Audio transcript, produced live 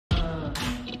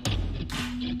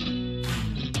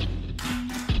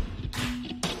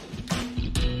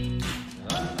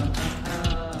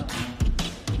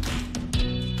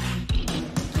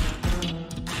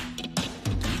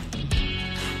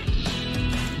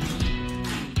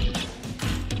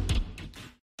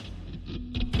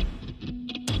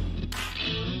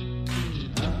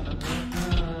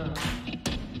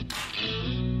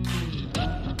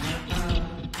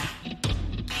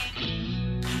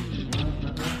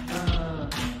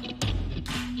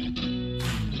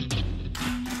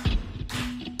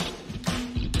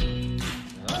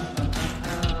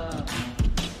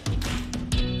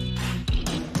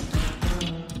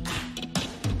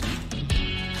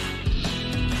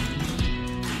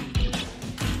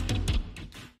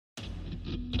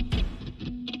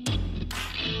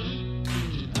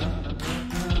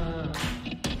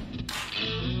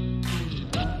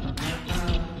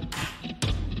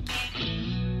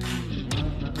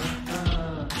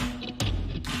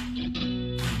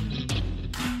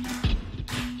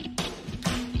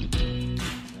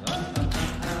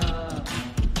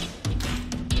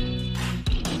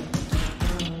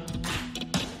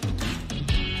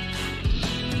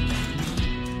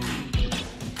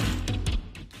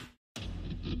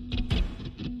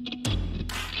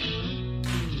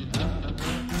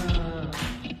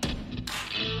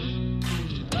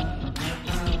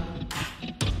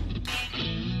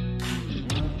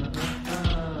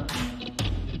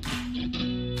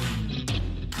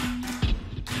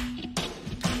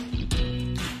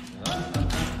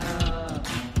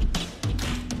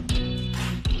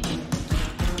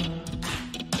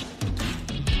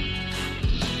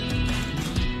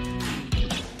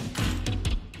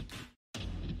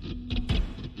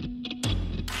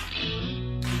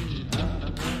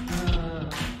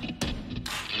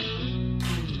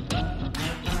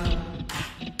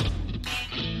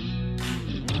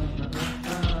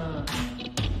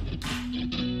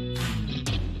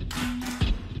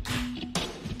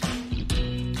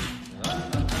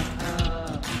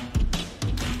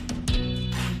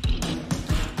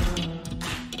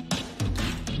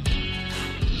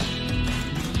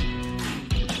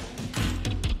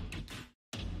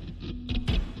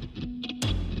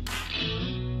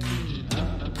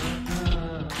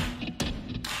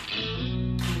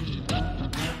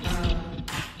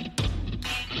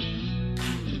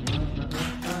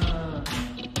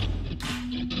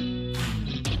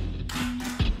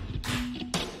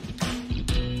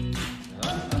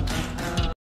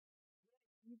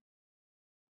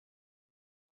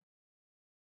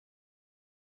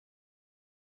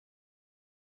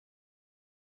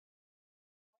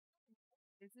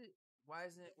Is it? Why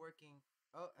isn't it working?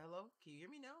 Oh, hello. Can you hear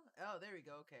me now? Oh, there we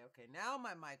go. Okay, okay. Now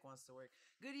my mic wants to work.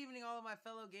 Good evening, all of my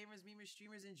fellow gamers, memers,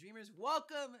 streamers, and dreamers.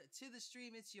 Welcome to the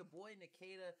stream. It's your boy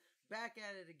Nkda back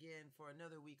at it again for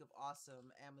another week of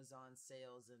awesome Amazon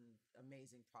sales and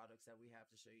amazing products that we have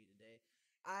to show you today.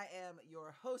 I am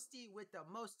your hosty with the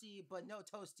mosty, but no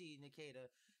toasty,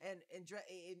 Nkda. And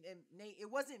Nate, it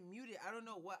wasn't muted. I don't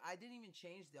know what. I didn't even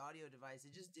change the audio device.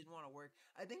 It just didn't want to work.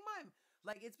 I think my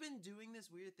like it's been doing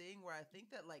this weird thing where I think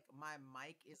that like my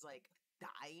mic is like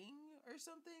dying or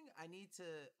something. I need to.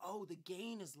 Oh, the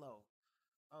gain is low.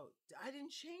 Oh, I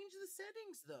didn't change the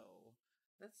settings though.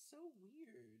 That's so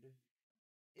weird.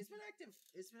 It's been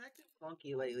acting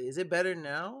funky lately. Is it better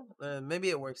now? Maybe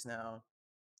it works now.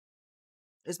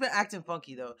 It's been acting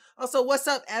funky though. Also, what's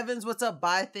up, Evans? What's up,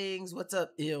 Buy Things? What's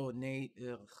up, Ew, Nate?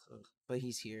 Ugh. But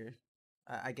he's here.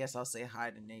 I guess I'll say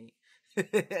hi to Nate.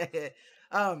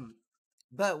 um,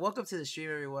 but welcome to the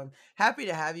stream, everyone. Happy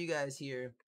to have you guys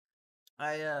here.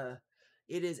 I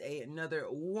it is another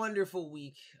wonderful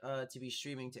week to be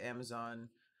streaming to Amazon.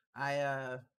 I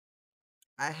uh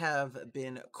I have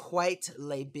been quite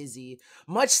lay busy.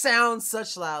 Much sound,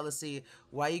 such loud. Let's see.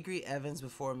 Why you greet Evans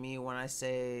before me when I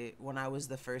was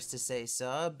the first to say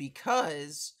sub?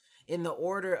 Because in the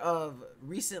order of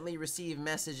recently received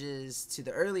messages to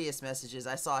the earliest messages,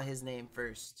 I saw his name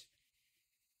first.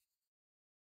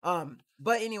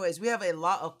 But anyways, we have a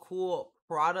lot of cool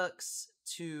products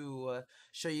to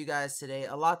show you guys today.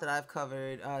 A lot that I've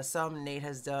covered. Some Nate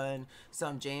has done,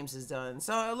 some James has done.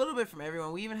 So a little bit from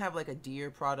everyone. We even have like a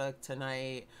deer product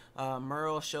tonight.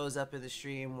 Merle shows up in the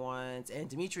stream once, and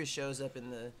Demetrius shows up in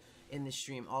the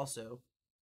stream also.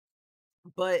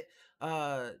 But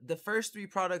the first three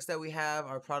products that we have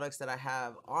are products that I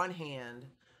have on hand,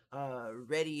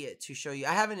 ready to show you.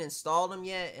 I haven't installed them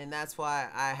yet, and that's why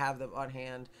I have them on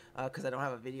hand, because I don't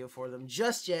have a video for them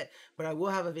just yet, but I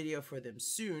will have a video for them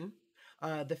soon.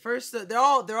 The first, they're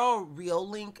all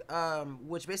Reolink,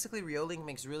 which basically Reolink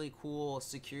makes really cool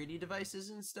security devices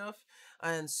and stuff.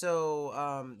 And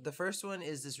so the first one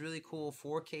is this really cool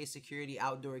 4K security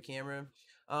outdoor camera.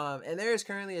 And there is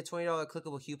currently a $20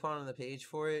 clickable coupon on the page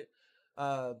for it.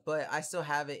 But I still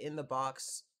have it in the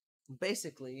box,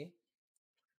 basically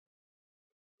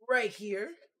right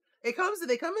here. They come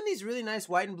in these really nice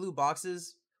white and blue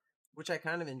boxes, which I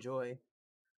kind of enjoy.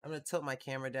 I'm gonna tilt my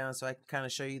camera down so I can kind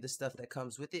of show you the stuff that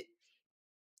comes with it.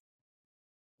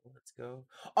 Let's go.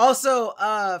 Also,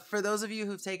 for those of you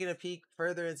who've taken a peek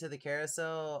further into the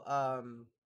carousel,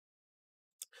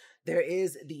 there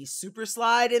is the Super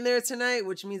Slide in there tonight,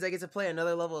 which means I get to play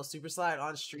another level of Super Slide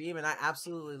on stream, and I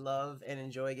absolutely love and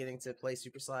enjoy getting to play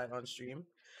Super Slide on stream.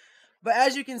 But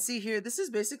as you can see here, this is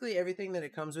basically everything that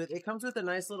it comes with. It comes with a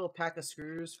nice little pack of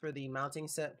screws for the mounting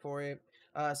set for it,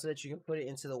 so that you can put it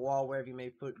into the wall wherever you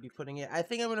may be putting it. I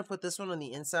think I'm gonna put this one on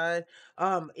the inside.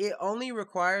 It only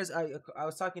requires. I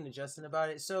was talking to Justin about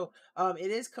it, so it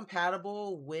is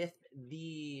compatible with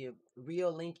the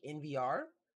Reolink NVR,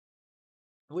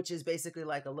 which is basically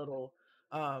like a little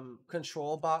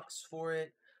control box for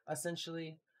it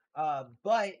essentially.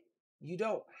 But you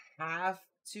don't have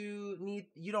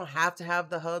you don't have to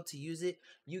have the hub to use it.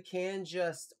 You can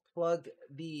just plug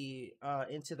the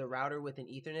into the router with an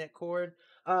Ethernet cord.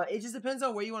 It just depends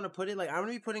on where you want to put it. Like I'm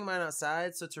gonna be putting mine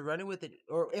outside, so to run it with it,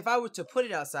 or if I were to put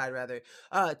it outside rather,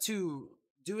 to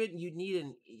do it, you need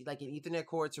an Ethernet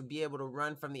cord to be able to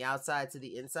run from the outside to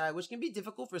the inside, which can be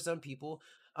difficult for some people.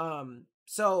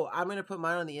 So I'm gonna put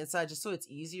mine on the inside just so it's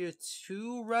easier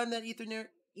to run that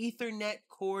Ethernet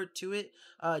cord to it,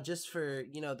 just for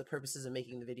the purposes of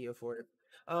making the video for it.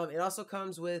 It also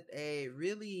comes with a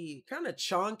really kind of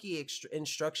chunky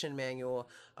instruction manual,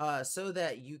 so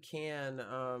that you can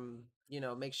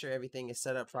make sure everything is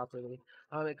set up properly.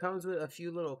 It comes with a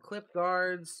few little clip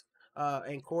guards,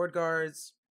 and cord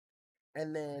guards,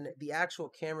 and then the actual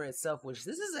camera itself, which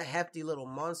this is a hefty little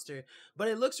monster, but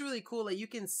it looks really cool. Like you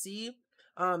can see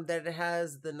that it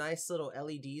has the nice little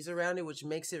LEDs around it, which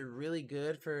makes it really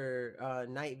good for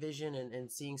night vision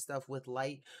and seeing stuff with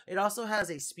light. It also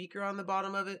has a speaker on the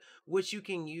bottom of it, which you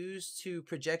can use to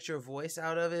project your voice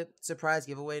out of it. Surprise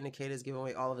giveaway, Nkda's giving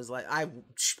away all of his life.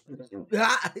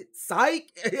 Psych.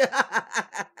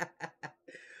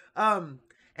 um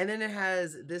and then it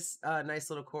has this nice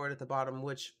little cord at the bottom,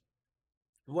 which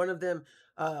one of them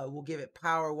will give it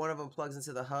power, one of them plugs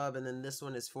into the hub, and then this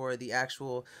one is for the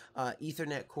actual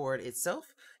Ethernet cord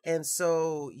itself. And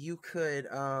so you could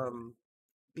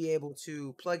be able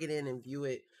to plug it in and view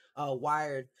it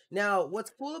wired. Now, what's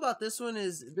cool about this one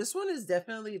is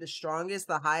definitely the strongest,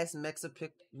 the highest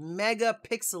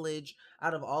megapixelage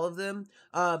out of all of them.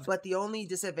 But the only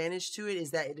disadvantage to it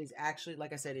is that it is actually,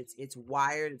 like I said, it's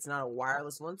wired. It's not a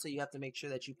wireless one, so you have to make sure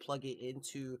that you plug it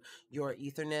into your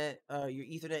Ethernet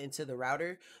into the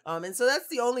router. And so that's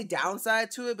the only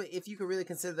downside to it. But if you could really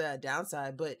consider that a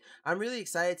downside, but I'm really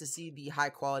excited to see the high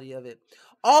quality of it.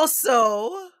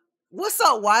 Also, what's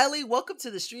up, Wiley? Welcome to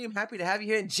the stream. Happy to have you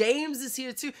here. And James is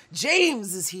here too.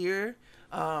 James is here.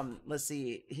 Let's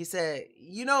see. He said,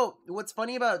 you know, what's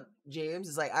funny about James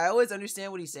is like I always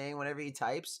understand what he's saying whenever he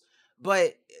types,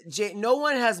 but no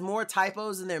one has more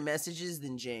typos in their messages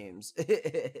than James.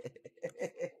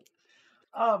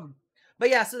 um, but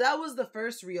yeah, so that was the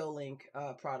first Reolink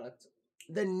product.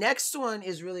 The next one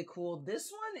is really cool.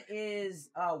 This one is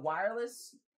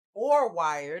wireless or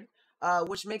wired,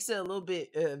 which makes it a little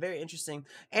bit very interesting.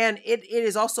 And it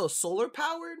is also solar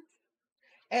powered.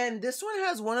 And this one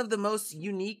has one of the most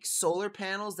unique solar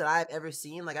panels that I've ever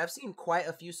seen. Like I've seen quite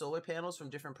a few solar panels from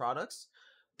different products,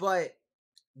 but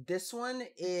this one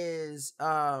is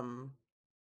a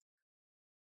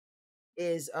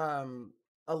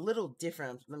little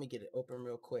different. Let me get it open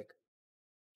real quick.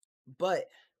 But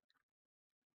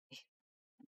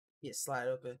yeah, slide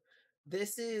open.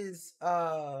 This is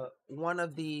one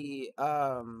of the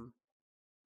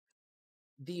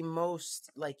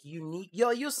most like unique.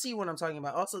 You'll see what I'm talking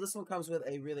about. Also, this one comes with um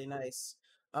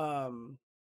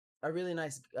a really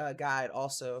nice guide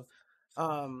also.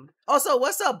 Also,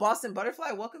 what's up, Boston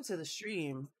Butterfly? Welcome to the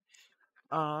stream.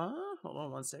 Hold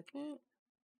on one second.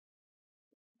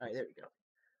 All right, there we go.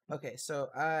 Okay, so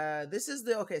this is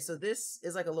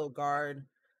like a little guard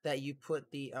that you put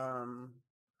the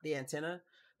antenna.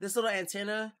 This little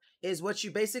antenna is what you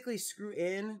basically screw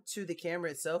in to the camera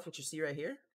itself, which you see right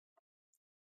here.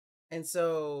 And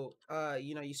so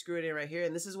you screw it in right here,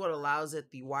 and this is what allows it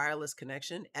the wireless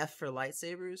connection, F for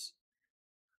lightsabers.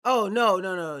 Oh no.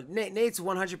 Nate's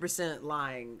 100%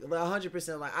 lying.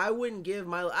 100% lying. I wouldn't give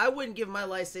my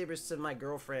lightsabers to my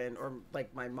girlfriend or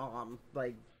like my mom.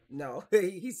 Like no.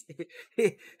 He,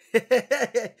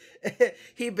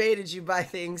 he baited you by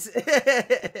things.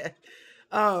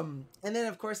 And then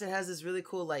of course it has this really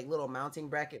cool like little mounting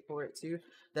bracket for it too.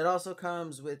 That also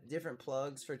comes with different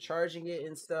plugs for charging it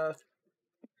and stuff,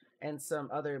 and some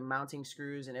other mounting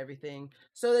screws and everything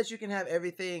so that you can have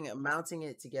everything mounting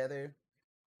it together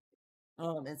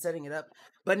and setting it up.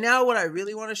 But now what I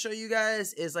really want to show you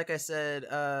guys is, like I said,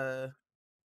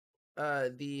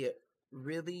 the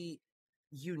really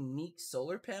unique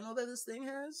solar panel that this thing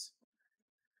has.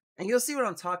 And you'll see what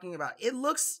I'm talking about. It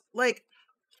looks like,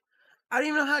 I don't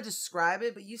even know how to describe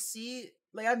it, but you see,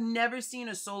 like, I've never seen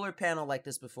a solar panel like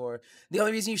this before. The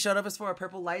only reason you showed up is for a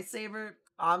purple lightsaber.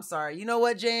 Oh, I'm sorry. You know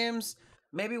what, James?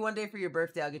 Maybe one day for your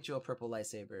birthday, I'll get you a purple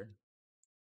lightsaber.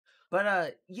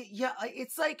 But yeah,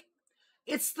 it's like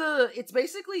it's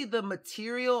basically the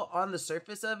material on the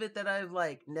surface of it that I've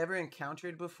like never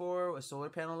encountered before, a solar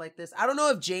panel like this. I don't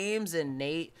know if James and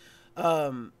Nate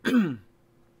um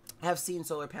have seen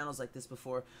solar panels like this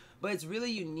before, but it's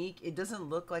really unique. It doesn't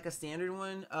look like a standard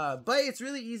one, but it's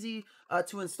really easy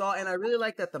to install, and I really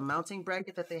like that the mounting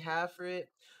bracket that they have for it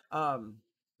um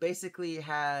basically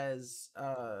has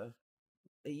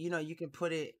you can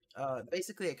put it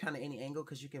basically at kind of any angle,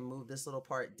 because you can move this little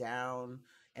part down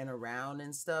and around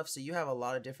and stuff, so you have a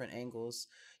lot of different angles.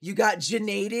 You got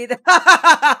genated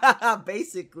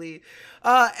basically.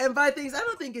 And by things, I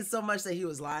don't think it's so much that he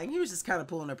was lying. He was just kind of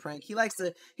pulling a prank. He likes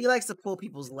to pull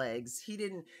people's legs. He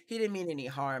didn't mean any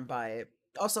harm by it.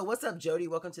 Also, what's up, Jody?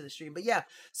 Welcome to the stream. But yeah,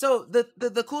 so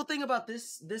the cool thing about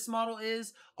this model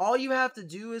is all you have to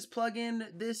do is plug in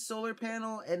this solar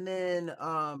panel, and then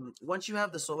once you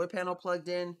have the solar panel plugged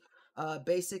in,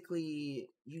 basically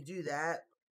you do that,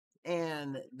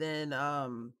 and then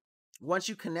once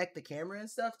you connect the camera and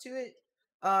stuff to it,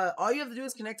 all you have to do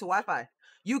is connect to Wi-Fi.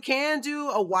 You can do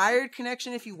a wired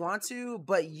connection if you want to,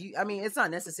 but I mean, it's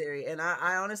not necessary. And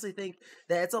I honestly think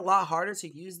that it's a lot harder to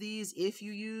use these if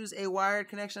you use a wired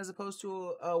connection as opposed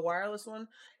to a wireless one.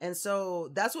 And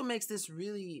so that's what makes this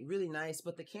really, really nice.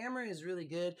 But the camera is really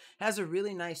good, has a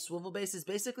really nice swivel base. It's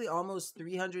basically almost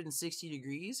 360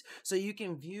 degrees. So you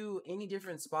can view any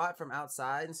different spot from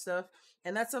outside and stuff.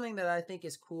 And that's something that I think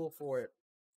is cool for it.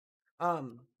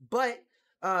 But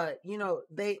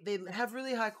they have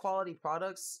really high quality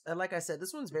products, and like I said,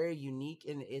 this one's very unique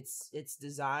in its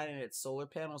design and its solar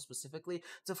panel specifically.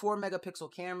 It's a 4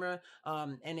 megapixel camera,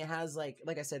 and it has like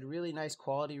I said, really nice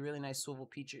quality, really nice swivel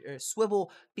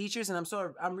features, and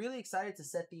I'm really excited to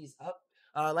set these up.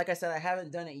 Like I said, I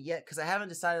haven't done it yet because I haven't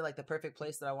decided like the perfect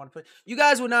place that I want to put. You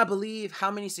guys would not believe how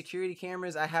many security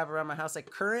cameras I have around my house. Like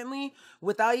currently,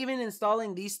 without even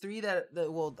installing these three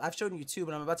well, I've shown you two,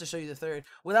 but I'm about to show you the third.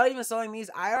 Without even installing these,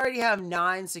 I already have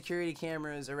 9 security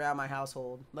cameras around my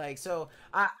household. Like so,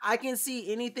 I can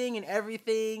see anything and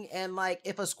everything, and like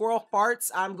if a squirrel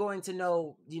farts, I'm going to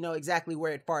know exactly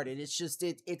where it farted. It's just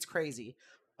it's crazy.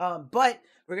 But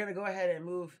we're gonna go ahead and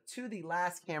move to the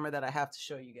last camera that I have to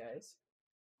show you guys.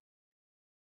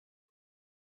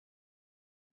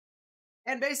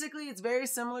 And basically it's very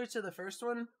similar to the first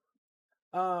one.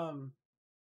 Um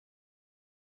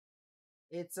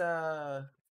it's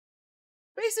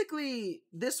basically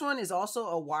this one is also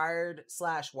a wired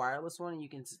slash wireless one, and you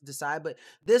can decide, but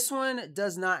this one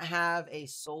does not have a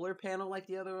solar panel like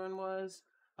the other one was.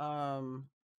 Um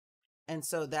and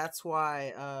so that's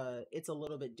why it's a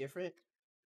little bit different.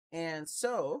 And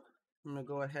so I'm gonna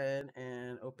go ahead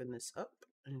and open this up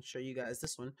and show you guys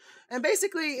this one. And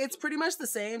basically it's pretty much the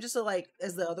same, just so like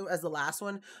as the last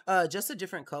one, just a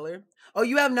different color. Oh,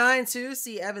 you have 9 too?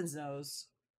 See, Evans knows.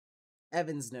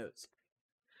 Evans knows.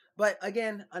 But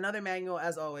again, another manual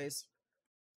as always.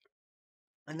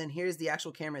 And then here's the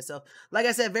actual camera itself. Like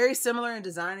I said, very similar in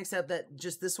design, except that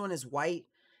just this one is white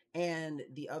and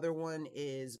the other one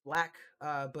is black.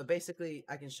 But basically,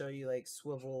 I can show you like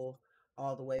swivel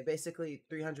all the way. Basically,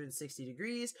 360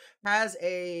 degrees. Has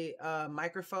a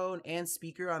microphone and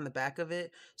speaker on the back of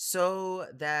it, so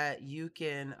that you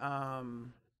can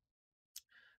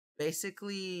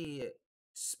basically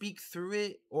speak through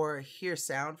it or hear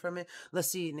sound from it. Let's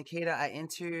see, Nikita, I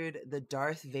entered the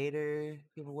Darth Vader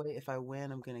giveaway. If I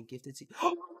win, I'm gonna gift it to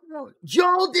you.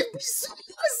 Yo, this be so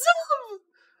awesome!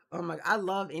 Oh my, I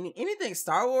love anything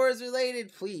Star Wars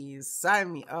related. Please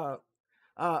sign me up.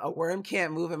 A worm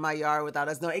can't move in my yard without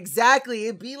us knowing. Exactly,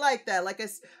 it'd be like that. Like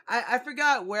I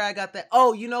forgot where I got that.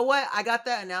 Oh, you know what? I got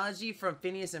that analogy from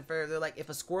Phineas and Ferb. They're like, if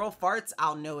a squirrel farts,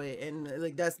 I'll know it, and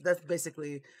like that's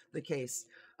basically the case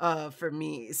for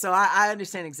me. So I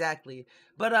understand exactly.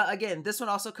 But again, this one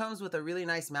also comes with a really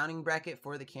nice mounting bracket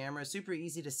for the camera. Super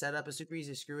easy to set up, and super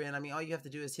easy to screw in. I mean, all you have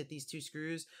to do is hit these 2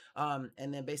 screws, and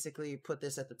then basically put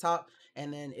this at the top,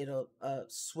 and then it'll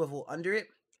swivel under it.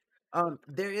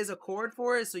 There is a cord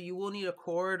for it, so you will need a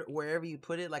cord wherever you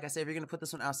put it. Like I said, if you're gonna put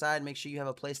this one outside, make sure you have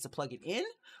a place to plug it in.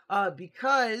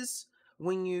 Because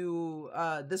when you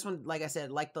this one, like I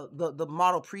said, like the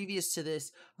model previous to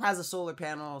this has a solar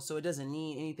panel, so it doesn't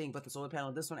need anything but the solar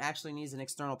panel. This one actually needs an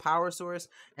external power source,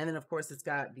 and then of course it's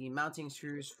got the mounting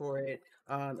screws for it.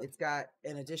 It's got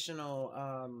an additional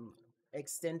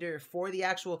extender for the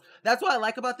actual. That's what I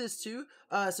like about this too.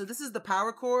 So this is the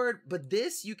power cord, but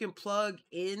this you can plug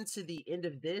into the end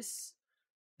of this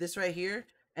right here,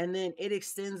 and then it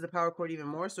extends the power cord even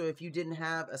more. So if you didn't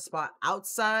have a spot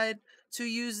outside to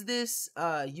use this,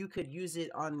 you could use it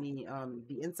on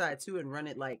the inside too, and run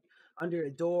it like under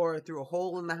a door, through a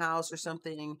hole in the house or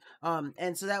something.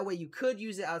 And so that way you could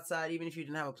use it outside even if you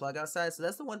didn't have a plug outside. So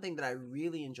that's the one thing that I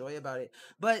really enjoy about it.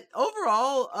 But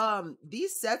overall,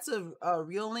 these sets of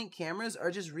Real Link cameras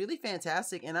are just really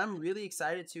fantastic, and I'm really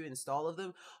excited to install of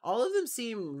them. All of them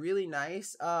seem really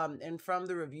nice, and from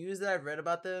the reviews that I've read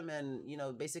about them, and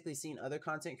basically seen other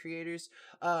content creators,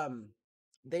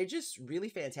 they're just really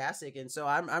fantastic. And so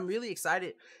I'm really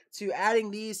excited to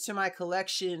adding these to my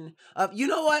collection of. You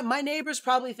know what, my neighbors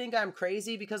probably think I'm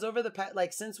crazy because over the past,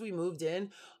 like since we moved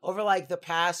in, over like the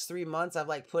past 3 months, I've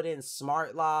like put in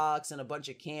smart locks and a bunch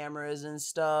of cameras and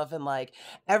stuff, and like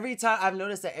every time I've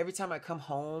noticed that every time I come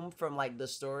home from like the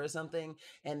store or something,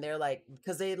 and they're like,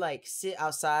 because they like sit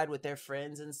outside with their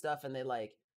friends and stuff, and they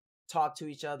like talk to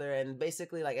each other, and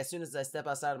basically like as soon as I step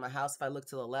outside of my house, if I look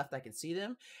to the left, I can see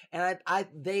them. And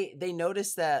they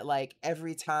notice that like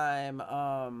every time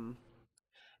I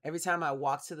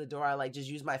walk to the door, I like just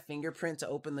use my fingerprint to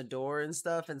open the door and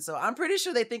stuff. And so I'm pretty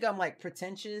sure they think I'm like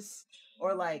pretentious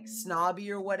or like snobby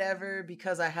or whatever,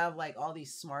 because I have like all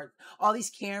these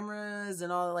cameras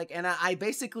and all, like, and I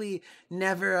basically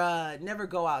never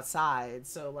go outside.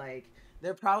 So like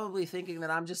they're probably thinking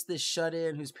that I'm just this shut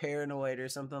in who's paranoid or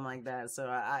something like that. So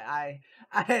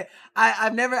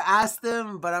I've never asked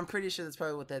them, but I'm pretty sure that's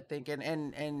probably what they're thinking.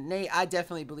 And Nate, I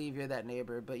definitely believe you're that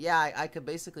neighbor. But yeah, I could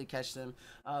basically catch them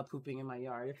pooping in my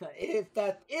yard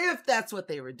if that's what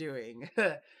they were doing.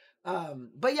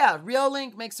 But yeah, Real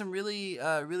Link makes some really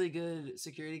good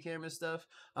security camera stuff.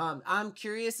 I'm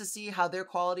curious to see how their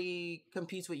quality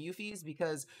competes with Eufy's,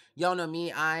 because y'all know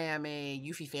me, I am a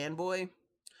Eufy fanboy.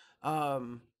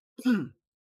 Um,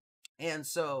 and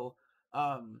so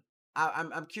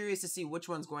I'm curious to see which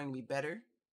one's going to be better.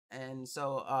 And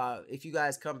so if you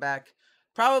guys come back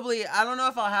Probably, I don't know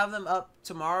if I'll have them up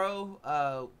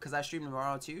tomorrow, because I stream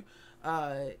tomorrow too.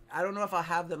 I don't know if I'll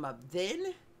have them up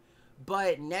then,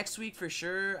 but next week for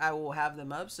sure I will have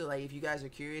them up. So like, if you guys are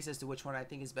curious as to which one I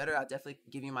think is better, I'll definitely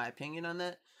give you my opinion on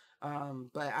that.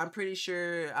 But I'm pretty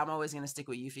sure I'm always gonna stick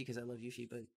with Yuffie because I love Yuffie.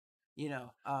 But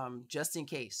just in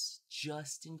case,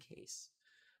 just in case.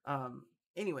 Um,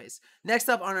 Anyways, next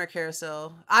up on our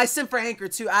carousel, I sent for Anchor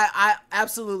too. I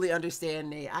absolutely understand,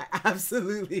 Nate. I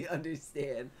absolutely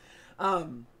understand.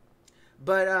 Um,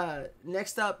 but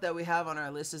next up that we have on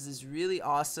our list is this really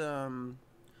awesome,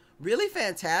 really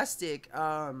fantastic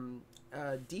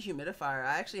dehumidifier.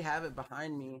 I actually have it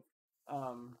behind me.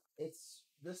 It's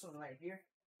this one right here.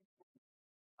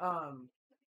 Um,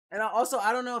 and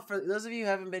I don't know if for those of you who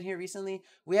haven't been here recently,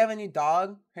 we have a new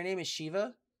dog. Her name is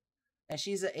Shiva, and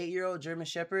she's an 8-year-old German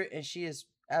Shepherd, and she is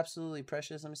absolutely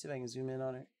precious. Let me see if I can zoom in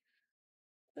on her.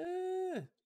 Uh,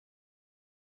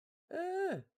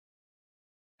 uh.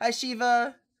 Hi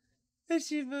Shiva. Hi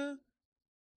Shiva.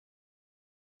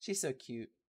 She's so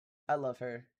cute. I love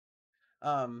her.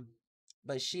 Um,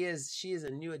 but she is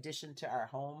a new addition to our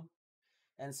home,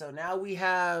 and so now we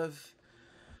have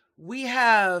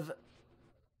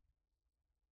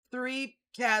 3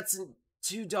 cats and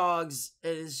 2 dogs.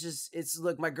 It's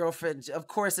look, my girlfriend, of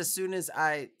course, as soon as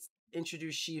I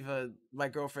introduce Shiva, my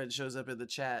girlfriend shows up in the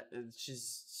chat, and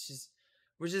she's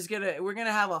we're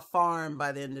gonna have a farm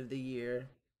by the end of the year.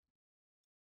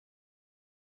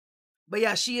 But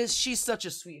yeah, she's such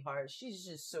a sweetheart. She's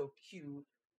just so cute.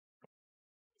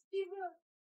 Shiva,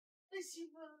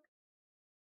 Shiva.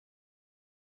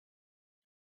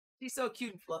 She's so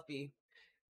cute and fluffy.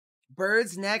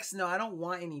 Birds next. No, I don't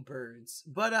want any birds.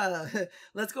 But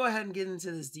let's go ahead and get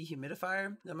into this dehumidifier.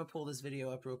 I'm gonna pull this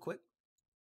video up real quick.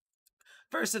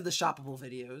 First of the shoppable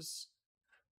videos.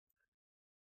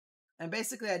 And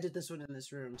basically I did this one in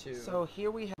this room too. So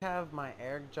here we have my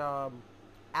Eric Job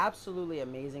absolutely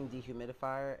amazing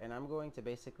dehumidifier, and I'm going to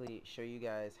basically show you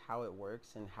guys how it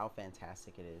works and how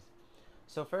fantastic it is.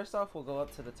 So first off, we'll go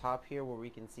up to the top here where we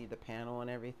can see the panel and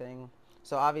everything.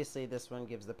 So obviously this one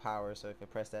gives the power, so if I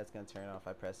press that, it's going to turn off. If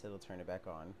I press it, it'll turn it back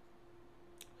on.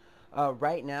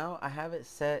 Right now I have it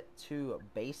set to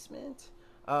basement,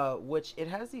 which it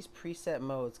has these preset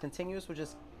modes. Continuous will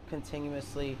just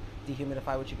continuously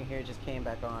dehumidify, which you can hear it just came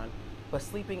back on. But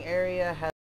sleeping area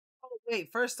has... Oh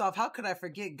wait, first off, how could I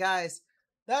forget, guys?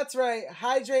 That's right,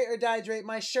 hydrate or dihydrate.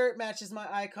 My shirt matches my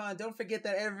icon. Don't forget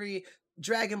that every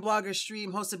Dragon Blogger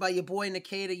stream hosted by your boy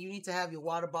Nkda, you need to have your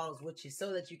water bottles with you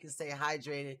so that you can stay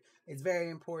hydrated. It's very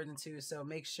important too, so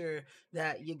make sure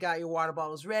that you got your water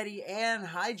bottles ready and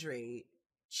hydrate.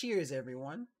 Cheers,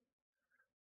 everyone.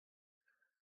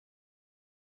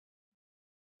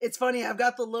 It's funny, I've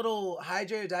got the little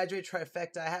hydrate or dihydrate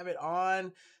trifecta. I have it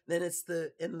on, then it's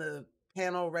in the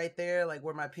panel right there, like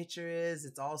where my picture is,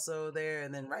 it's also there,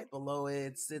 and then right below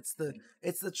it, it's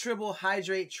the triple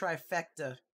hydrate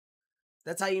trifecta.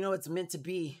 That's how you know it's meant to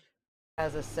be.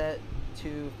 Has a set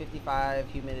to 55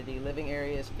 humidity, living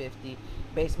area is 50,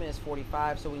 basement is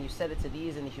 45. So when you set it to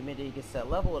these and the humidity gets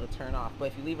set level, it'll turn off. But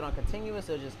if you leave it on continuous,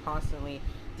 it'll just constantly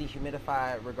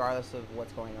dehumidify regardless of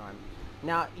what's going on.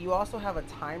 Now you also have a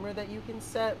timer that you can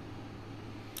set,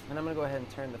 and I'm gonna go ahead and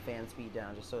turn the fan speed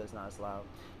down just so it's not as loud.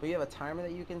 But you have a timer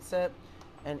that you can set,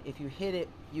 and if you hit it,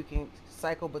 you can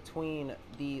cycle between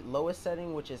the lowest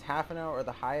setting, which is half an hour, or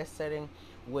the highest setting,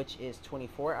 which is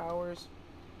 24 hours.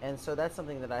 And so that's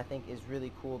something that I think is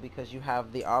really cool, because you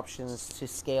have the options to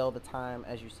scale the time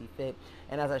as you see fit.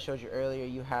 And as I showed you earlier,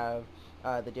 you have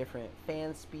the different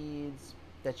fan speeds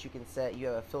that you can set. You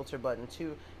have a filter button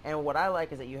too. And what I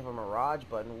like is that you have a mirage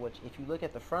button, which if you look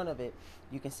at the front of it,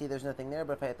 you can see there's nothing there.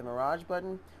 But if I hit the mirage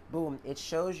button, boom, it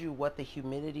shows you what the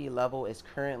humidity level is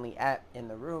currently at in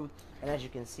the room. And as you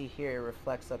can see here, it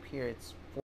reflects up here.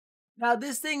 Now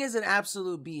this thing is an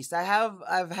absolute beast.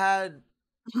 I've had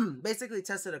basically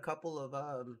tested a couple of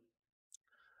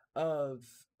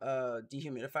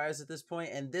dehumidifiers at this point,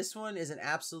 and this one is an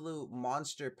absolute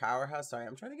monster powerhouse. Sorry,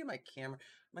 I'm trying to get my camera.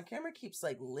 My camera keeps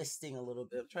like listing a little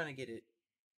bit. I'm trying to get it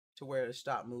to where it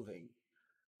stopped moving.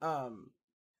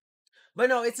 But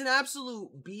no, it's an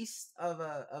absolute beast of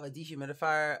a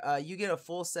dehumidifier. You get a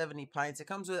full 70 pints. It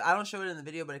comes with, I don't show it in the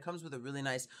video, but it comes with a really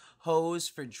nice hose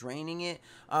for draining it.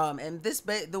 And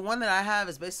the one that I have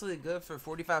is basically good for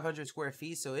 4,500 square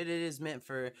feet, so it is meant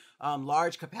for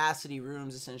large capacity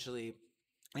rooms essentially.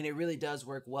 and it really does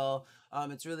work well.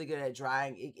 It's really good at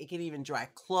drying. It can even dry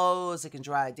clothes. It can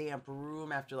dry a damp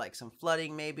room after like some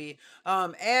flooding maybe.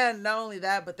 And not only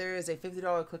that, but there is a $50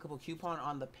 clickable coupon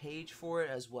on the page for it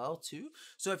as well too.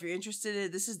 So if you're interested in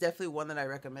it, this is definitely one that I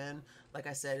recommend. Like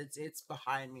I said, it's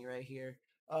behind me right here.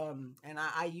 And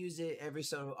I use it every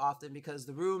so often because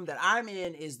the room that I'm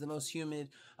in is the most humid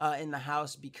in the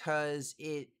house because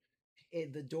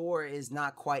the door is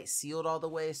not quite sealed all the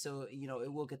way, so you know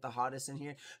it will get the hottest in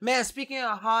here. Man, speaking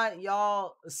of hot,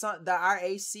 y'all, our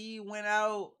AC went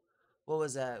out. What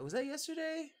was that? Was that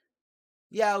yesterday?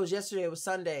 Yeah, it was yesterday. It was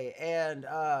Sunday, and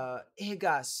it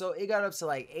got up to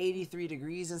like 83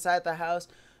 degrees inside the house.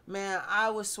 Man,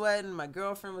 I was sweating. My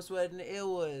girlfriend was sweating. It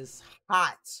was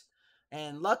hot,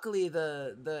 and luckily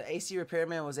the AC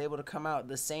repairman was able to come out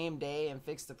the same day and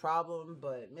fix the problem.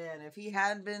 But man, if he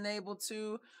hadn't been able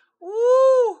to,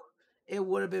 woo, it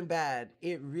would have been bad.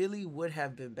 It really would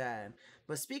have been bad.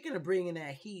 But speaking of bringing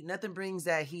that heat, nothing brings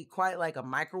that heat quite like a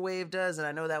microwave does. And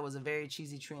I know that was a very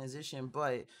cheesy transition,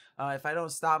 but if I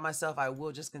don't stop myself, I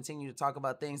will just continue to talk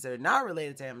about things that are not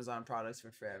related to Amazon products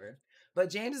for forever. But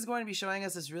James is going to be showing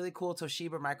us this really cool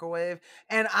Toshiba microwave.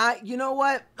 And you know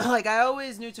what? Like, I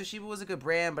always knew Toshiba was a good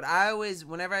brand, but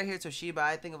whenever I hear Toshiba,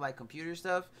 I think of like computer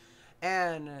stuff.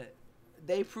 And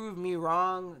they proved me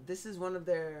wrong. This is one of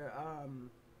their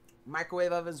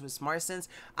microwave ovens with SmartSense.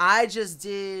 I just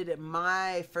did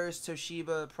my first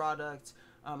Toshiba product.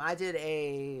 I did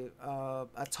a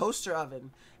toaster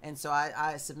oven, and so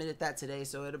I submitted that today,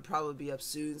 so it'll probably be up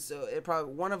soon. So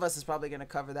one of us is probably going to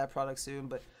cover that product soon.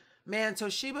 But man,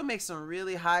 Toshiba makes some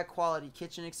really high quality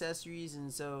kitchen accessories,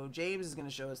 and so James is going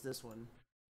to show us this one.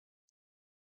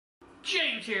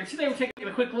 James here. Today we're taking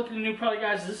a quick look at the new product,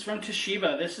 guys. This is from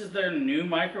Toshiba. This is their new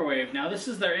microwave. Now this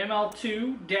is their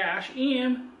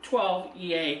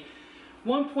ML2-EM12EA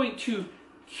 1.2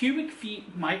 cubic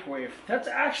feet microwave. That's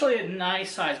actually a nice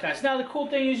size, guys. Now the cool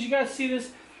thing is, you guys see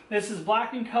this. This is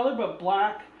black in color, but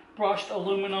black brushed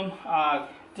aluminum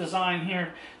design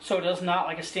here. So it does not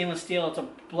like a stainless steel.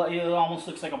 It almost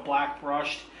looks like a black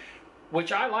brushed,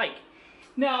 which I like.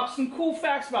 Now, some cool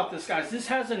facts about this, guys. This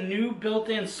has a new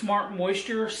built-in smart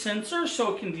moisture sensor,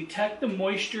 so it can detect the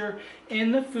moisture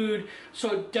in the food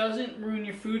so it doesn't ruin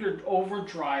your food or over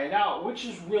dry it out, which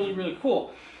is really, really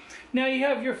cool. Now, you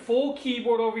have your full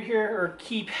keyboard over here, or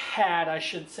keypad, I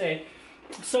should say.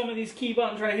 Some of these key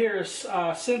buttons right here is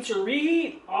sensor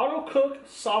reheat, auto cook,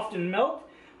 soft and melt,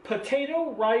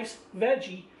 potato, rice,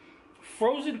 veggie,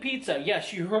 frozen pizza.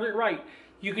 Yes, you heard it right.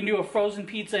 You can do a frozen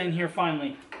pizza in here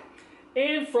finally.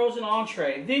 And frozen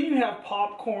entree. Then you have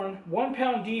popcorn, 1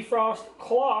 pound defrost,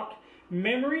 clock,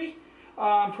 memory,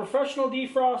 professional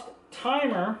defrost,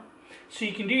 timer, so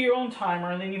you can do your own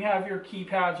timer, and then you have your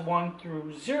keypads 1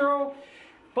 through 0.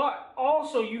 But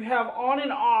also you have on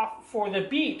and off for the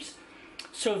beeps.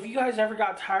 So if you guys ever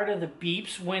got tired of the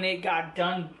beeps when it got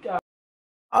done.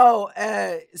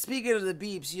 Speaking of the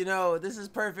beeps, you know, this is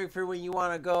perfect for when you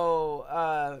want to go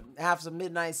have some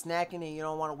midnight snacking and you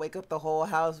don't want to wake up the whole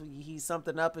house when you heat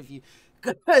something up.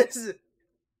 Because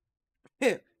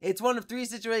it's one of 3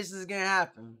 situations that's going to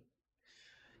happen.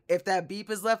 If that beep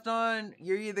is left on,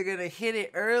 you're either going to hit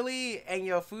it early and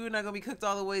your food not going to be cooked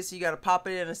all the way, so you got to pop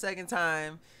it in a second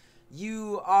time.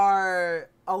 You are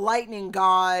a lightning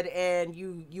god, and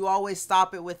you always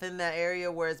stop it within that area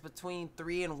where it's between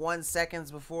 3 and 1 seconds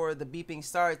before the beeping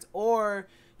starts. Or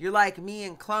you're like me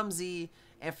and clumsy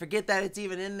and forget that it's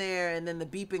even in there, and then the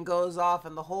beeping goes off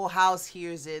and the whole house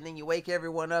hears it, and then you wake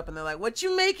everyone up and they're like, what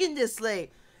you making this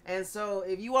late? And so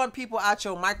if you want people out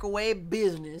your microwave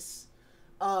business,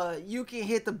 you can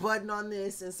hit the button on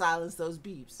this and silence those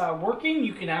beeps. Working,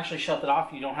 you can actually shut it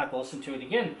off. You don't have to listen to it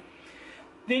again.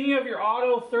 Then you have your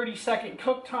auto 30-second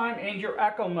cook time and your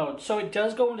echo mode. So it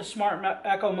does go into smart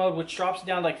echo mode, which drops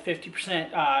down like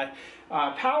 50%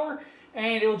 power,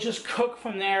 and it'll just cook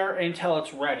from there until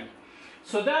it's ready.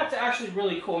 So that's actually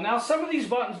really cool. Now, some of these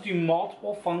buttons do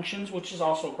multiple functions, which is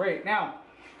also great. Now,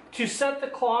 to set the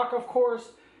clock, of course,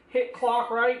 hit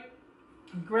clock right,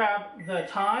 grab the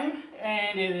time,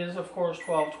 and it is, of course,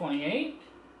 12:28.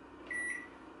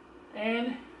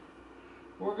 And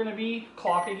we're going to be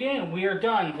clock again. We are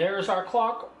done. There's our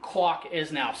clock. Clock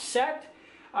is now set.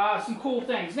 Some cool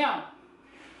things. Now,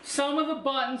 some of the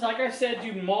buttons, like I said,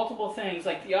 do multiple things.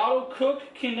 Like the auto cook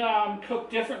can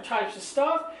cook different types of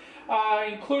stuff,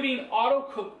 including auto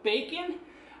cook bacon.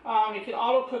 It can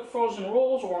auto cook frozen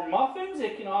rolls or muffins.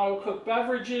 It can auto cook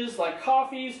beverages like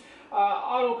coffees,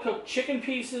 auto cook chicken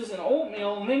pieces and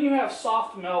oatmeal. And then you have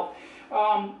soft melt.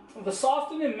 The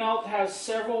soften and melt has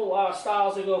several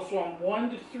styles that go from 1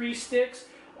 to 3 sticks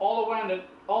all the way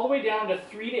all the way down to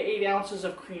 3 to 8 ounces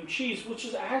of cream cheese, which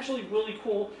is actually really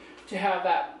cool to have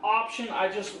that option. I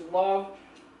just love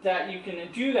that you can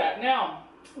do that. Now,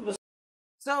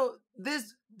 So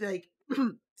this, like,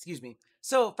 excuse me.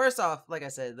 So first off, like I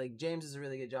said, like James does a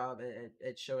really good job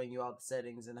at showing you all the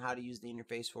settings and how to use the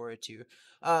interface for it too.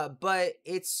 But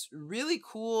it's really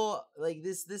cool. Like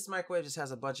this microwave just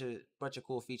has a bunch of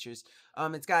cool features.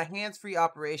 It's got hands-free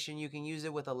operation. You can use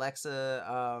it with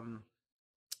Alexa.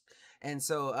 And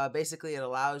so basically, it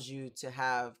allows you to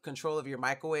have control of your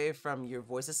microwave from your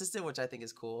voice assistant, which I think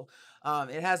is cool.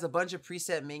 It has a bunch of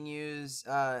preset menus,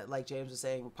 like James was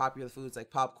saying, popular foods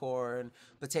like popcorn,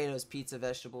 potatoes, pizza,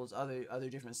 vegetables, other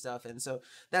different stuff. And so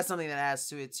that's something that adds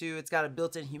to it too. It's got a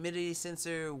built-in humidity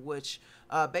sensor, which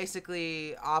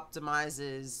basically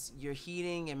optimizes your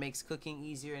heating and makes cooking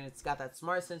easier. And it's got that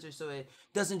smart sensor, so it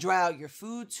doesn't dry out your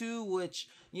food too, which,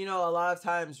 you know, a lot of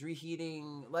times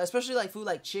reheating, especially like food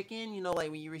like chicken, you know,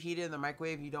 like when you reheat it in the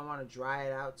microwave, you don't want to dry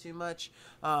it out too much.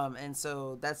 And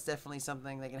so that's definitely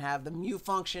something they can have. The mute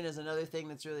function is another thing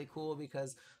that's really cool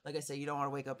because, like I said, you don't want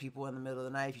to wake up people in the middle of the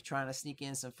night if you're trying to sneak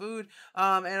in some food.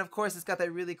 And of course, it's got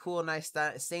that really cool, nice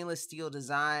stainless steel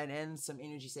design and some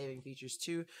energy saving features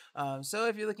too. So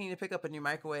if you're looking to pick up a new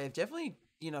microwave, definitely,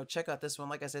 you know, check out this one.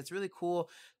 Like I said, it's really cool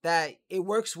that it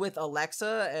works with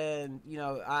Alexa. And, you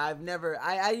know, I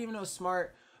didn't even know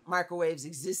smart microwaves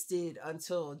existed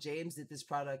until James did this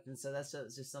product. And so that's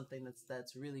just something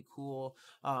that's really cool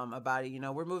about it. You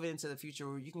know, we're moving into the future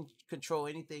where you can control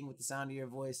anything with the sound of your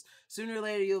voice. Sooner or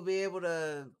later, you'll be able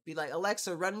to be like,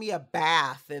 Alexa, run me a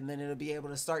bath, and then it'll be able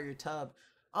to start your tub.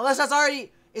 Unless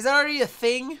is that already a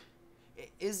thing?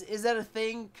 Is that a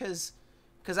thing? Because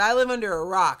I live under a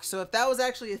rock. So if that was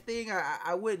actually a thing,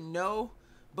 I wouldn't know.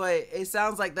 But it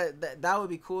sounds like that would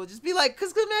be cool. Just be like,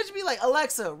 because imagine be like,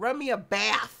 Alexa, run me a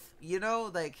bath. You know,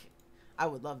 like, I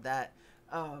would love that.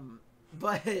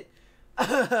 But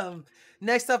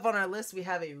next up on our list, we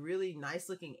have a really nice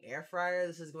looking air fryer.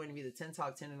 This is going to be the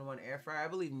Tentalk 10-in-1 air fryer. I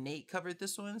believe Nate covered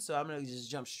this one, so I'm going to just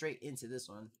jump straight into this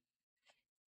one.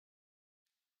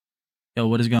 Yo,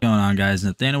 what is going on, guys?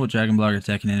 Nathaniel with Dragon Blogger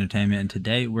Tech and Entertainment, and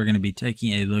today we're going to be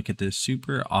taking a look at this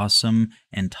super awesome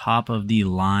and top of the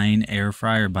line air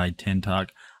fryer by Tentalk.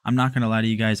 I'm not going to lie to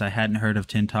you guys, I hadn't heard of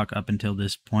Tentalk up until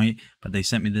this point, but they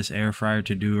sent me this air fryer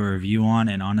to do a review on,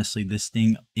 and honestly, this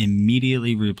thing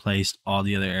immediately replaced all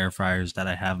the other air fryers that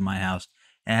I have in my house.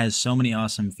 It has so many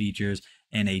awesome features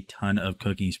and a ton of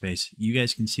cooking space. You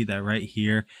guys can see that right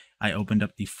here. I opened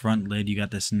up the front lid. You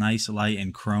got this nice light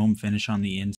and chrome finish on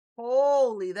the inside.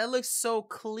 Holy, that looks so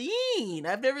clean.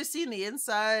 I've never seen the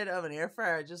inside of an air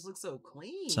fryer. It just looks so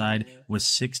clean. Side with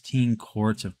 16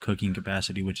 quarts of cooking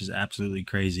capacity, which is absolutely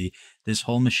crazy. This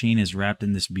whole machine is wrapped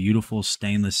in this beautiful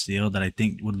stainless steel that I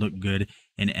think would look good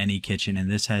in any kitchen,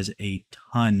 and this has a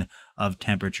ton of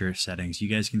temperature settings. You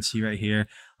guys can see right here,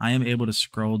 I am able to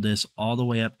scroll this all the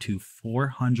way up to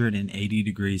 480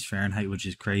 degrees Fahrenheit, which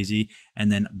is crazy,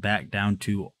 and then back down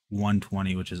to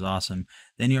 120, which is awesome.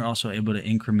 Then you're also able to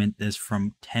increment this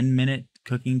from 10-minute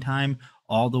cooking time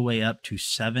all the way up to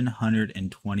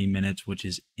 720 minutes, which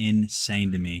is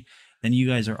insane to me. Then you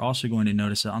guys are also going to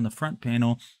notice that on the front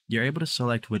panel, you're able to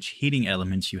select which heating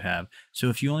elements you have. So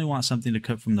if you only want something to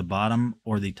cook from the bottom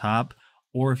or the top,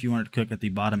 or if you want it to cook at the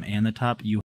bottom and the top,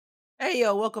 you Hey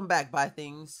yo, welcome back, Buy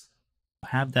Things.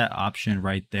 Have that option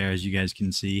right there, as you guys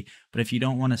can see. But if you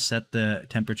don't want to set the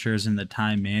temperatures and the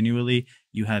time manually,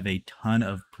 you have a ton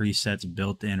of presets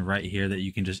built in right here that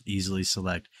you can just easily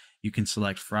select. You can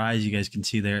select fries. You guys can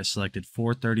see there it selected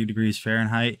 430 degrees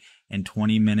Fahrenheit and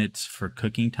 20 minutes for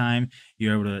cooking time.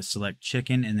 You're able to select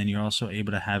chicken, and then you're also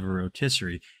able to have a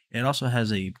rotisserie. It also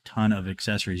has a ton of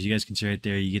accessories. You guys can see right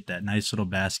there, you get that nice little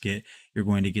basket. You're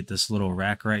going to get this little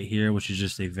rack right here, which is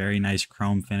just a very nice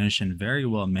chrome finish and very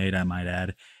well made, I might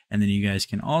add. And then you guys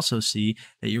can also see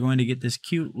that you're going to get this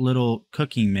cute little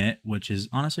cooking mitt, which is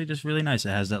honestly just really nice. It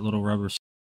has that little rubber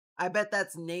I bet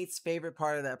that's Nate's favorite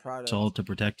part of that product. sole to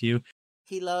protect you.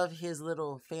 He loved his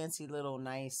little fancy little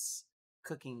nice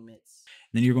cooking mitts.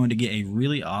 Then you're going to get a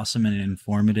really awesome and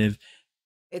informative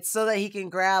It's so that he can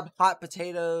grab hot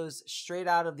potatoes straight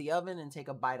out of the oven and take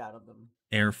a bite out of them.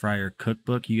 air fryer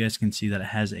cookbook. You guys can see that it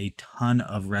has a ton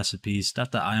of recipes,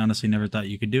 stuff that I honestly never thought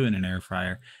you could do in an air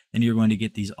fryer. Then you're going to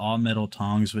get these all metal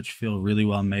tongs, which feel really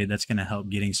well made. That's going to help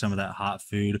getting some of that hot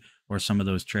food or some of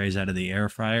those trays out of the air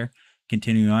fryer.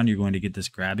 Continuing on, you're going to get this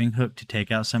grabbing hook to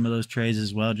take out some of those trays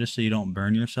as well, just so you don't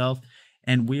burn yourself.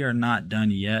 And we are not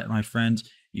done yet, my friends.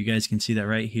 You guys can see that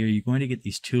right here. You're going to get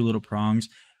these two little prongs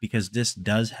because this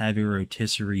does have a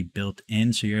rotisserie built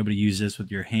in. So you're able to use this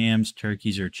with your hams,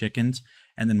 turkeys, or chickens.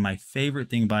 And then my favorite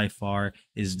thing by far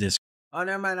is this Oh,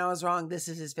 never mind. I was wrong. This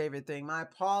is his favorite thing. My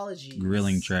apologies.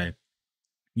 Grilling tray.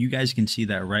 You guys can see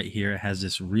that right here. It has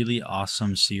this really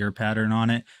awesome sear pattern on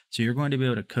it. So you're going to be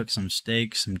able to cook some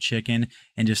steak, some chicken,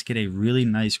 and just get a really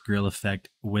nice grill effect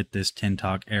with this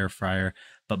Tintalk air fryer.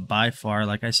 But by far,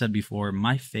 like I said before,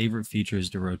 my favorite feature is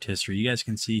the rotisserie. You guys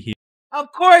can see here.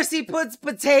 Of course he puts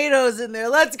potatoes in there.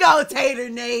 Let's go, Tater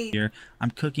Nate. Here,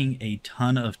 I'm cooking a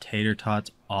ton of tater tots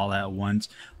all at once,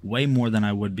 way more than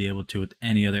I would be able to with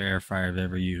any other air fryer I've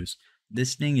ever used.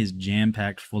 This thing is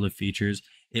jam-packed full of features.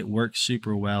 It works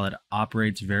super well. It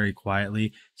operates very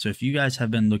quietly. So if you guys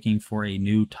have been looking for a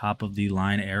new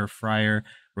top-of-the-line air fryer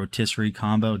rotisserie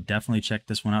combo, definitely check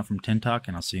this one out from Tintalk,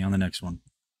 and I'll see you on the next one.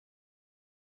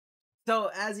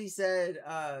 So as he said,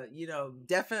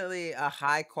 definitely a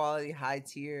high quality, high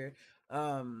tier,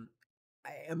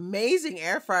 amazing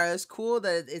air fryer. It's cool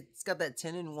that it's got that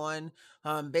 10-in-1.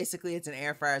 Basically it's an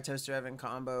air fryer toaster oven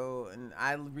combo, and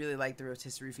I really like the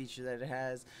rotisserie feature that it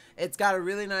has. It's got a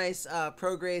really nice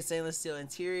pro grade stainless steel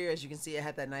interior. As you can see, it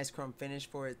had that nice chrome finish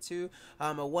for it too.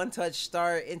 A one-touch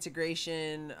start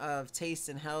integration of taste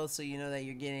and health, so you know that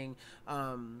you're getting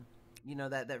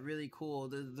that really cool,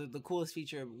 the coolest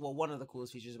feature, well, one of the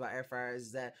coolest features about air fryers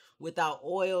is that without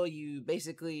oil, you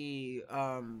basically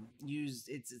use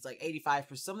it's like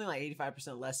 85%, something like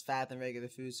 85% less fat than regular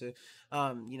food. So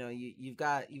you've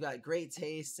got great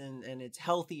taste, and it's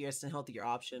healthier. It's a healthier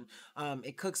option.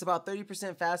 It cooks about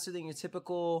 30% faster than your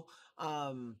typical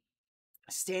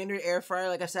standard air fryer.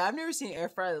 Like I said, I've never seen an air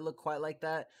fryer that looked quite like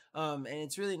that. And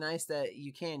it's really nice that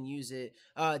you can use it.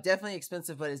 Definitely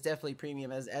expensive, but it's definitely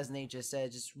premium, as Nate just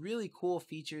said. Just really cool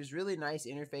features, really nice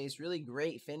interface, really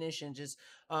great finish, and just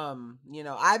I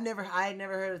had never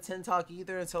heard of Tintalk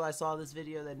either until I saw this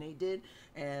video that Nate did,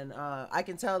 and I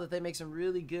can tell that they make some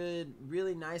really good,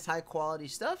 really nice, high quality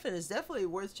stuff, and it's definitely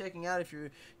worth checking out if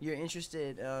you're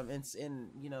interested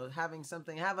in having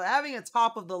a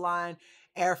top of the line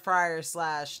air fryer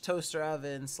slash toaster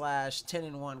oven slash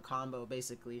 10-in-1 combo,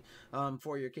 basically,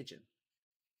 for your kitchen.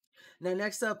 Now,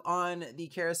 next up on the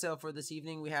carousel for this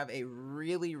evening, we have a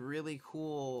really, really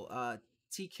cool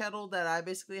tea kettle that I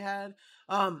basically had,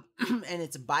 and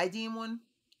it's a Bideem one.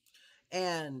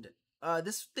 And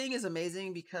this thing is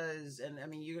amazing because, and I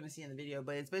mean, you're gonna see in the video,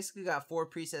 but it's basically got 4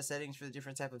 preset settings for the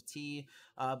different type of tea: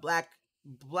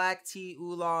 black tea,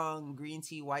 oolong, green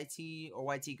tea, white tea, or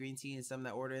white tea, green tea, in some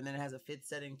that order. And then it has a 5th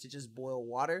setting to just boil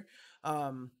water.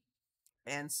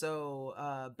 And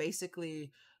so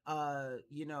basically,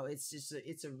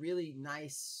 it's a really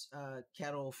nice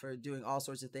kettle for doing all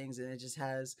sorts of things, and it just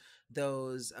has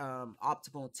those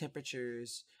optimal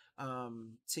temperatures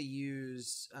to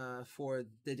use for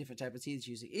the different type of tea it's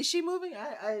using. Is she moving?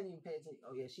 I didn't even pay attention.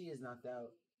 Oh yeah, she is knocked out.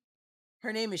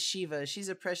 Her name is Shiva. She's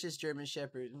a precious German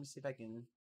Shepherd. Let me see if I can.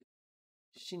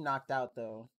 She knocked out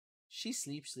though. She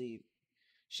sleep.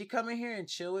 She come in here and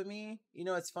chill with me. You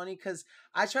know, it's funny because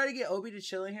I try to get Obi to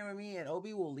chill in here with me, and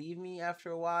Obi will leave me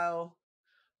after a while.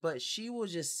 But she will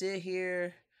just sit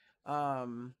here,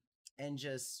 and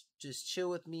just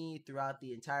chill with me throughout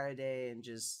the entire day, and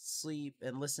just sleep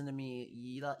and listen to me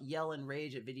yell and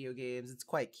rage at video games. It's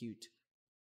quite cute.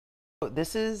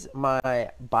 This is my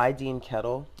Bideem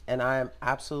kettle, and I am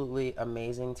absolutely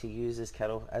amazing to use this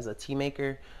kettle as a tea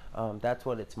maker. That's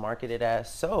what it's marketed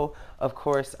as. So, of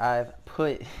course, I've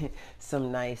put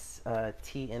some nice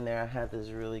tea in there. I have this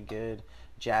really good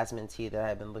jasmine tea that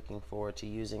I've been looking forward to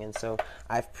using, and so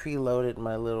I've preloaded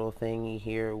my little thingy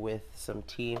here with some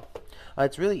tea.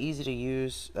 It's really easy to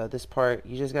use. This part,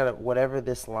 you just gotta, whatever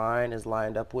this line is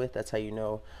lined up with, that's how you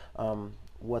know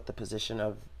what the position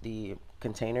of the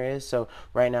container is. So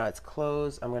right now it's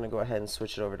closed. I'm going to go ahead and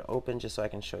switch it over to open just so I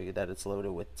can show you that it's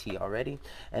loaded with tea already.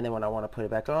 And then when I want to put it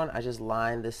back on, I just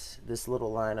line this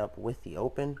little line up with the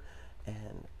open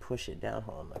and push it down.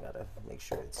 Hold on, I gotta make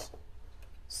sure it's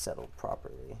settled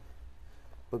properly.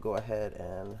 But go ahead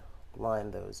and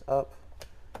line those up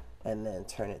and then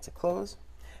turn it to close,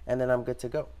 and then I'm good to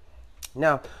go.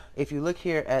 Now if you look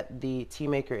here at the tea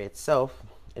maker itself,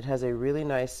 it has a really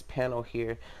nice panel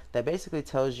here that basically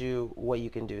tells you what you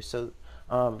can do. So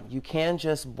you can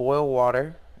just boil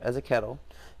water as a kettle.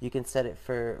 You can set it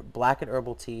for black and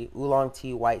herbal tea, oolong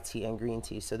tea, white tea, and green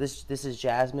tea. So this is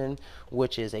jasmine,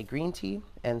 which is a green tea,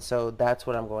 and so that's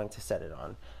what I'm going to set it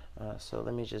on. So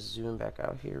let me just zoom back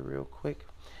out here real quick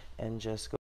and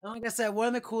just go. Like I said, one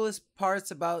of the coolest parts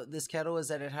about this kettle is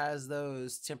that it has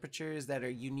those temperatures that are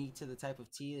unique to the type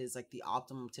of tea. It's like the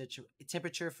optimum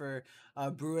temperature for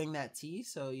brewing that tea.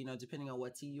 So, you know, depending on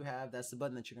what tea you have, that's the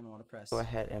button that you're going to want to press. Go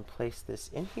ahead and place this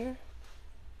in here.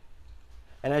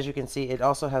 And as you can see, it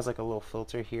also has like a little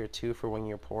filter here too for when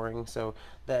you're pouring, so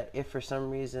that if for some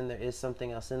reason there is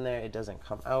something else in there, it doesn't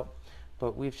come out.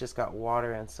 But we've just got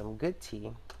water and some good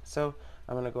tea. So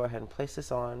I'm gonna go ahead and place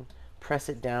this on, press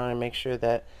it down, and make sure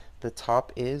that the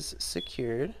top is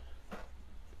secured.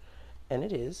 And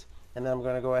it is. And then I'm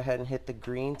gonna go ahead and hit the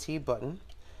green tea button,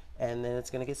 and then it's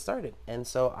gonna get started. And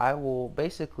so I will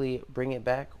basically bring it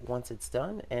back once it's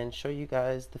done and show you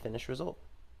guys the finished result.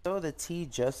 So the tea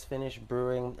just finished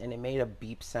brewing and it made a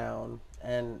beep sound,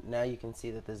 and now you can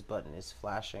see that this button is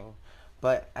flashing.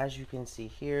 But as you can see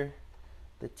here,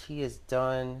 the tea is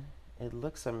done. It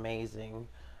looks amazing.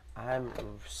 I'm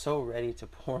so ready to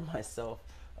pour myself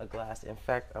a glass. In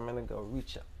fact, I'm gonna go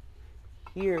reach up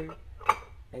here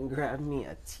and grab me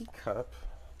a teacup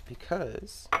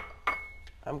because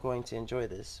I'm going to enjoy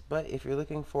this. But if you're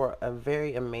looking for a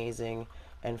very amazing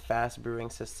and fast brewing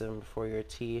system for your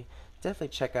tea, definitely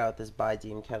check out this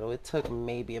Deem kettle. It took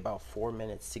maybe about 4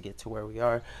 minutes to get to where we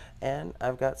are, and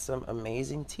I've got some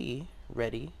amazing tea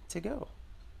ready to go.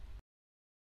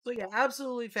 So yeah,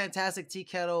 absolutely fantastic tea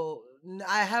kettle.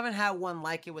 I haven't had one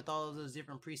like it with all of those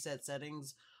different preset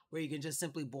settings where you can just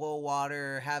simply boil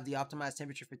water, have the optimized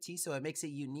temperature for tea, so it makes it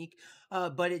unique.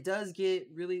 But it does get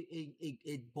really,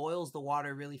 it boils the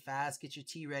water really fast, gets your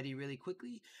tea ready really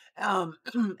quickly,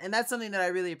 and that's something that I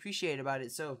really appreciate about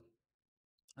it. So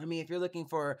I mean, if you're looking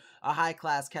for a high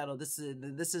class kettle, this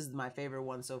is my favorite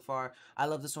one so far. I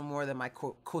love this one more than my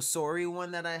Kosori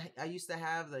one that I used to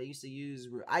have. That I used to use.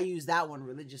 I use that one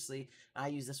religiously. I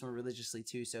use this one religiously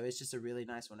too. So it's just a really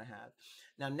nice one to have.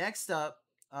 Now next up,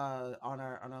 on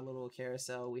our little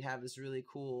carousel, we have this really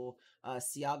cool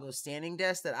Siago standing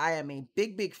desk that I am a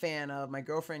big fan of. My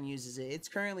girlfriend uses it. It's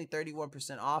currently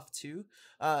 31% off too.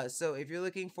 So if you're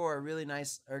looking for a really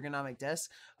nice ergonomic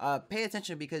desk, pay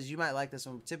attention because you might like this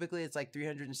one. Typically it's like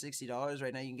 $360.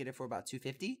 Right now you can get it for about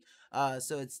 $250.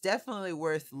 So it's definitely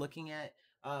worth looking at.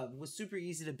 Was super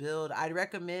easy to build. I'd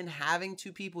recommend having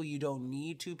two people. You don't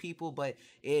need two people, but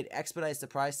it expedites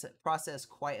the process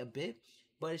quite a bit.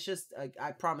 But it's just,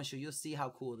 I promise you, you'll see how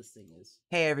cool this thing is.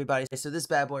 Hey everybody, so this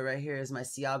bad boy right here is my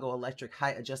Siago electric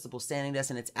height adjustable standing desk,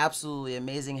 and it's absolutely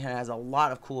amazing and it has a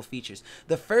lot of cool features.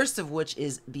 The first of which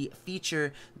is the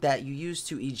feature that you use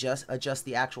to adjust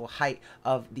the actual height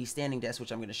of the standing desk,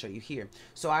 which I'm going to show you here.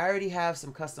 So I already have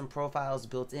some custom profiles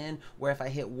built in where if I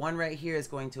hit one right here, it's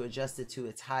going to adjust it to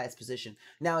its highest position.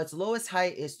 Now its lowest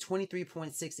height is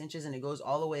 23.6 inches and it goes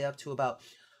all the way up to about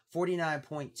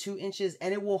 49.2 inches,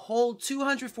 and it will hold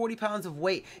 240 pounds of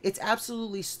weight. It's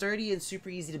absolutely sturdy and super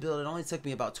easy to build. It only took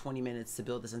me about 20 minutes to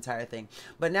build this entire thing.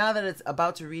 But now that it's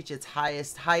about to reach its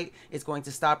highest height, it's going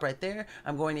to stop right there.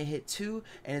 I'm going to hit 2,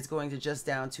 and it's going to adjust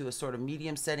down to a sort of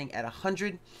medium setting at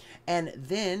 100. And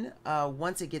then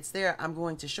once it gets there, I'm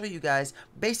going to show you guys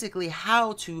basically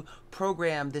how to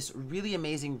program this really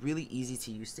amazing, really easy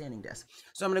to use standing desk.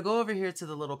 So I'm going to go over here to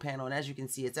the little panel, and as you can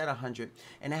see, it's at 100,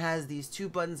 and it has these 2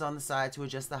 buttons on the side to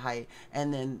adjust the height,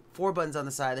 and then 4 buttons on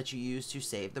the side that you use to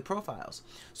save the profiles.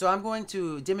 So I'm going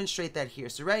to demonstrate that here.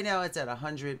 So right now it's at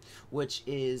 100, which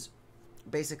is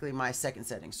basically my second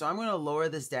setting. So I'm going to lower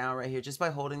this down right here just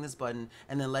by holding this button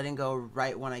and then letting go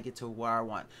right when I get to where I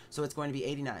want. So it's going to be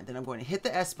 89. Then I'm going to hit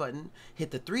the S button,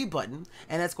 hit the 3 button,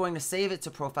 and that's going to save it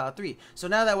to profile 3. So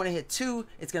now that when I hit 2,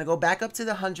 it's going to go back up to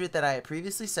the 100 that I had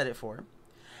previously set it for.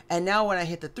 And now when I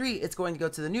hit the 3, it's going to go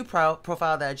to the new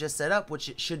profile that I just set up,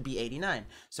 which should be 89.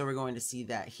 So we're going to see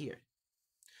that here.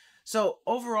 So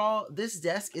overall, this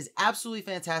desk is absolutely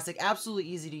fantastic, absolutely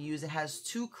easy to use. It has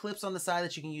 2 clips on the side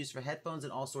that you can use for headphones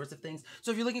and all sorts of things.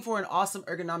 So if you're looking for an awesome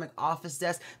ergonomic office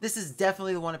desk, this is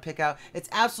definitely the one to pick out. It's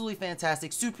absolutely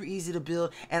fantastic, super easy to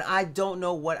build, and I don't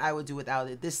know what I would do without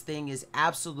it. This thing is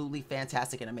absolutely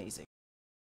fantastic and amazing.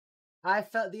 I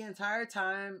felt the entire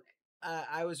time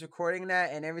I was recording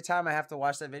that, and every time I have to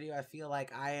watch that video, I feel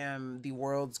like I am the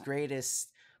world's greatest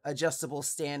adjustable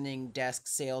standing desk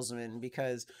salesman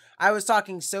because I was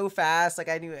talking so fast, like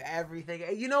I knew everything.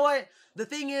 You know what? The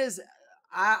thing is,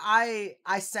 I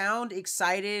sound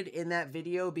excited in that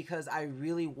video because I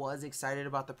really was excited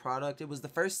about the product. It was the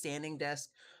first standing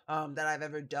desk that I've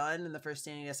ever done and the first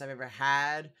standing desk I've ever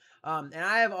had. And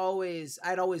I'd always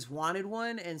wanted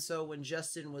one. And so when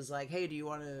Justin was like, "Hey, do you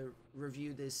want to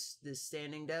review this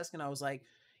standing desk?" And I was like,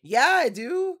 "Yeah, I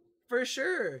do for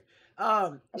sure."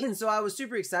 And so I was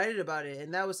super excited about it,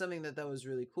 and that was something that was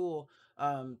really cool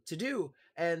to do.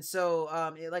 And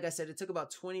so like I said, it took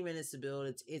about 20 minutes to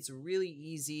build. It's really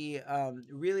easy,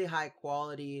 really high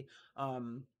quality.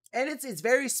 and it's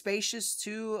very spacious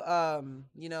too,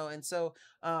 you know. And so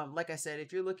like I said,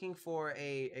 if you're looking for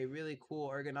a really cool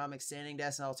ergonomic standing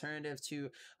desk, an alternative to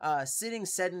sitting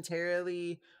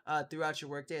sedentarily throughout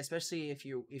your workday, especially if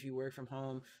you work from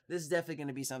home, this is definitely going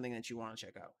to be something that you want to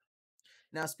check out.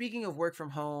 Now, speaking of work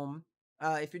from home,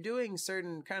 if you're doing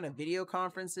certain kind of video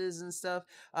conferences and stuff,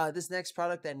 this next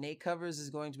product that Nate covers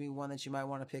is going to be one that you might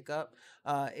want to pick up.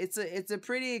 It's a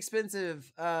pretty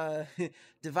expensive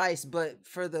device, but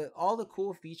for the all the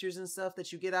cool features and stuff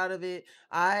that you get out of it,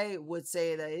 I would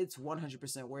say that it's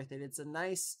 100% worth it. It's a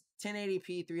nice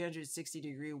 1080p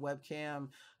 360-degree webcam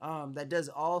that does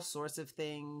all sorts of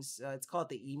things. It's called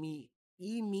the eMeet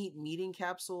meeting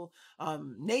capsule.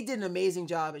 Nate did an amazing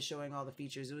job at showing all the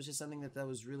features. It was just something that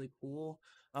was really cool.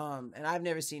 And I've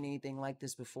never seen anything like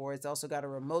this before. It's also got a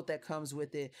remote that comes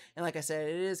with it, and like I said,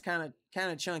 it is kind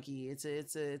of chunky.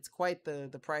 It's quite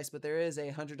the price, but there is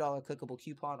a $100 clickable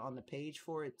coupon on the page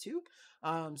for it too.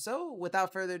 So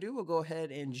without further ado, we'll go ahead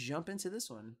and jump into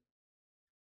this one.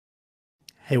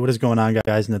 Hey, what is going on,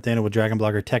 guys? Nathaniel with Dragon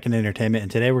Blogger Tech and Entertainment,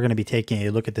 and today we're going to be taking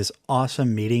a look at this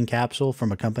awesome meeting capsule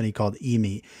from a company called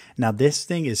eMeet. Now, this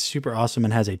thing is super awesome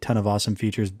and has a ton of awesome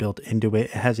features built into it.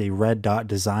 It has a Red Dot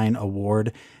Design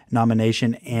Award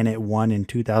nomination, and it won in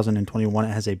 2021. It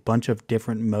has a bunch of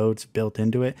different modes built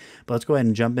into it. But let's go ahead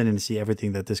and jump in and see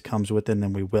everything that this comes with, and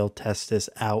then we will test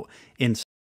this out in.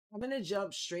 I'm gonna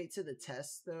jump straight to the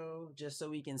test though, just so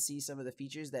we can see some of the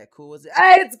features that cool was it.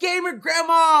 Hey, it's Gamer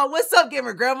Grandma! What's up,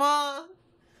 Gamer Grandma?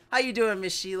 How you doing,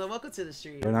 Miss Sheila? Welcome to the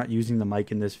stream. We're not using the mic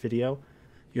in this video.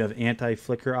 You have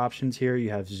anti-flicker options here. You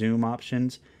have zoom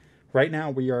options. Right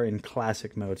now we are in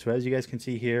classic mode. So as you guys can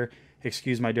see here,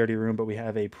 excuse my dirty room, but we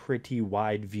have a pretty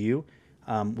wide view.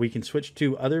 We can switch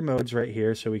to other modes right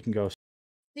here. So we can go.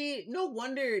 See, no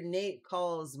wonder Nate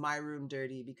calls my room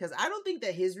dirty, because I don't think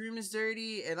that his room is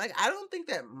dirty, and like I don't think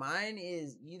that mine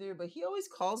is either, but he always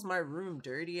calls my room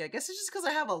dirty. I guess it's just because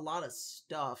I have a lot of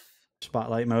stuff.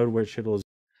 Spotlight mode, which it'll.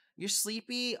 You're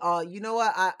sleepy? You know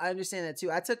what? I understand that too.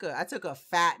 I took a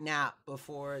fat nap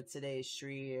before today's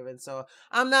stream, and so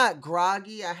I'm not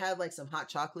groggy. I had like some hot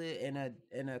chocolate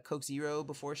and a Coke Zero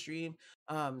before stream.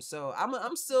 So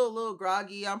I'm still a little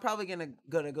groggy. I'm probably gonna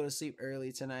go to sleep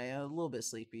early tonight. I'm a little bit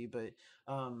sleepy, but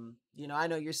you know, I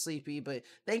know you're sleepy, but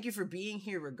thank you for being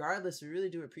here regardless. We really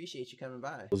do appreciate you coming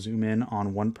by. We'll zoom in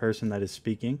on one person that is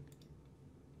speaking.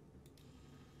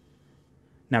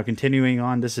 Now, continuing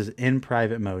on, this is in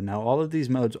private mode. Now, all of these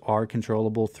modes are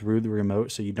controllable through the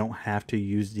remote, so you don't have to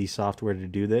use the software to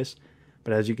do this.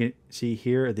 But as you can see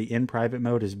here, the in private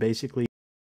mode is basically...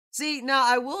 See, now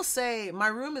I will say my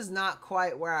room is not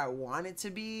quite where I want it to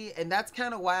be, and that's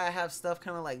kind of why I have stuff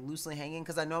kind of like loosely hanging,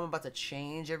 because I know I'm about to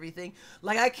change everything.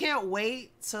 Like, I can't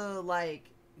wait to, like,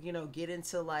 you know, get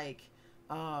into like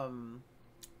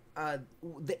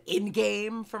the in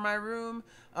game for my room.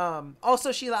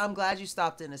 Also, Sheila, I'm glad you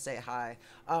stopped in to say hi.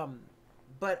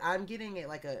 But I'm getting it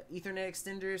like a Ethernet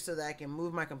extender so that I can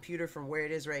move my computer from where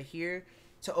it is right here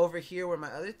to over here where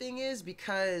my other thing is,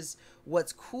 because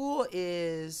what's cool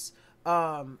is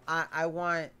I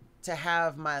want to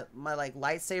have my like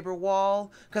lightsaber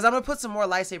wall, because I'm gonna put some more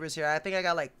lightsabers here. I think I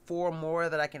got like 4 more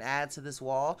that I can add to this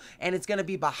wall, and it's gonna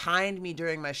be behind me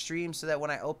during my stream, so that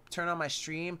when I turn on my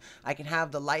stream, I can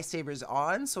have the lightsabers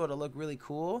on, so it'll look really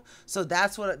cool. So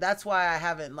that's why I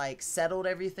haven't like settled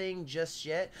everything just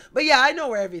yet. But yeah, I know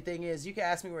where everything is. You can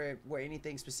ask me where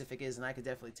anything specific is, and I could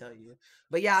definitely tell you.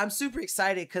 But yeah, I'm super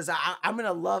excited because I'm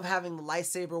gonna love having the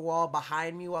lightsaber wall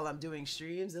behind me while I'm doing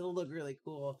streams. It'll look really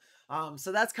cool.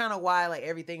 So that's kind of why like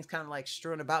everything's kind of like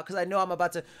strewn about, because I know I'm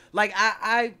about to like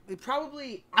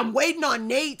I'm waiting on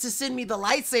Nate to send me the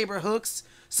lightsaber hooks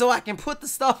so I can put the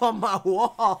stuff on my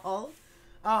wall.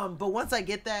 But once I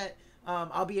get that,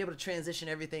 I'll be able to transition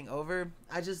everything over.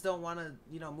 I just don't want to,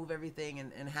 you know, move everything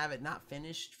and have it not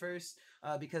finished first,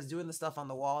 because doing the stuff on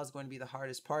the wall is going to be the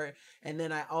hardest part. And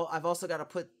then I've also got to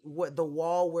put the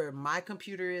wall where my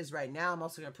computer is right now. I'm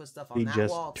also going to put stuff on that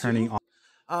wall too.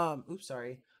 Oops,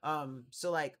 sorry.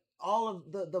 So like all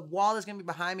of the wall that's gonna be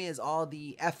behind me is all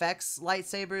the FX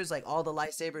lightsabers, like all the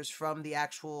lightsabers from the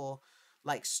actual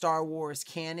like Star Wars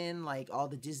canon, like all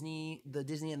the Disney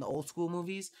and the old school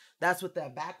movies. That's what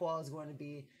that back wall is going to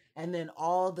be. And then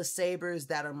all the sabers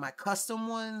that are my custom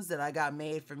ones that I got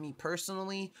made for me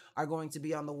personally are going to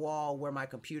be on the wall where my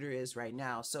computer is right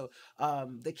now. So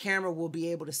the camera will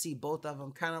be able to see both of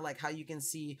them, kind of like how you can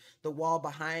see the wall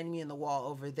behind me and the wall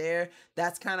over there.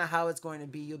 That's kind of how it's going to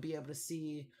be. You'll be able to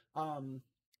see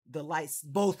the lights,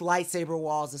 both lightsaber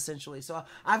walls essentially. So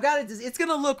I've got it. It's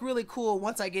gonna look really cool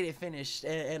once I get it finished,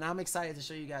 and I'm excited to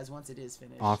show you guys once it is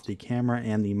finished. Off the camera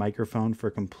and the microphone for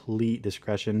complete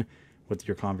discretion with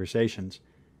your conversations.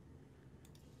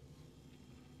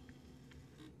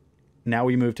 Now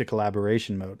we move to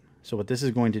collaboration mode. So what this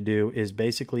is going to do is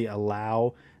basically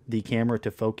allow the camera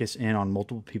to focus in on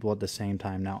multiple people at the same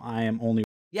time. Now I am only...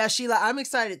 Yeah, Sheila, I'm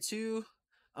excited too.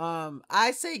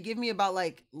 I say give me about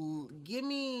like,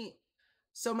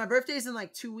 so my birthday's in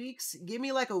like 2 weeks. Give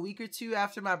me like a week or two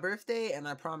after my birthday, and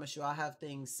I promise you I'll have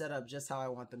things set up just how I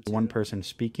want them to. One person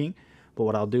speaking, but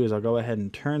what I'll do is I'll go ahead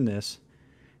and turn this.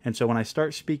 And so when I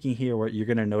start speaking here, what you're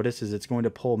going to notice is it's going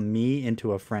to pull me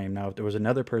into a frame. Now, if there was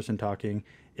another person talking,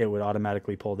 it would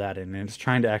automatically pull that in. And it's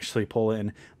trying to actually pull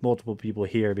in multiple people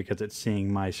here because it's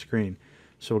seeing my screen.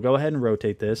 So we'll go ahead and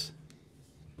rotate this.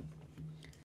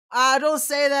 Don't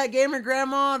say that, gamer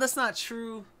grandma. That's not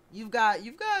true. You've got at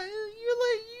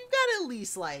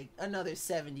least like another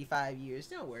 75 years.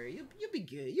 Don't worry. You'll be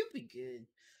good. You'll be good.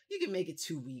 You can make it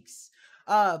 2 weeks.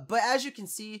 But as you can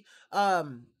see,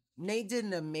 Nate did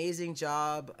an amazing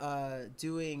job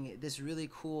doing this really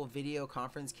cool video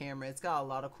conference camera. It's got a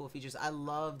lot of cool features. I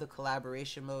love the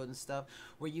collaboration mode and stuff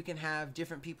where you can have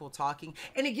different people talking,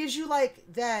 and it gives you like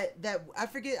that I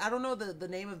forget, I don't know the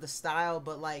name of the style,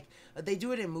 but like they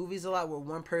do it in movies a lot where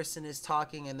one person is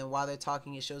talking, and then while they're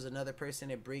talking it shows another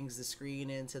person. It brings the screen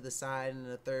into the side, and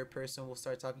the third person will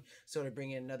start talking, so to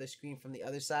bring in another screen from the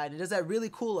other side. It does that really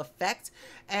cool effect,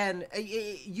 and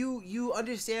you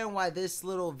understand why this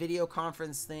little video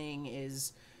conference thing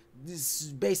is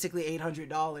basically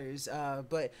 $800,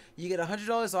 but you get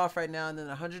 $100 off right now, and then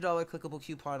 $100 clickable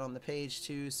coupon on the page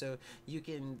too, so you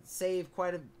can save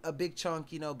quite a big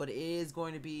chunk, you know. But it is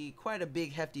going to be quite a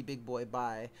big hefty big boy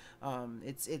buy.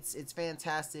 It's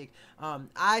fantastic.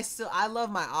 I love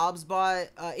my OBSbot.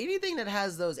 Anything that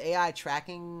has those AI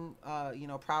tracking you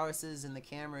know, prowesses in the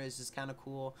camera is just kind of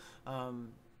cool.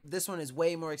 This one is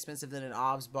way more expensive than an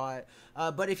OBSbot,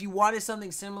 but if you wanted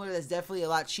something similar that's definitely a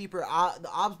lot cheaper, the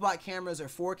OBSbot cameras are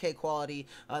 4K quality.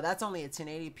 That's only a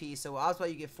 1080p, so OBSbot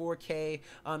you get 4K.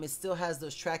 It still has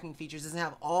those tracking features. It doesn't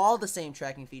have all the same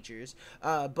tracking features,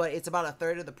 but it's about a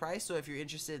third of the price, so if you're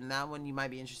interested in that one, you might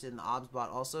be interested in the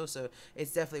OBSbot also, so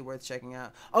it's definitely worth checking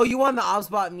out. Oh, you want the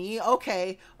OBSbot Me?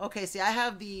 Okay, see, I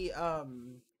have the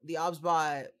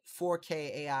OBSbot 4K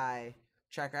AI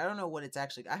tracker. I don't know what it's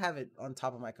actually, I have it on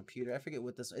top of my computer. I forget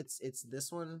what this, it's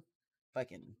this one, if I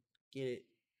can get it,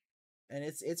 and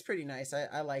it's pretty nice.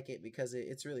 I like it because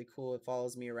it's really cool. It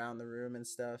follows me around the room and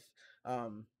stuff.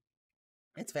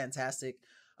 It's fantastic.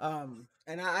 And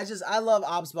I love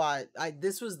OBSbot.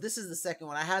 This is the second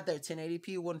one. I had their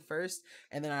 1080p one first,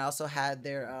 and then I also had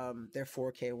their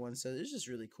 4K one, so it's just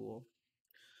really cool.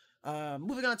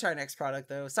 Moving on to our next product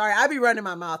though. Sorry, I be running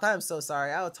my mouth. I'm so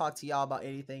sorry. I will talk to y'all about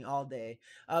anything all day.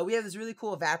 We have this really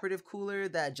cool evaporative cooler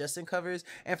that Justin covers.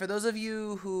 And for those of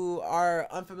you who are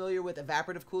unfamiliar with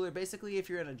evaporative cooler, basically if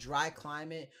you're in a dry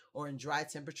climate or in dry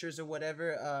temperatures or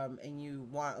whatever, and you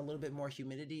want a little bit more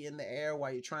humidity in the air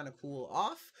while you're trying to cool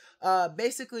off,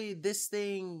 basically this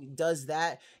thing does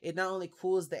that. It not only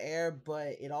cools the air,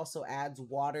 but it also adds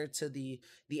water to the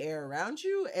air around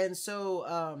you. And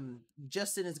so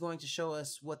Justin is going to show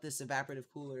us what this evaporative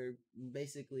cooler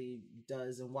basically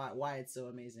does and why it's so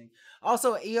amazing.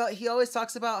 Also, he always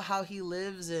talks about how he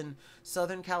lives in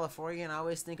Southern California, and I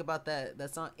always think about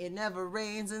that song, "It Never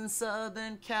Rains in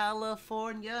Southern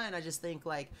California," and I just think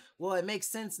like, well, it makes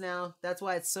sense now. That's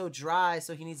why it's so dry,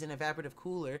 so he needs an evaporative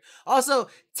cooler. Also,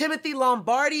 Timothy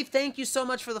Lombardi, thank you so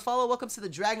much for the follow. Welcome to the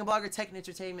Dragon Blogger Tech and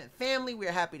Entertainment family.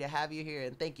 We're happy to have you here,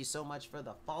 and thank you so much for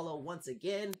the follow once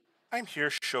again. I'm here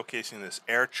showcasing this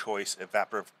Air Choice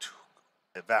evaporative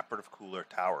cooler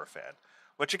tower fan.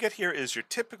 What you get here is your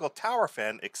typical tower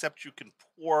fan, except you can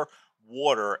pour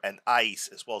water and ice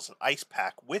as well as an ice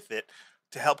pack with it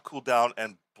to help cool down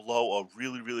and blow a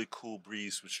really cool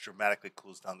breeze which dramatically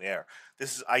cools down the air.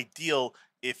 This is ideal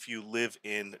if you live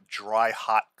in dry,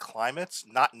 hot climates,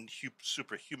 not in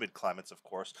super humid climates, of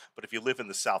course, but if you live in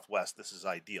the Southwest, this is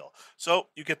ideal. So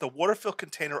you get the water fill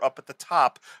container up at the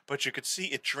top, but you can see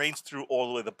it drains through all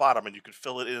the way to the bottom, and you can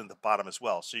fill it in at the bottom as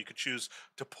well. So you could choose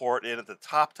to pour it in at the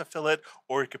top to fill it,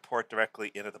 or you could pour it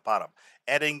directly in at the bottom.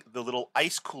 Adding the little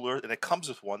ice cooler, and it comes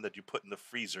with one that you put in the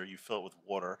freezer, you fill it with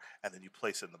water, and then you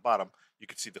place it in the bottom. You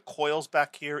can see the coils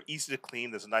back here, easy to clean.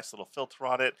 There's a nice little filter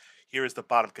on it. Here is the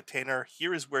bottom container.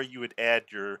 Here is where you would add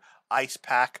your ice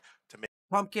pack to make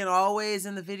Pumpkin always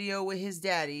in the video with his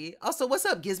daddy. Also, what's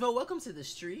up, Gizmo? Welcome to the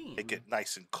stream. it get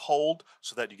nice and cold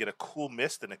so that you get a cool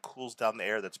mist and it cools down the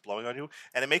air that's blowing on you.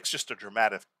 And it makes just a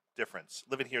dramatic difference.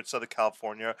 Living here in Southern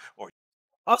California, or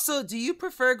Also, do you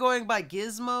prefer going by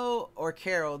Gizmo or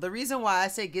Carol? The reason why I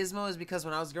say Gizmo is because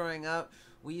when I was growing up,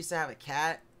 we used to have a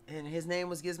cat, and his name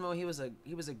was Gizmo. He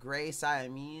was a gray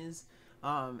Siamese,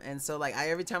 and so like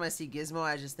every time I see Gizmo,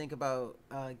 I just think about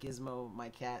Gizmo, my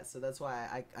cat. So that's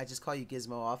why I just call you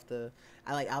Gizmo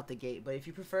I like out the gate. But if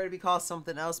you prefer to be called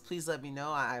something else, please let me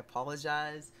know. I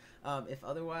apologize. If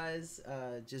otherwise,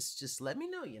 just let me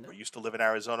know. or used to live in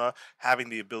Arizona, having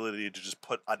the ability to just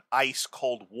put on ice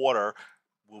cold water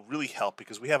will really help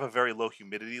because we have a very low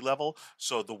humidity level.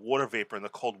 So the water vapor and the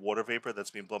cold water vapor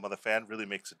that's being blown by the fan really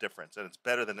makes a difference. And it's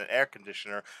better than an air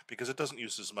conditioner because it doesn't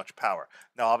use as much power.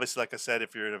 Now, obviously, like I said,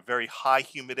 if you're in a very high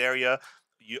humid area,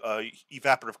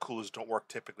 evaporative coolers don't work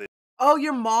typically Oh,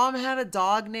 your mom had a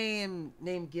dog named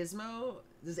Gizmo?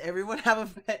 Does everyone have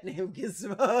a pet named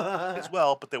Gizmo? as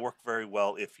well, but they work very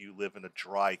well if you live in a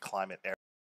dry climate area.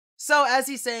 So as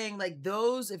he's saying, like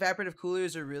those evaporative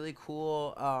coolers are really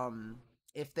cool.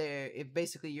 If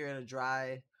basically you're in a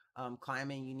dry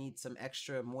climate, you need some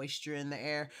extra moisture in the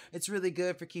air. It's really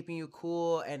good for keeping you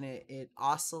cool, and it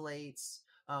oscillates.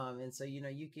 And so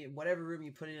you can whatever room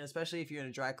you put in, especially if you're in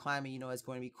a dry climate, it's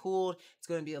going to be cooled. It's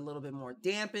going to be a little bit more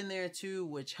damp in there too,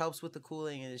 which helps with the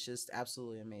cooling, and it's just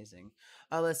absolutely amazing.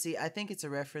 Let's see. I think it's a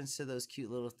reference to those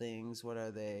cute little things. What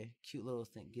are they? Cute little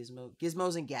thing,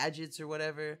 gizmos and gadgets or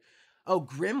whatever. Oh,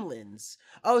 gremlins.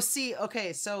 Oh, see,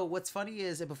 okay, so what's funny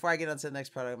is, before I get on to the next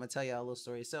product, I'm gonna tell you a little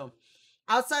story. So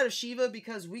outside of Shiva,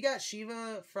 because we got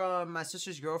Shiva from my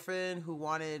sister's girlfriend who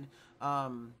wanted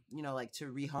like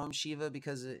to rehome Shiva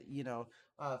because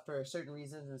for certain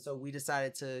reasons, and so we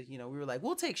decided to, we were like,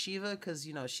 we'll take Shiva because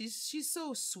she's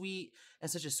so sweet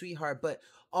and such a sweetheart. But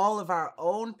all of our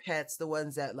own pets, the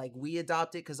ones that like we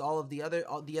adopted, because all the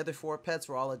other four pets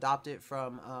were all adopted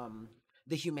from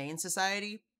the Humane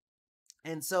Society,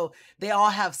 and so they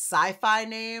all have sci-fi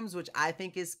names, which I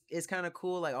think is kind of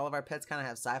cool. Like all of our pets kind of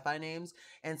have sci-fi names.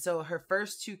 And so her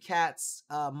first two cats,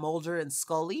 Mulder and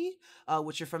Scully,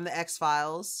 which are from the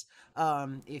X-Files,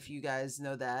 if you guys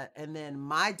know that. And then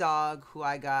my dog, who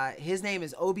I got, his name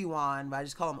is Obi-Wan, but I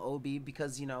just call him Obi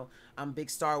because I'm a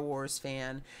big Star Wars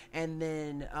fan. And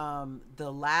then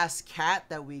the last cat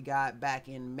that we got back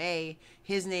in May,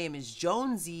 his name is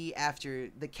Jonesy, after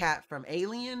the cat from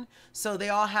Alien. So they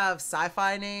all have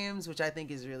sci-fi names, which I think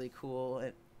is really cool.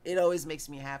 It always makes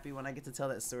me happy when I get to tell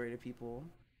that story to people.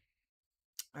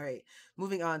 All right,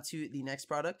 moving on to the next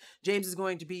product. James is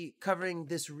going to be covering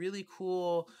this really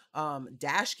cool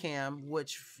dash cam,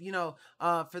 which,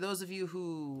 for those of you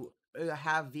who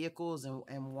have vehicles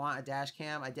and want a dash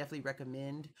cam, I definitely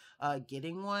recommend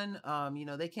getting one.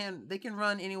 They can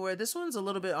run anywhere. This one's a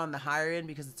little bit on the higher end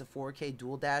because it's a 4K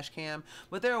dual dash cam,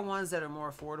 but there are ones that are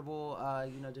more affordable,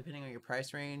 depending on your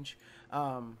price range.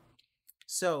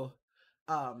 So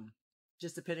um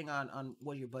just depending on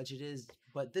what your budget is,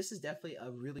 but this is definitely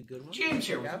a really good one. James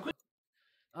here with a quick.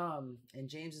 And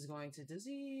James is going to, does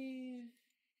he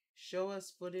show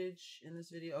us footage in this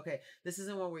video? Okay, this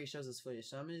isn't one where he shows us footage,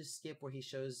 so I'm gonna just skip where he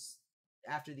shows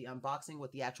after the unboxing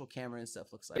what the actual camera and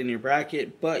stuff looks like In your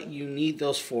bracket, but you need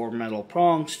those four metal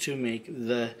prongs to make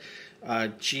the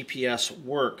GPS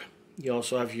work. You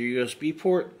also have your USB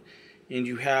port, and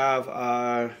you have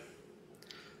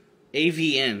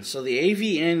AV-in. So the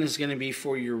AV-in is going to be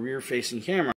for your rear-facing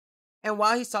camera. And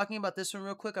while he's talking about this one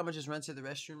real quick, I'm gonna just run to the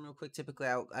restroom real quick. Typically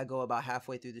I go about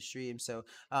halfway through the stream, so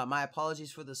my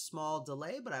apologies for the small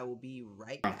delay, but I will be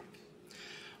right back.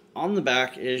 On the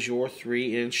back is your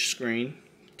 3-inch screen,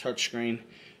 touch screen.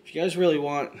 If you guys really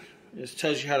want, it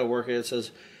tells you how to work it. It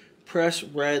says press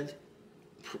red.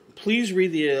 Please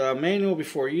read the manual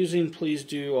before using. Please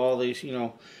do all these,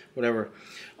 whatever.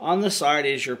 On the side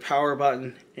is your power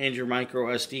button and your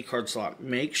micro SD card slot.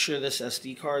 Make sure this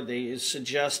SD card, they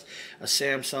suggest a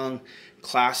Samsung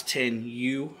Class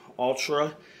 10U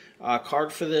Ultra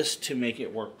card for this to make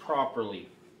it work properly.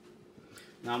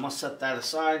 Now I'm going to set that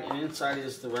aside, and inside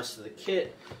is the rest of the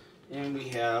kit, and we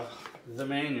have the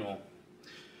manual.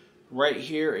 Right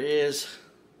here is,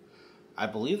 I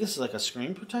believe this is like a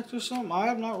screen protector or something.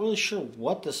 I'm not really sure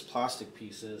what this plastic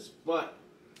piece is, but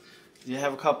you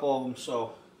have a couple of them,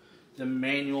 so the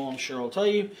manual I'm sure will tell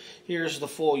you. Here's the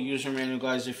full user manual,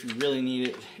 guys, if you really need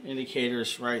it.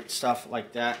 Indicators, right, stuff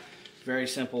like that. Very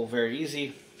simple, very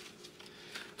easy.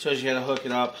 Tells you how to hook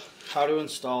it up, how to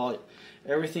install it.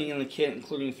 Everything in the kit,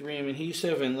 including 3M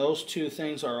adhesive, and those two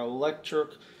things are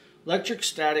electric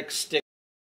static stick.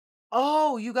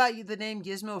 Oh, you got the name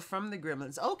Gizmo from the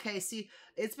Gremlins. Okay, see,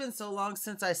 it's been so long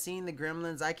since I seen the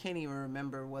Gremlins, I can't even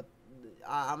remember what.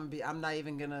 I'm not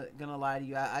even gonna lie to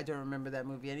you. I don't remember that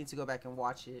movie. I need to go back and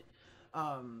watch it.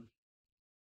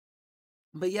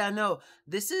 But yeah, no,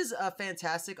 this is a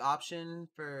fantastic option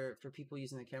for people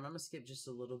using the camera. I'm gonna skip just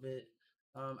a little bit.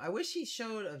 I wish he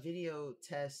showed a video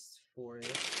test for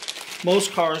it.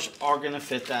 Most cars are going to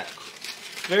fit that.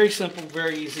 Very simple,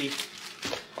 very easy.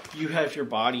 You have your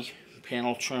body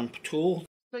panel trim tool.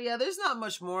 So yeah, there's not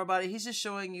much more about it. He's just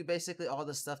showing you basically all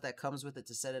the stuff that comes with it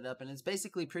to set it up. And it's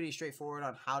basically pretty straightforward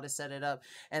on how to set it up.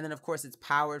 And then of course it's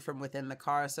powered from within the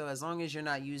car. So as long as you're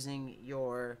not using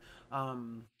your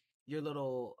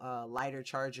little lighter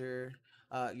charger,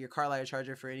 your car lighter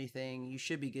charger for anything, you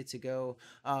should be good to go.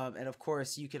 And of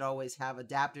course you can always have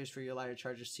adapters for your lighter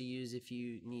chargers to use if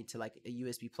you need to, like a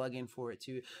USB plug-in for it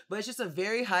too. But it's just a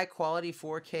very high quality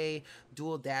 4K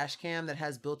dual dash cam that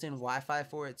has built-in Wi-Fi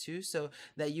for it too, so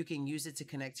that you can use it to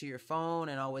connect to your phone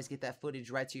and always get that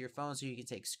footage right to your phone, so you can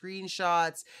take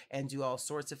screenshots and do all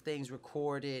sorts of things,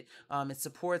 record it. It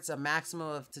supports a maximum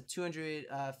of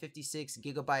 256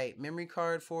 gigabyte memory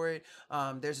card for it.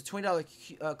 There's a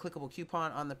 $20 clickable coupon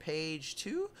on the page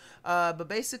too, but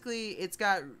basically it's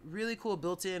got really cool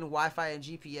built-in Wi-Fi and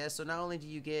GPS, so not only do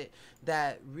you get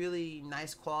that really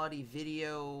nice quality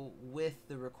video with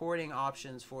the recording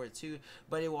options for it too,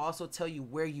 but it will also tell you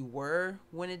where you were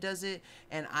when it does it,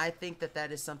 and I think that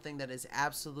that is something that is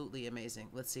absolutely amazing.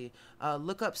 Let's see,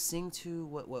 look up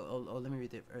Sing2. Let me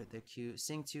read the cue.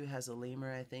 Sing2 has a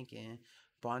lemur, I think, and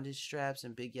bondage straps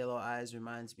and big yellow eyes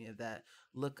reminds me of that.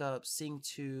 Look up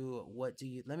Sing2. What do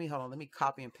you, let me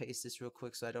copy and paste this real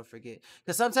quick so I don't forget,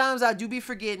 because sometimes I do be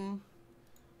forgetting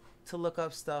to look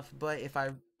up stuff, but if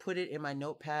I put it in my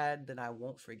notepad then I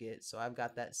won't forget, so I've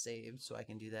got that saved so I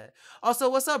can do that. Also,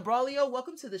 what's up, Braulio?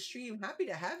 Welcome to the stream. Happy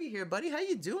to have you here, buddy. How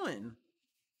you doing?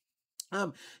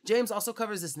 James also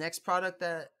covers this next product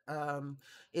that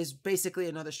is basically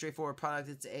another straightforward product.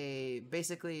 It's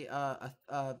basically a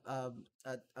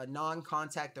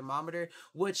non-contact thermometer,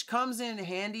 which comes in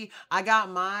handy. I got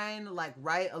mine like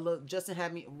Justin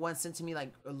had one sent to me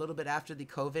like a little bit after the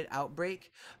COVID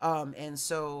outbreak, and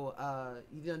so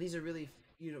these are really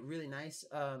really nice.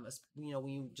 When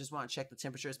you just want to check the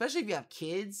temperature, especially if you have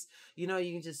kids, you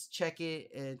can just check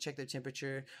it and check their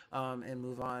temperature, and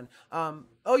move on.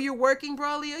 Oh, you're working,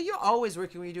 Braulio? You're always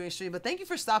working when you're doing stream, but thank you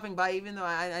for stopping by, even though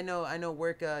I know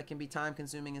work can be time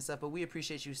consuming and stuff, but we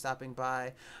appreciate you stopping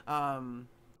by.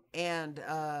 And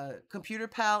Computer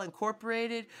Pal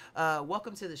Incorporated,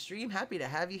 welcome to the stream. Happy to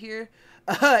have you here.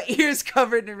 Ears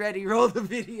covered and ready. Roll the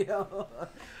video.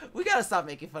 We gotta stop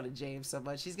making fun of James so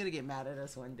much. He's gonna get mad at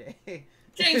us one day.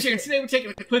 James here. Today we're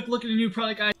taking a quick look at a new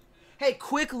product, guys. Hey,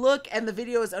 quick look, and the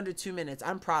video is under 2 minutes.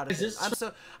 I'm proud of this.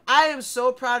 I am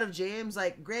so proud of James.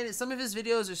 Like, granted, some of his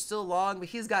videos are still long, but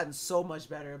he's gotten so much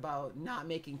better about not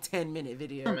making 10-minute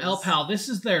videos. From LPAL, this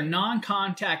is their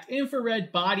non-contact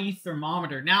infrared body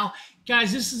thermometer. Now,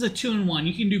 guys, this is a 2-in-1.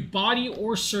 You can do body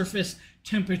or surface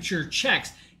temperature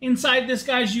checks. Inside this,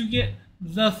 guys, you get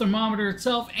the thermometer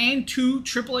itself and 2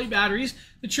 AAA batteries.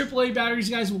 The AAA batteries,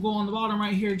 guys, will go on the bottom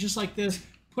right here, just like this.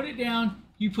 Put it down.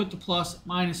 You put the plus,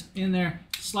 minus in there,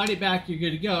 slide it back, you're good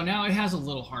to go. Now it has a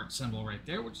little heart symbol right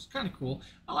there, which is kind of cool.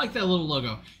 I like that little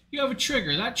logo. You have a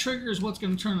trigger. That trigger is what's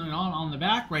going to turn it on the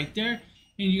back right there,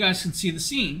 and you guys can see the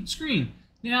screen.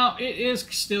 Now it is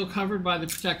still covered by the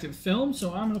protective film,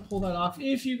 so I'm going to pull that off.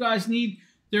 If you guys need,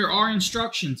 there are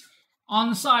instructions. On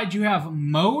the side, you have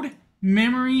mode,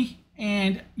 memory,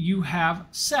 and you have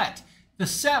set. The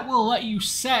set will let you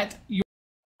set your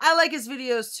I like his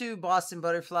videos too, Boston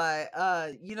Butterfly.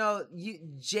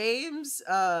 James,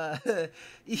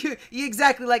 you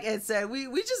exactly like Ed said.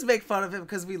 We just make fun of him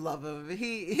because we love him.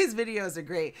 His videos are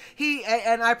great.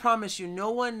 And I promise you,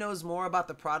 no one knows more about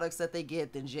the products that they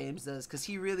get than James does, because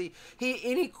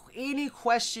any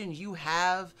question you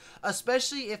have,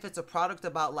 especially if it's a product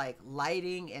about like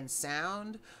lighting and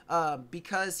sound,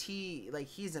 because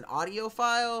he's an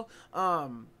audiophile.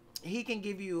 He can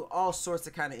give you all sorts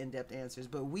of kind of in-depth answers,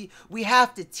 but we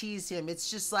have to tease him. It's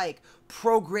just like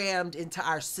programmed into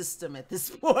our system at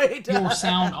this point. Your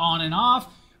sound on and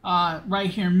off. Right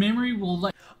here, memory will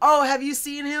let. Oh, have you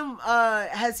seen him?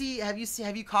 Have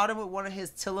you caught him with one of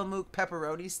his Tillamook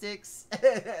pepperoni sticks?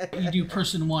 You do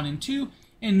person 1 and 2,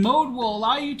 and mode will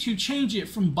allow you to change it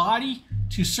from body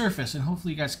to surface, and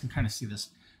hopefully you guys can kind of see this.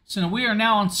 So now we are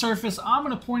now on surface. I'm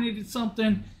going to point it at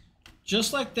something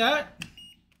just like that.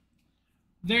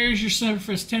 There's your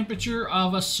surface temperature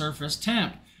of a surface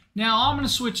temp. Now I'm going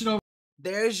to switch it over.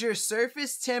 There's your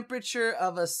surface temperature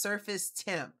of a surface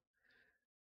temp.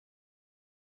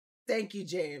 Thank you,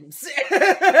 James.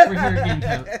 Over here again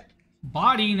to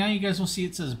body. Now you guys will see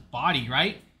it says body,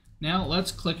 right? Now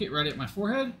let's click it right at my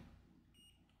forehead.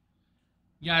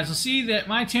 You guys will see that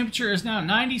my temperature is now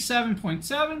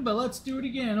 97.7, but let's do it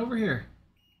again over here.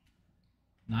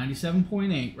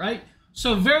 97.8, right?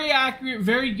 So very accurate,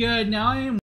 very good. Now I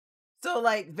am. So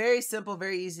like very simple,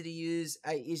 very easy to use.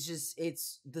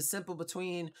 It's the simple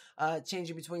between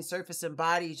changing between surface and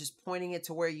body, just pointing it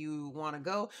to where you want to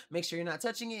go. Make sure you're not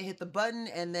touching it, hit the button,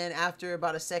 and then after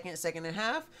about a second, second and a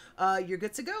half, you're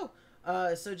good to go.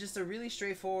 So just a really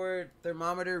straightforward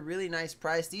thermometer, really nice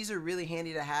price. These are really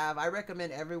handy to have. I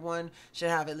recommend everyone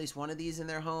should have at least one of these in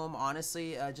their home,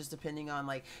 honestly, just depending on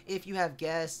like if you have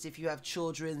guests, if you have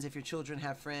children's, if your children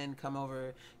have friend come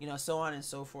over, you know, so on and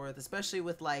so forth, especially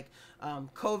with like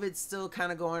COVID still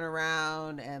kind of going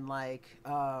around and like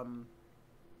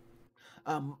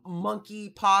monkey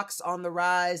pox on the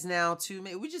rise now too.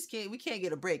 We can't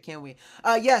get a break, can we?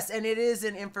 Yes, and it is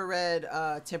an infrared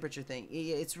temperature thing.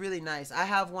 It's really nice. I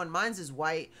have one. Mine's is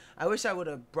white. I wish I would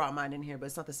have brought mine in here, but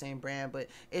it's not the same brand. But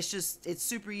it's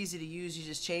super easy to use. You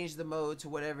just change the mode to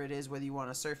whatever it is, whether you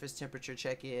want a surface temperature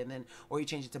check it, and then or you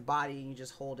change it to body and you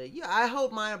just hold it. Yeah, I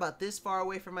hold mine about this far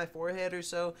away from my forehead or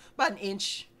so, about an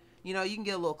inch. You know, you can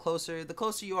get a little closer. The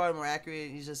closer you are, the more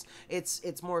accurate.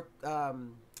 It's more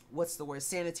what's the word,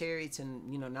 sanitary, to,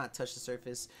 you know, not touch the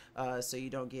surface, so you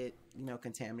don't get, you know,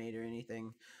 contaminated or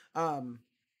anything.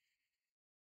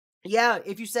 Yeah,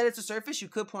 if you set it to surface, you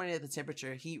could point it at the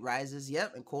temperature. Heat rises,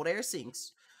 yep, and cold air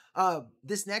sinks.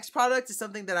 This next product is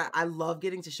something that I love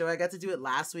getting to show. I got to do it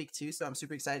last week too, so I'm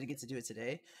super excited to get to do it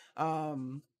today.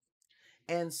 um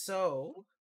and so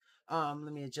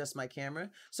let me adjust my camera.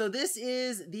 So this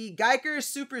is the Geiger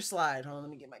Super Slide. Hold on,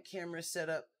 let me get my camera set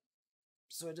up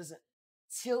so it doesn't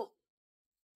tilt.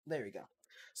 There we go.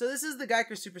 So this is the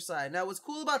Geiger Super Slide. Now what's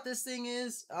cool about this thing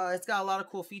is it's got a lot of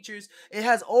cool features. It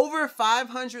has over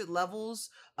 500 levels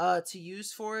to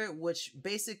use for it, which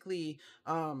basically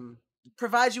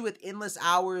provides you with endless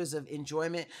hours of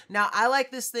enjoyment. Now I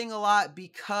like this thing a lot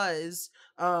because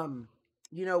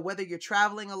you know, whether you're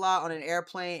traveling a lot on an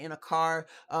airplane, in a car,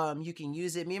 you can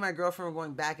use it. Me and my girlfriend were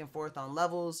going back and forth on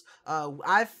levels.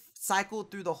 I've cycled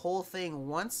through the whole thing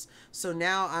once, so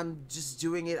now I'm just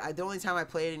doing it. The only time I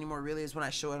play it anymore really is when I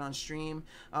show it on stream.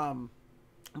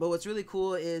 But what's really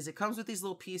cool is it comes with these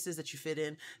little pieces that you fit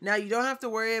in. Now you don't have to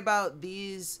worry about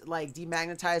these like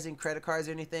demagnetizing credit cards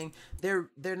or anything. They're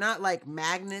not like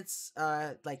magnets,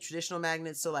 like traditional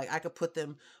magnets. So like I could put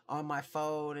them on my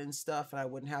phone and stuff, and I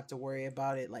wouldn't have to worry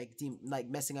about it like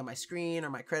messing up my screen or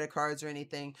my credit cards or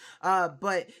anything.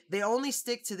 But they only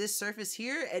stick to this surface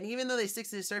here, and even though they stick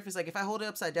to this surface, like if I hold it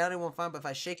upside down, it won't fine. But if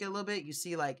I shake it a little bit, you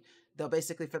see like they'll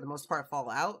basically for the most part fall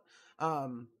out.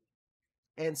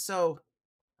 And so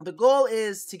the goal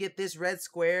is to get this red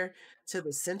square to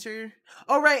the center.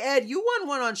 All right, Ed, you won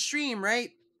one on stream, right?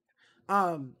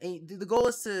 And the goal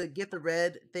is to get the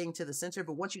red thing to the center,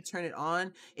 but once you turn it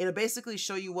on, it'll basically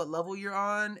show you what level you're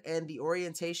on and the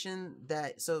orientation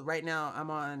that. So right now I'm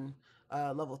on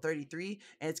level 33,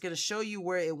 and it's going to show you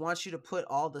where it wants you to put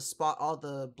all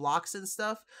the blocks and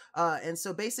stuff. And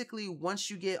so basically once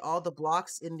you get all the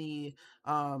blocks in the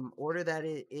order that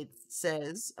it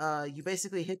says, you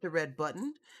basically hit the red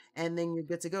button and then you're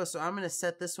good to go. So I'm going to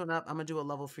set this one up. I'm going to do a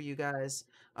level for you guys.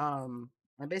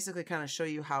 And basically kind of show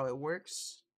you how it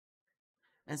works.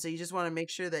 And so you just want to make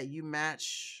sure that you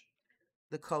match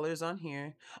the colors on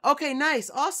here. Okay,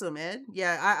 nice. Awesome, Ed.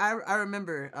 Yeah, I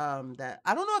remember that.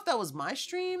 I don't know if that was my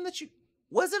stream that you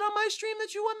was it on my stream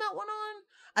that you won that one on?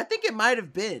 I think it might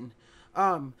have been.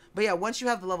 But yeah, once you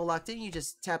have the level locked in, you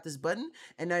just tap this button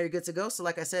and now you're good to go. So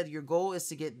like I said, your goal is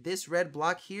to get this red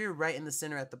block here right in the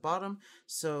center at the bottom.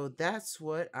 So that's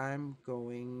what I'm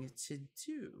going to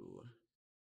do.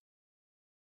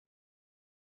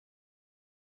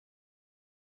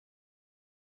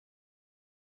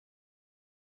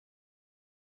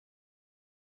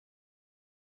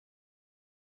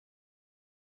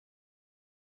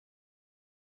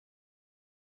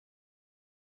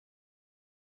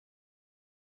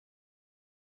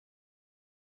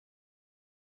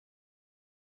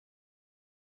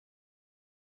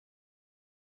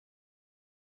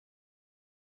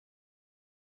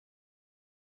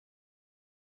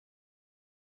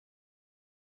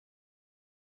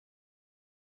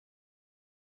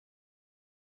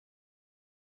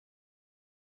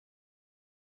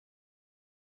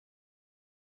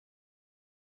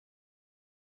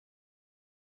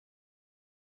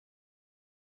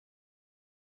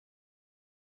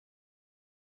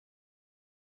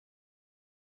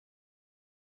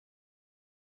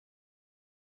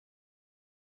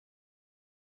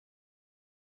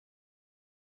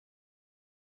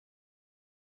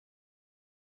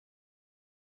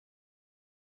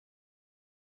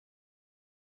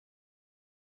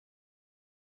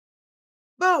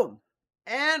 Boom.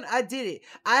 And I did it.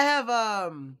 I have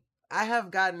I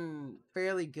have gotten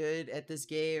fairly good at this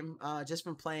game, just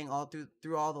from playing all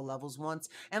through all the levels once.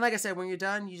 And like I said, when you're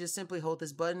done, you just simply hold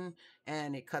this button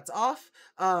and it cuts off.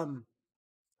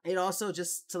 It also,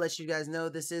 just to let you guys know,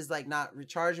 this is like not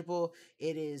rechargeable.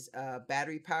 It is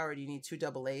battery powered. You need 2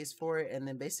 AA's for it, and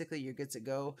then basically you're good to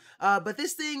go. But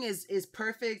this thing is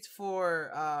perfect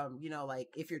for you know, like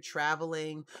if you're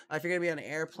traveling, if you're gonna be on an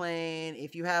airplane,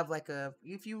 if you have like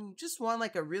if you just want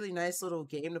like a really nice little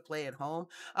game to play at home.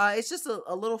 It's just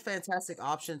a little fantastic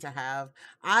option to have.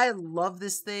 I love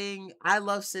this thing. I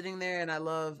love sitting there, and I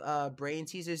love brain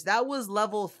teasers. That was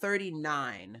level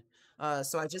 39.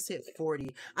 So I just hit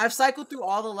 40. I've cycled through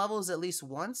all the levels at least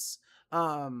once.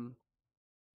 Um,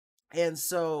 and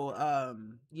so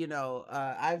you know,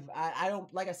 I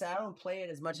don't, like I said, I don't play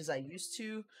it as much as I used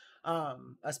to.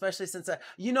 Especially since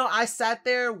I sat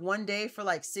there one day for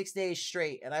like 6 days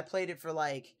straight, and I played it for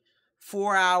like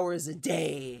 4 hours a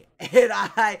day, and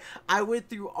I went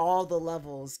through all the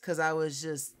levels because I was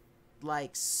just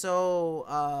like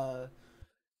so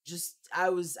just I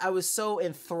was so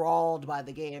enthralled by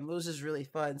the game. It was just really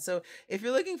fun. So if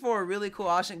you're looking for a really cool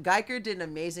option, Geiger did an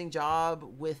amazing job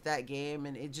with that game,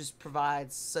 and it just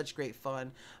provides such great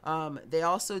fun. They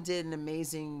also did an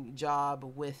amazing job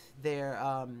with their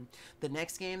the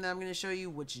next game that I'm going to show you,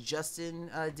 which Justin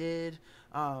did.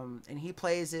 And he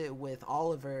plays it with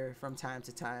Oliver from time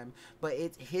to time. But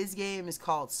his game is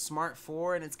called Smart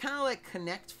 4, and it's kind of like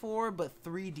Connect 4 but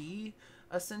 3D,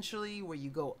 essentially, where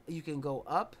you can go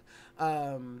up.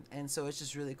 And so it's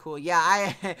just really cool.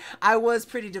 Yeah, I was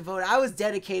pretty devoted. I was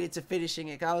dedicated to finishing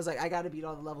it, 'cause I was like, I gotta beat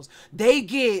all the levels. They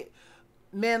get,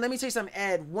 man, let me tell you something,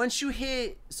 Ed. Once you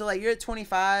hit, so like you're at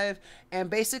 25,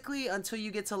 and basically until you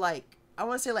get to like, I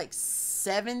want to say like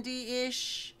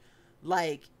 70-ish,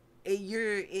 like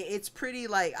it's pretty,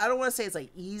 like, I don't want to say it's like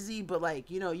easy, but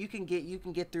like, you can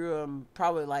get through them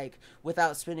probably like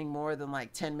without spending more than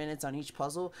like 10 minutes on each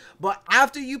puzzle. But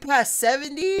after you pass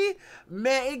 70,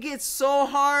 man, it gets so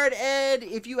hard. Ed,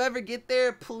 if you ever get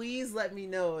there, please let me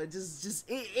know. It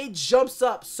jumps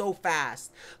up so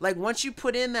fast. Like once you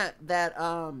put in that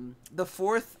the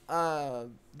fourth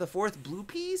blue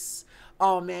piece,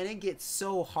 oh man, it gets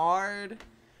so hard,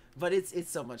 but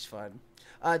it's so much fun.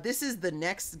 This is the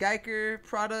next Geiger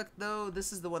product, though.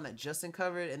 This is the one that Justin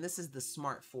covered, and this is the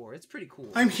Smart 4. It's pretty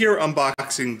cool. I'm here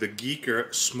unboxing the Geiger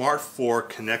Smart 4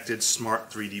 Connected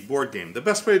Smart 3D board game. The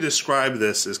best way to describe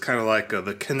this is kind of like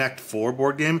the Connect 4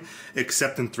 board game,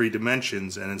 except in 3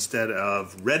 dimensions, and instead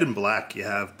of red and black, you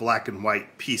have black and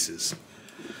white pieces.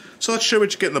 So let's show you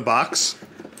what you get in the box.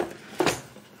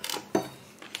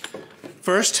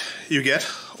 First, you get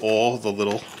all the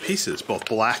little pieces, both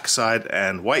black side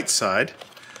and white side.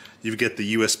 You get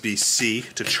the USB-C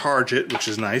to charge it, which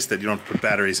is nice that you don't put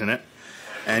batteries in it.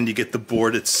 And you get the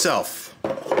board itself.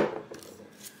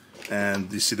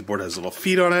 And you see the board has little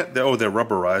feet on it. They're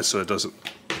rubberized, so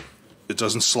it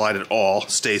doesn't slide at all.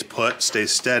 Stays put, stays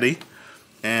steady.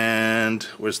 And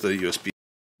where's the USB?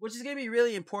 Which is going to be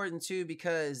really important too,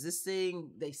 because this thing,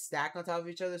 they stack on top of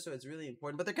each other, so it's really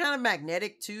important. But they're kind of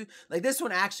magnetic too. Like this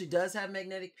one actually does have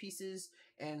magnetic pieces,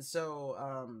 and so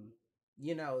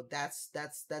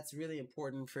that's really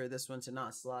important for this one to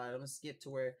not slide. I'm gonna skip to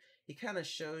where he kind of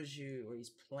shows you where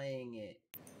he's playing it.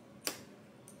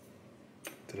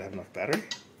 Did I have enough battery?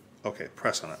 Okay,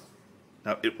 press on it.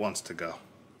 Now it wants to go.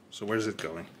 So where's it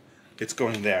going? It's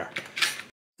going there.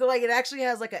 So like it actually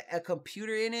has like a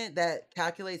computer in it that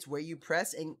calculates where you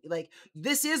press, and like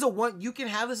this is you can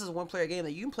have this as a 1-player game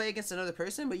that you can play against another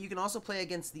person, but you can also play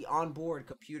against the onboard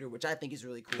computer, which I think is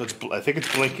really cool. I think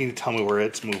it's blinking to tell me where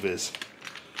its move is.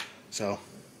 So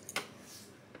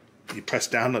you press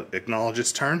down to acknowledge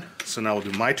its turn. So now we'll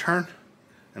do my turn,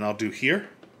 and I'll do here.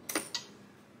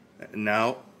 And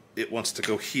now it wants to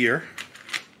go here.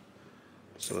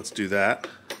 So let's do that.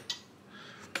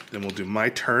 Then we'll do my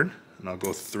turn. And I'll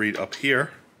go 3 up here.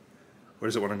 Where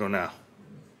does it want to go now?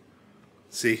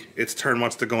 See, its turn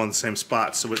wants to go in the same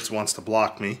spot, so it wants to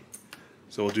block me.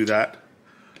 So we'll do that.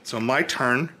 So my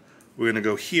turn, we're going to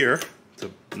go here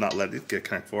to not let it get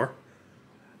Connect 4.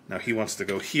 Now he wants to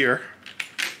go here.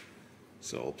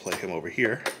 So we'll play him over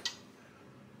here.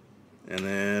 And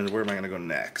then where am I going to go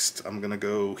next? I'm going to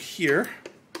go here.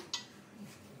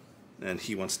 And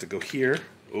he wants to go here.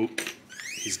 Oh,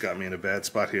 he's got me in a bad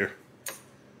spot here.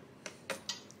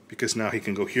 Because now he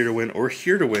can go here to win or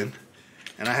here to win,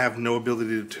 and I have no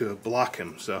ability to block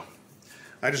him, so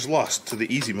I just lost to the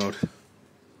easy mode.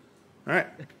 Alright,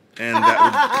 and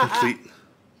that would complete.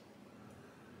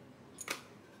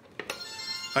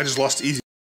 I just lost easy.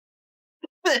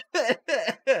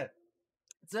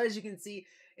 So as you can see,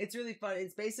 it's really fun.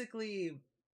 It's basically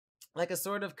like a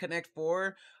sort of Connect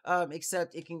Four,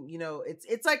 except it can,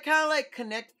 it's like kind of like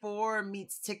Connect Four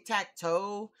meets Tic Tac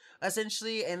Toe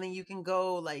essentially, and then you can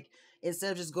go like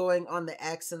instead of just going on the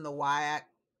X and the Y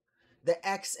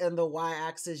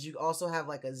axis, you also have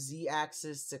like a Z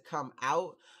axis to come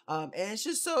out. And it's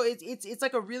just so it's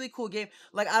like a really cool game.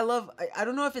 Like I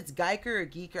don't know if it's Geiker or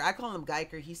Geeker. I call him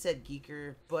Geiker. He said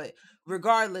Geeker, but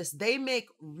regardless, they make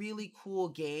really cool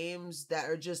games that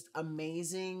are just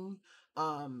amazing.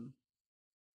 Um,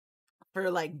 for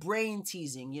like brain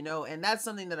teasing, and that's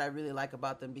something that I really like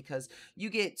about them because you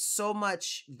get so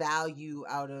much value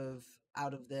out of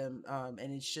them.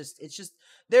 And it's just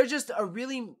they're just a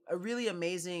really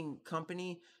amazing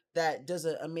company that does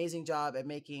an amazing job at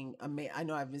making I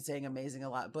know I've been saying amazing a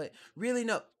lot, but really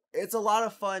no, it's a lot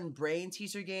of fun brain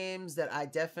teaser games that I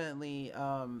definitely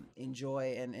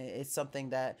enjoy, and it's something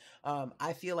that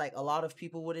I feel like a lot of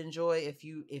people would enjoy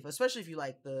if especially if you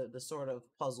like the sort of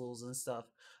puzzles and stuff.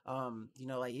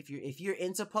 Like if you're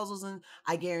into puzzles, and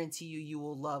I guarantee you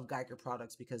will love Geiger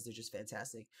products because they're just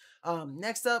fantastic.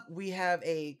 Next up we have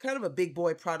a kind of a big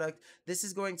boy product. This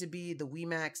is going to be the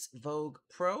WeMax Vogue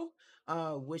Pro,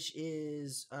 which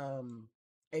is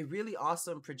a really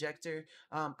awesome projector.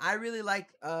 I really like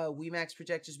WeMax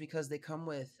projectors because they come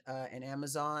with an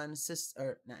Amazon system,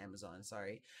 or not Amazon,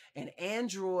 sorry, an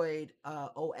Android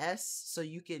OS. So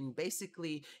you can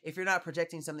basically, if you're not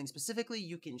projecting something specifically,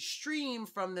 you can stream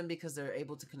from them because they're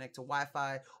able to connect to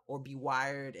Wi-Fi or be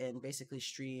wired and basically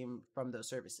stream from those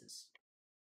services.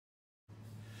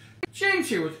 James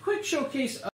here with a quick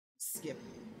showcase of Skip.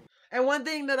 And one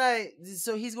thing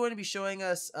so he's going to be showing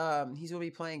us, he's going to be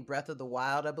playing Breath of the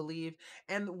Wild, I believe.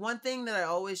 And one thing that I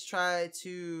always try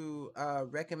to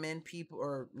recommend people,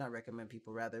 or not recommend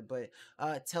people rather, but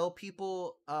tell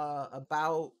people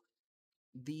about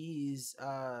these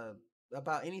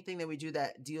about anything that we do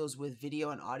that deals with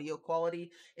video and audio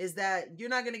quality is that you're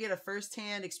not going to get a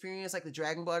first-hand experience like the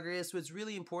Dragon Blogger is. So it's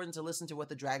really important to listen to what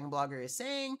the Dragon Blogger is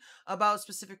saying about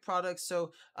specific products.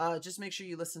 So just make sure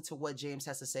you listen to what James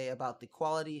has to say about the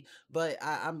quality. But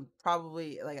I'm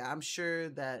probably I'm sure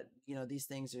that these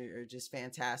things are just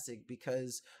fantastic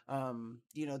because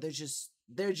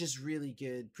they're just really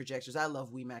good projectors. I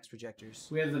love WeMax projectors.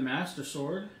 we have the Master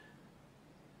Sword.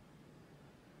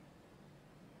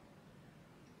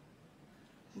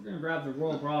 We're going to grab the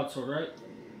Royal Broadsword, right?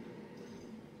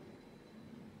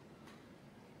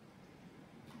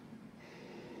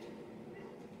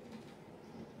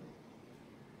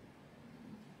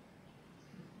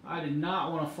 I did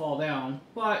not want to fall down,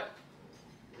 but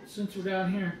since we're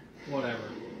down here, whatever.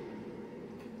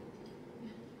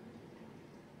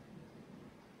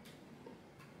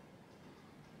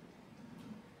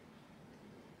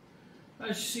 As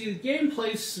you see, the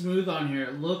gameplay's smooth on here.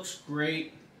 It looks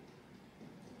great.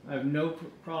 I have no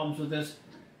problems with this.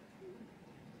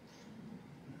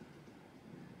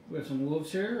 We have some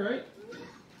wolves here, right?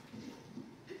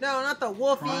 No, not the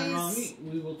Prime raw wolfies. meat.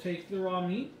 We will take the raw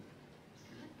meat.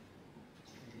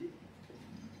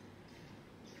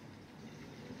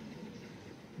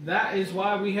 That is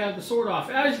why we have the sword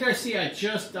off. As you guys see, I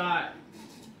just died.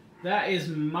 That is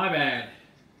my bad.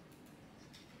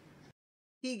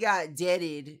 He got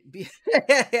deaded.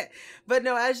 But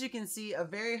no, as you can see, a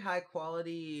very high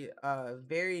quality,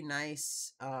 very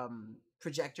nice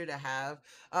projector to have,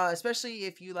 especially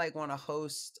if you want to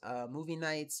host movie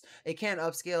nights. It can't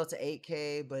upscale to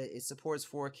 8K, but it supports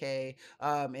 4K.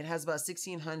 It has about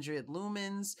 1600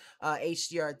 lumens,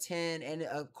 HDR10, and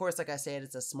of course, like I said,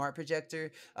 it's a smart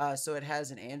projector, so it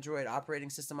has an Android operating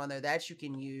system on there that you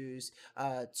can use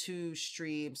to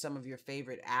stream some of your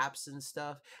favorite apps and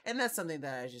stuff. And that's something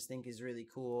that I just think is really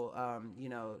cool,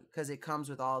 because it comes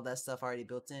with all that stuff already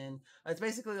built in. It's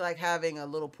basically like having a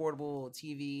little portable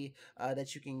TV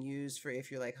that you can use for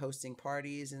if you're hosting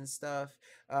parties and stuff,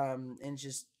 and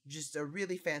just a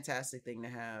really fantastic thing to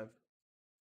have.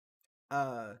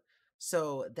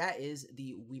 So that is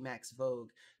the WeMax Vogue.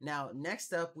 Now,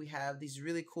 next up, we have these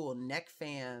really cool neck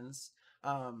fans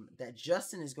that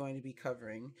Justin is going to be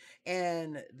covering.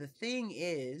 And the thing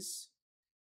is,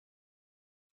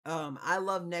 I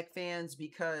love neck fans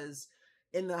because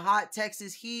in the hot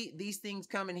Texas heat, these things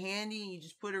come in handy. You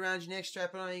just put it around your neck,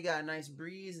 strap it on, you got a nice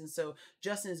breeze. And so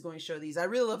Justin is going to show these. I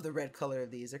really love the red color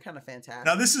of these. They're kind of fantastic.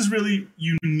 Now this is really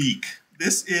unique.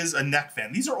 This is a neck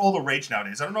fan. These are all the rage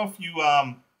nowadays. I don't know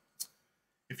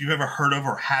if you've ever heard of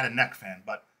or had a neck fan,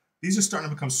 but these are starting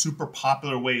to become super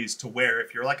popular ways to wear.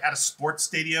 If you're at a sports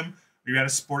stadium, or you're at a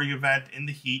sporting event in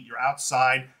the heat, you're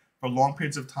outside for long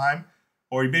periods of time,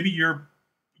 or maybe you're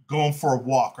going for a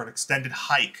walk or an extended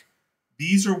hike.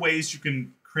 These are ways you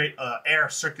can create air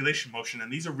circulation motion,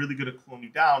 and these are really good at cooling you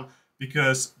down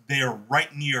because they are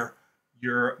right near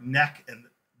your neck and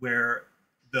where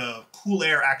the cool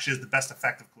air actually has the best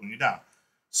effect of cooling you down.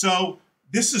 So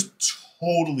this is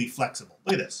totally flexible.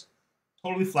 Look at this.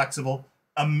 Totally flexible.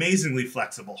 Amazingly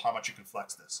flexible how much you can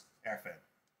flex this air fan.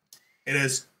 It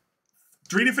is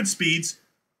 3 different speeds,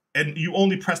 and you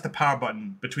only press the power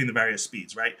button between the various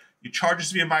speeds, right? You charge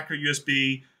this via micro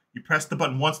USB. You press the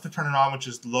button once to turn it on, which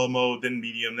is low mode, then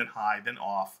medium, then high, then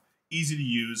off. Easy to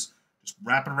use. Just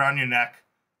wrap it around your neck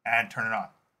and turn it on.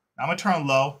 Now I'm going to turn on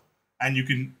low, and you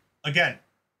can, again,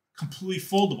 completely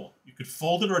foldable. You could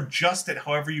fold it or adjust it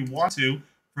however you want to.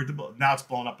 For it to, now it's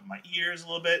blowing up in my ears a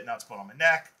little bit. Now it's blowing on my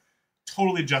neck.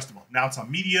 Totally adjustable. Now it's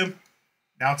on medium.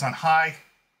 Now it's on high.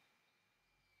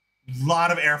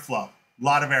 Lot of airflow.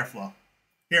 Lot of airflow.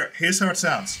 Here's how it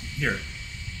sounds. Here.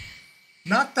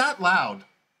 Not that loud.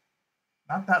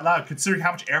 Not that loud. Considering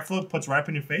how much airflow it puts right up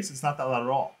in your face, it's not that loud at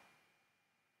all.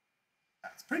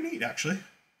 That's pretty neat, actually.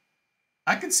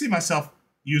 I can see myself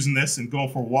using this and going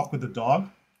for a walk with the dog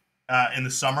in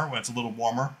the summer when it's a little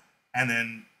warmer. And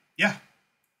then, yeah,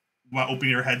 you want to open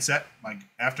your headset, like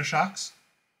aftershocks.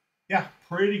 Yeah,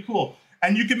 pretty cool.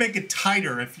 And you can make it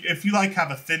tighter. If you like have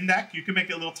a thin neck, you can make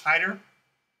it a little tighter.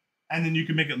 And then you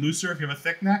can make it looser if you have a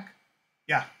thick neck.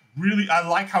 Yeah, really, I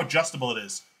like how adjustable it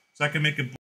is. So I can make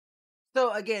it.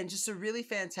 So again, just a really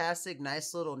fantastic,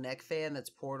 nice little neck fan that's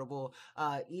portable,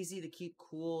 easy to keep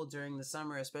cool during the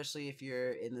summer, especially if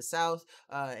you're in the South.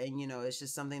 And you know, it's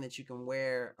just something that you can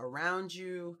wear around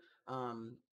you.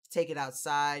 Take it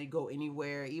outside, go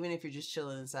anywhere, even if you're just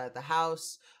chilling inside the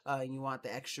house and you want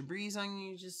the extra breeze on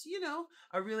you, just, you know,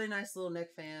 a really nice little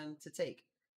neck fan to take.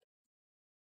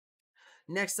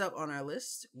 Next up on our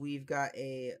list, we've got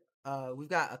a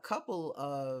couple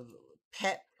of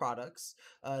pet products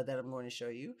that I'm going to show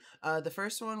you. The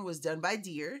first one was done by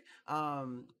Deer.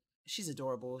 She's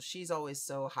adorable. She's always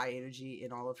so high energy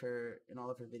in all of her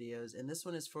videos. And this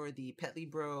one is for the Petly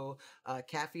Bro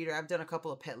cat feeder. I've done a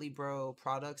couple of Petly Bro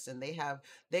products, and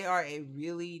they are a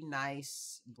really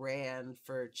nice brand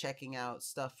for checking out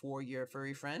stuff for your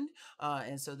furry friend.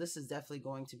 And so this is definitely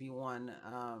going to be one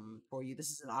for you. This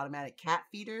is an automatic cat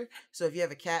feeder. So if you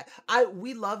have a cat,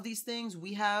 we love these things.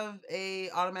 We have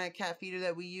a automatic cat feeder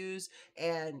that we use,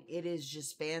 and it is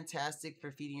just fantastic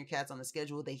for feeding your cats on the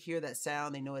schedule. They hear that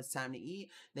sound, they know it's time to eat,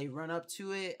 they run up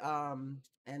to it, and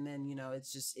then, you know,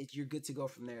 you're good to go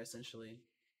from there, essentially.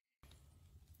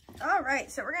 All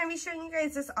right, so we're going to be showing you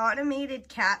guys this automated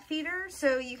cat feeder.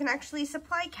 So you can actually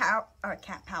supply cat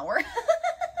power. You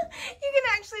can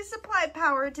actually supply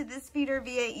power to this feeder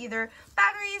via either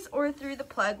batteries or through the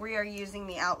plug. We are using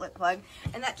the outlet plug,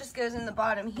 and that just goes in the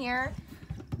bottom here.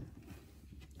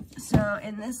 So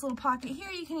in this little pocket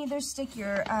here, you can either stick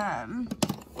your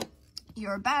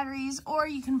batteries, or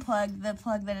you can plug the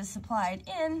plug that is supplied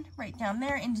in right down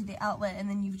there into the outlet, and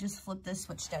then you just flip this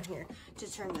switch down here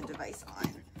to turn the device on.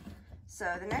 So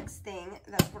the next thing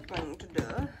that we're going to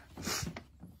do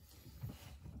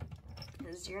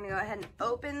is you're going to go ahead and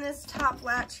open this top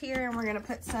latch here, and we're going to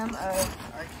put some of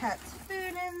our cat's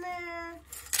food in there.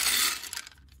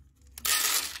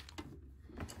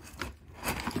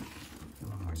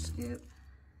 One more scoop.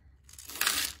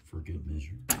 For good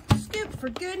measure. Scoop for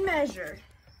good measure.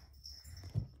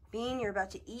 Bean, you're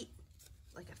about to eat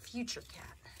like a future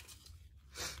cat.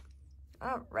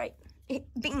 All right.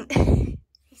 Bean. Hey,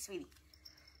 sweetie.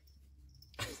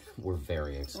 We're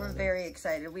very excited. We're very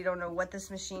excited. We don't know what this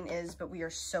machine is, but we are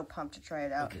so pumped to try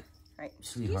it out. Okay. All right.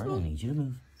 Sweetheart, I need you to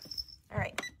move. All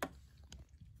right.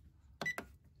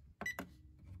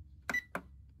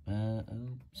 Oh,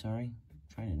 sorry.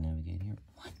 Trying to navigate here.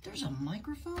 What? There's a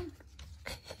microphone?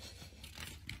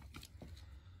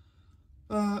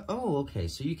 Oh, okay.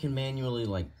 So you can manually,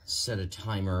 like, set a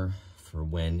timer for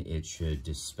when it should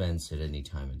dispense at any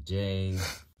time of day.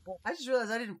 I just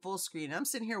realized I didn't full screen. I'm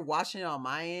sitting here watching it on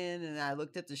my end, and I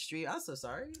looked at the stream. I'm so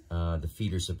sorry. The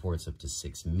feeder supports up to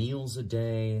 6 meals a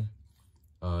day.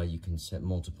 You can set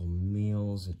multiple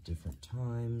meals at different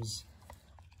times.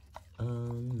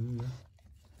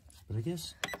 But I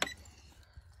guess...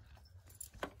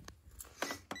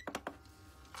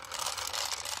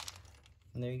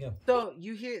 And there you go.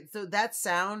 So that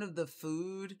sound of the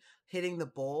food hitting the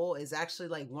bowl is actually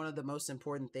like one of the most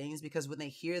important things, because when they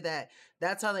hear that,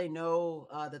 that's how they know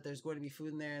that there's going to be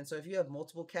food in there. And so if you have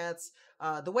multiple cats,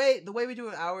 the way we do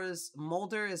it ours,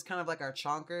 Mulder is kind of like our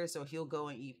chonker, so he'll go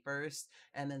and eat first,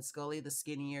 and then Scully, the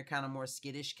skinnier, kind of more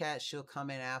skittish cat, she'll come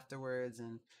in afterwards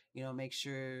and, you know, make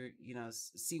sure, you know,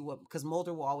 see what, because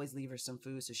Mulder will always leave her some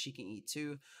food so she can eat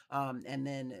too. And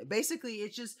then basically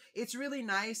it's really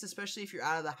nice, especially if you're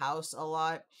out of the house a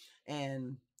lot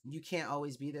and you can't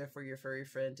always be there for your furry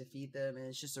friend to feed them. And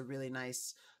it's just a really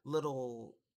nice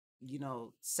little, you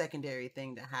know, secondary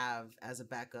thing to have as a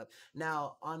backup.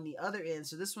 Now on the other end,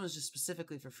 so this one's just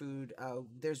specifically for food.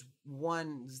 There's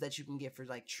ones that you can get for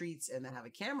like treats and that have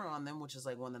a camera on them, which is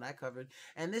like one that I covered.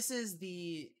 And this is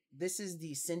the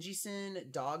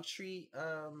Senjisen dog treat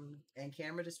and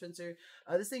camera dispenser.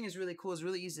 This thing is really cool. It's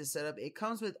really easy to set up. It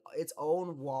comes with its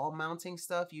own wall mounting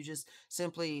stuff. You just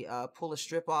simply pull a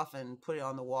strip off and put it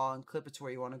on the wall and clip it to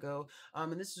where you want to go.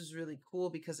 And this is really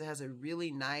cool because it has a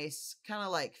really nice kind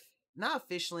of like, not a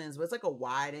fish lens, but it's like a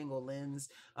wide angle lens.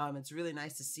 It's really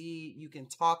nice to see. You can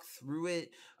talk through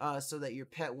it so that your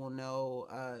pet will know,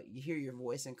 you hear your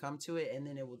voice and come to it, and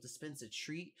then it will dispense a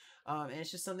treat. And it's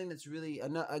just something that's really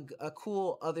a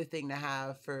cool other thing to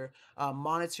have for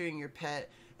monitoring your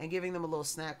pet and giving them a little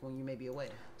snack when you may be away.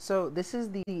 So this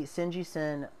is the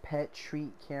Senjisen pet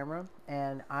treat camera,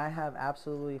 and I have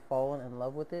absolutely fallen in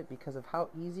love with it because of how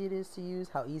easy it is to use,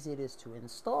 how easy it is to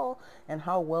install, and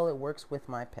how well it works with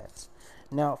my pets.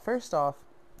 Now, first off,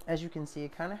 as you can see,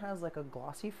 it kind of has like a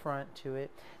glossy front to it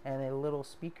and a little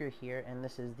speaker here, and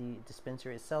this is the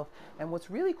dispenser itself. And what's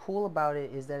really cool about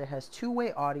it is that it has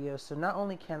two-way audio, so not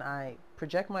only can I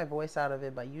project my voice out of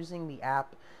it by using the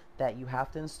app that you have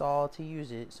to install to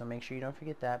use it, so make sure you don't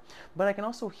forget that, but I can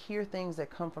also hear things that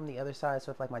come from the other side.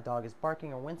 So if like my dog is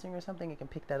barking or wincing or something, it can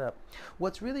pick that up.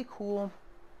 What's really cool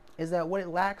is that what it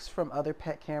lacks from other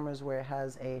pet cameras where it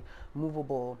has a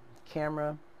movable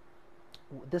camera,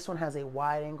 this one has a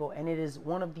wide angle, and it is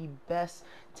one of the best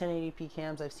 1080p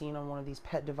cams I've seen on one of these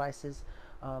pet devices.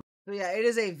 So yeah, it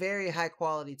is a very high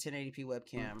quality 1080p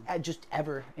webcam. Just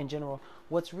ever in general.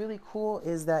 What's really cool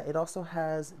is that it also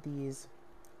has these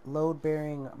load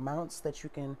bearing mounts that you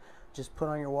can just put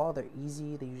on your wall. They're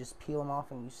easy, that you just peel them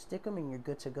off and you stick them and you're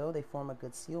good to go. They form a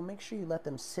good seal. Make sure you let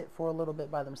them sit for a little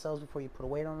bit by themselves before you put a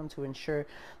weight on them to ensure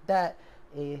that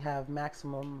they have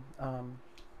maximum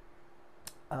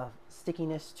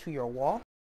stickiness to your wall.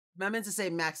 I meant to say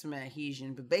maximum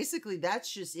adhesion, but basically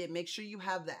that's just it. Make sure you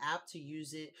have the app to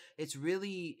use it. It's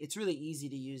really easy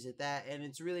to use it, and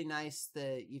it's really nice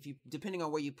that if you, depending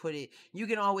on where you put it, you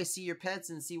can always see your pets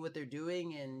and see what they're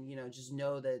doing, and you know, just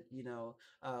know that you know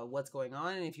what's going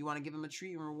on. And if you want to give them a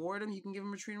treat and reward them, you can give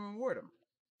them a treat and reward them.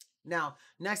 Now,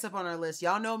 next up on our list,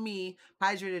 y'all know me,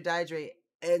 hydrate or dihydrate.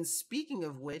 And speaking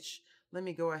of which, let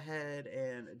me go ahead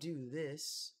and do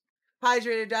this.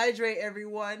 Hydrate or dihydrate,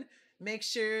 everyone. Make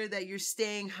sure that you're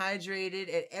staying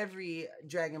hydrated at every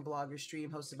Dragon Blogger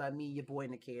stream hosted by me, your boy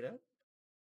Nkda.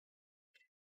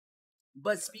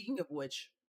 But speaking of which,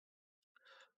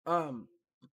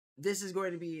 this is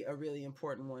going to be a really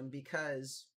important one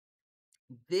because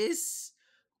this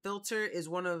filter is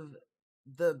one of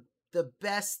the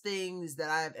best things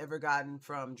that I have ever gotten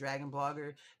from Dragon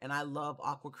Blogger, and I love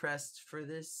Aquacrest for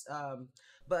this.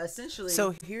 But essentially,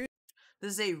 so here.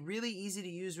 This is a really easy to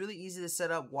use, really easy to set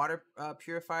up water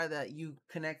purifier that you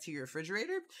connect to your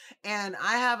refrigerator. And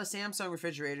I have a Samsung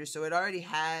refrigerator, so it already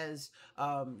has,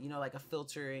 you know, like a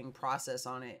filtering process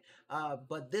on it.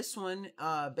 But this one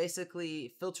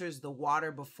basically filters the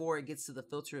water before it gets to the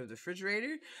filter of the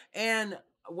refrigerator. And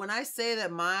when I say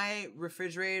that my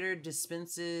refrigerator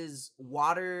dispenses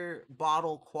water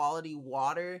bottle quality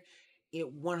water,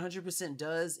 it 100%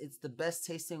 does. It's the best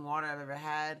tasting water I've ever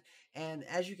had. And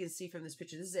as you can see from this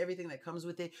picture, this is everything that comes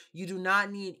with it. You do not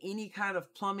need any kind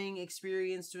of plumbing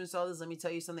experience to install this. Let me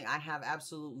tell you something. I have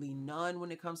absolutely none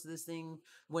when it comes to this thing,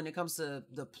 when it comes to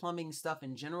the plumbing stuff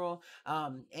in general.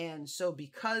 And so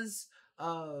because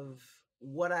of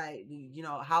what you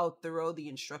know, how thorough the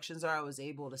instructions are, I was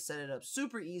able to set it up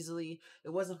super easily. It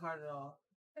wasn't hard at all.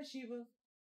 Hi, Shiva.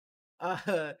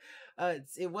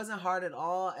 It wasn't hard at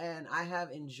all, and I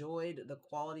have enjoyed the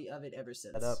quality of it ever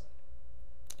since.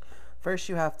 First,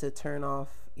 you have to turn off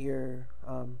your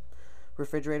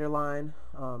refrigerator line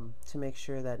to make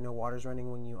sure that no water's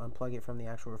running when you unplug it from the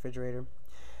actual refrigerator.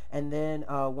 And then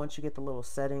once you get the little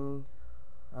setting,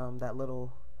 that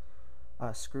little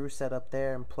screw set up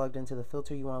there and plugged into the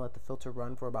filter, you want to let the filter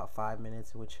run for about 5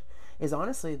 minutes, which is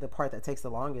honestly the part that takes the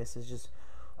longest, is just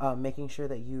making sure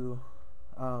that you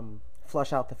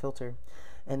flush out the filter.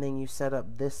 And then you set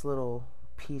up this little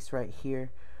piece right here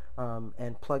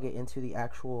and plug it into the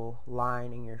actual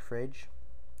line in your fridge.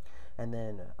 And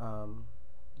then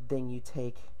you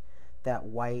take that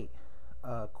white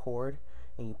cord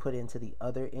and you put it into the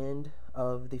other end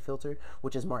of the filter,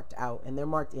 which is marked out, and they're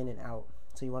marked in and out.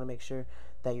 So you want to make sure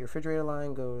that your refrigerator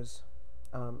line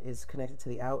is connected to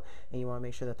the out, and you want to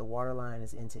make sure that the water line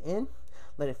is in to in.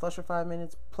 Let it flush for 5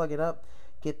 minutes, plug it up,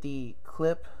 get the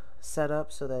clip set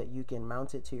up so that you can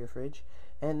mount it to your fridge,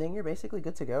 and then you're basically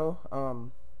good to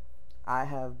go. I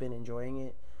have been enjoying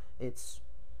it.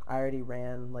 I already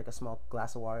ran like a small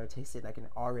glass of water, tasted, and I can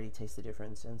already taste the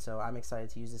difference. And so I'm excited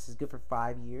to use this. It's good for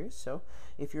 5 years. So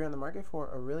if you're in the market for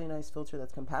a really nice filter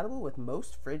that's compatible with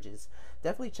most fridges,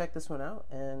 definitely check this one out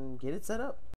and get it set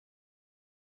up.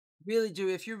 Really do.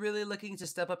 If you're really looking to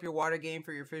step up your water game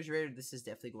for your refrigerator, this is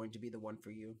definitely going to be the one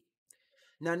for you.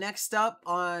 Now, next up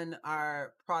on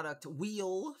our product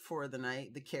wheel for the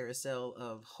night, the carousel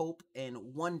of hope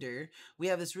and wonder, we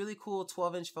have this really cool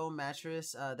 12-inch foam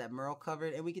mattress that Merle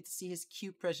covered, and we get to see his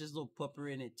cute, precious little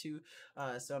pupper in it too.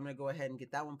 So I'm going to go ahead and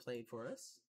get that one played for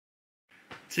us.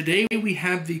 Today we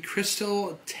have the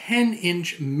Crystal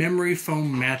 10-inch memory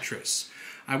foam mattress.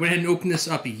 I went ahead and opened this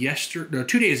up 2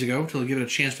 days ago to give it a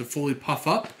chance to fully puff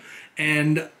up,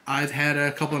 and I've had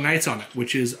a couple of nights on it,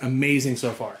 which is amazing so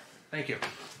far. Thank you.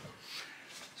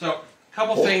 So, a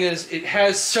couple thing is, it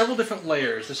has several different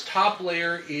layers. This top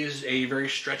layer is a very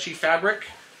stretchy fabric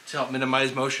to help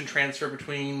minimize motion transfer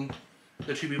between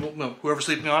the two people, whoever's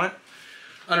sleeping on it.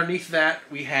 Underneath that,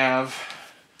 we have,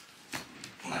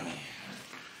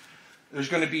 there's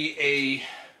going to be a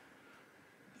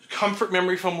comfort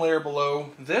memory foam layer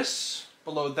below this.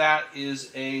 Below that is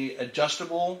a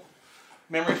adjustable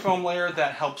memory foam layer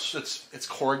that helps, it's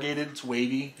corrugated, it's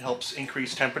wavy, it helps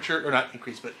increase temperature, or not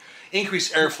increase, but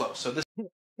increase airflow. So this,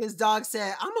 his dog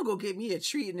said, I'm gonna go get me a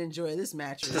treat and enjoy this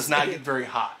mattress. Does not get very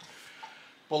hot.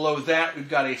 Below that, we've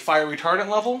got a fire retardant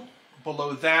level.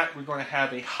 Below that, we're going to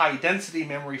have a high density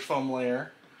memory foam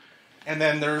layer. And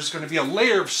then there's going to be a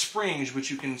layer of springs,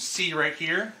 which you can see right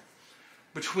here,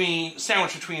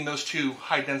 sandwiched between those two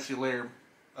high density layer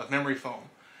of memory foam.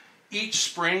 Each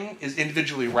spring is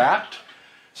individually wrapped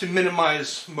to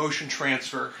minimize motion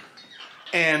transfer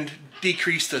and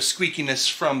decrease the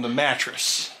squeakiness from the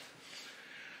mattress.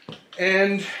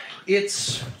 And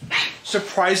it's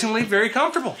surprisingly very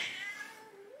comfortable.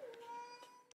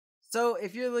 So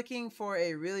if you're looking for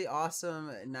a really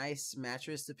awesome, nice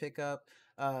mattress to pick up,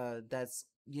 that's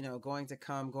going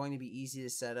to be easy to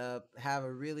set up, have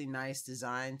a really nice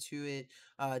design to it,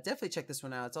 definitely check this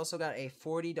one out. It's also got a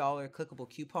 $40 clickable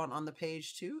coupon on the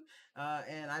page too,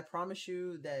 and I promise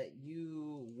you that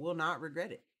you will not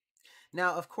regret it.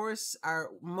 Now, of course, our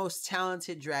most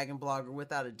talented dragon blogger,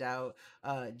 without a doubt,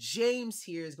 James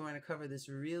here is going to cover this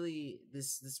really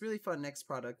fun next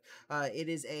product. It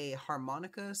is a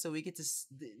harmonica, so we get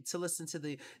to listen to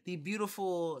the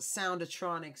beautiful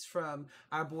soundatronics from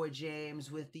our boy James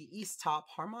with the East Top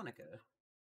harmonica.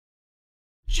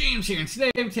 James here, and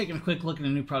today I'm taking a quick look at a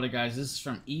new product, guys. This is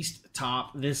from East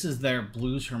Top. This is their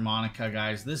blues harmonica,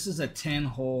 guys. This is a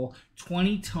 10-hole,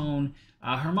 20-tone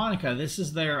harmonica. This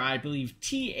is their, I believe,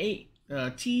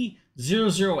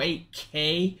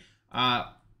 T008K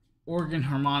organ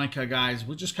harmonica, guys,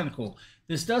 which is kind of cool.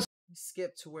 This does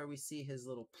skip to where we see his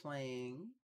little playing.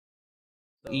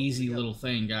 So, easy little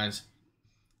thing, guys.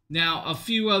 Now, a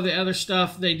few of the other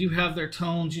stuff, they do have their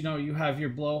tones. You have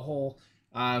your blowhole.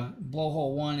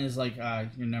 Blowhole 1 is like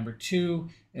your number 2,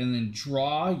 and then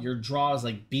draw. Your draw is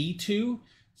like B2.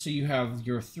 So you have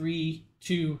your 3,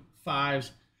 2,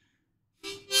 5s.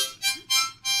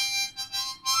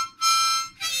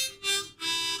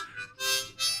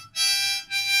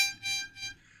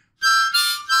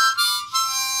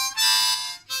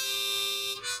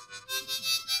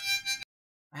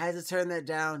 I had to turn that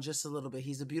down just a little bit.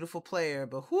 He's a beautiful player,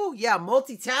 but whoo, yeah,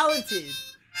 multi-talented.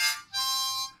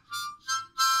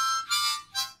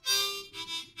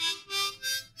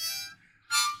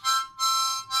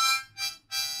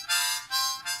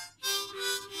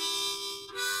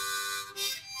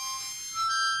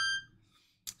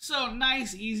 So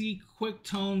nice, easy, quick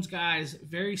tones, guys.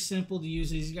 Very simple to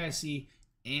use. As you guys see,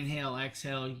 inhale,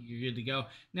 exhale, you're good to go.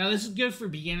 Now this is good for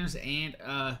beginners and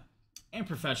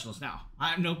professionals. Now,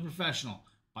 I'm no professional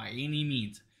by any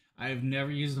means. I've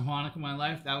never used a harmonica in my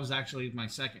life. That was actually my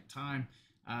second time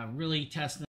really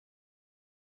testing.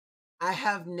 I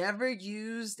have never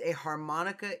used a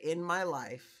harmonica in my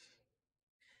life.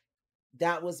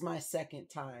 That was my second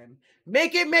time.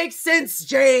 Make it make sense,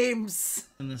 James.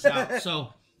 This out.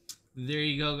 So there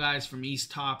you go, guys, from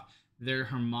East Top, their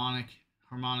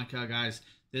harmonica, guys.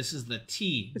 This is the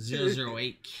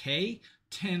T008K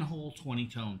 10 hole 20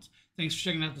 tones. Thanks for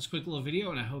checking out this quick little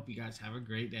video, and I hope you guys have a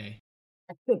great day.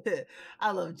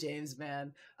 I love James,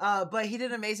 man. But he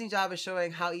did an amazing job of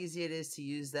showing how easy it is to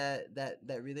use that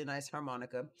really nice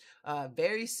harmonica.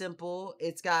 Very simple.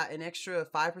 It's got an extra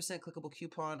 5% clickable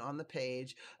coupon on the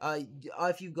page.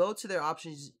 If you go to their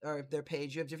options or their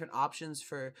page, you have different options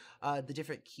for the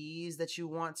different keys that you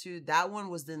want to. That one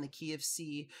was in the key of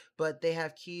C, but they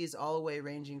have keys all the way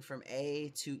ranging from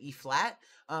A to E flat.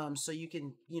 So you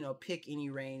can, pick any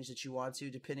range that you want to,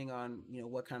 depending on,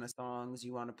 what kind of songs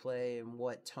you want to play and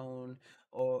what tone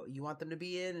or you want them to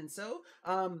be in. And so,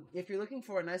 if you're looking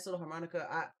for a nice little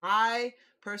harmonica, I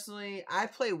personally, I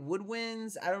play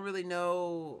woodwinds. I don't really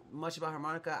know much about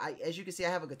harmonica. As you can see, I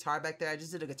have a guitar back there. I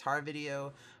just did a guitar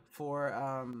video for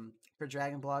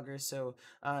Dragon Bloggers, so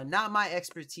not my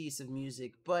expertise of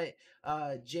music, but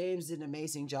James did an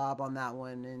amazing job on that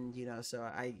one, and so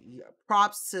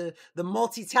props to the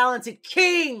multi-talented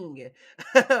king.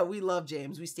 We love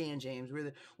James. We stand James.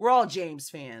 We're all James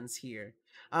fans here.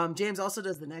 James also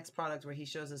does the next product where he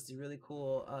shows us the really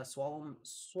cool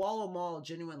Swallow Mall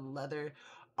genuine leather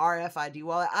RFID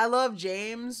wallet. I love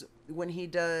James when he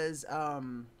does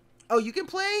oh, you can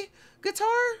play guitar?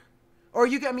 Or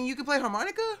you can play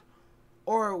harmonica?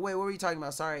 Or wait, what were you talking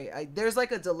about? Sorry. There's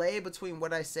like a delay between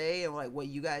what I say and like what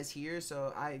you guys hear,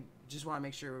 so I just want to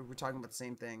make sure we're talking about the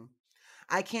same thing.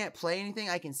 I can't play anything.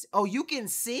 Oh, you can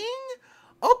sing?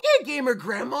 Okay, gamer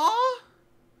grandma.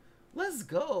 Let's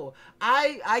go.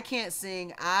 I can't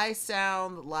sing. I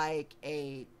sound like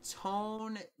a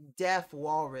tone deaf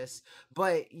walrus,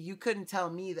 but you couldn't tell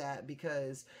me that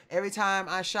because every time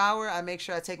I shower, I make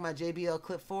sure I take my JBL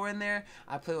Clip 4 in there.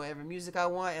 I play whatever music I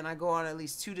want, and I go on at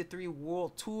least 2 to 3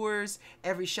 world tours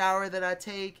every shower that I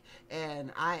take,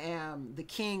 and I am the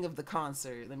king of the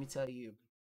concert, let me tell you.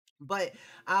 But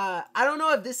I don't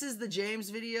know if this is the James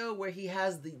video where he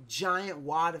has the giant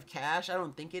wad of cash. I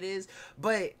don't think it is.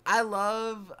 But I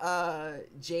love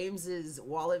James's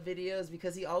wallet videos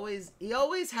because he always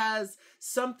has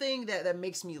something that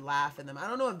makes me laugh in them. I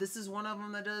don't know if this is one of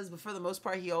them that does, but for the most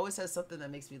part, he always has something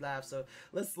that makes me laugh. So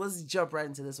let's jump right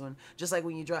into this one. Just like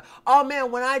when you drive. Oh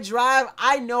man, when I drive,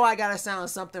 I know I gotta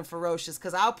sound something ferocious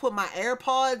because I'll put my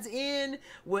AirPods in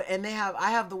and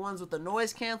I have the ones with the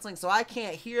noise canceling, so I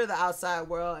can't hear the outside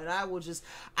world, and I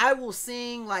will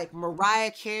sing like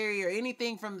Mariah Carey or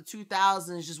anything from the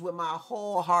 2000s just with my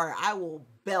whole heart. I will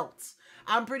belt.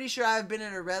 I'm pretty sure I've been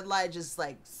in a red light just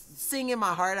like singing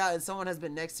my heart out, and someone has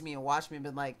been next to me and watched me and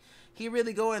been like, he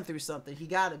really going through something. He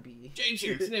gotta be. James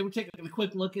here. Today we're taking a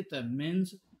quick look at the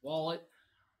men's wallet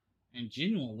and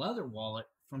genuine leather wallet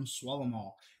from Swallow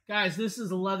Mall. Guys, this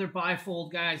is a leather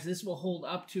bifold, guys. This will hold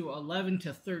up to 11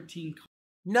 to 13 cards.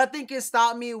 Nothing Can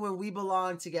Stop Me When We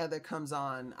Belong Together comes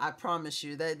on. I promise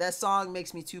you. That song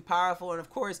makes me too powerful. And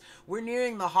of course, we're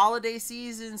nearing the holiday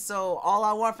season, so All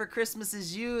I Want for Christmas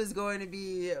Is You is going to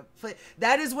be...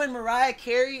 That is when Mariah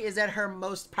Carey is at her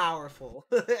most powerful.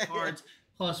 Cards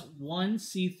plus 1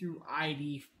 see-through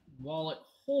ID wallet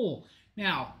hole.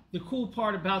 Now, the cool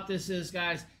part about this is,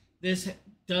 guys, this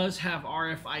does have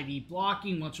RFID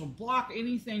blocking, which will block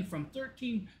anything from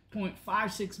 13.56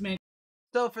 megabytes.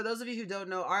 So for those of you who don't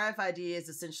know, RFID is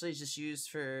essentially just used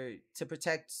to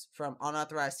protect from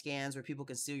unauthorized scans where people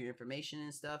can steal your information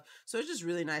and stuff. So it's just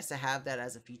really nice to have that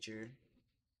as a feature.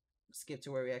 Skip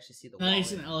to where we actually see the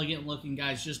nice wallet. And elegant looking,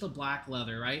 guys. Just a black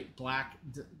leather, right? Black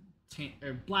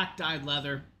dyed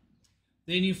leather.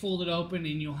 Then you fold it open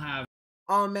and you'll have...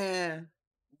 Oh man,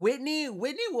 Whitney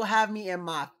will have me in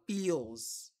my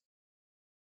feels.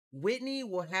 Whitney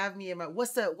will have me in my...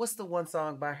 What's the one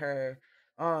song by her?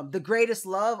 The Greatest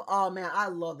Love. Oh man, I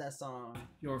love that song.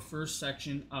 Your first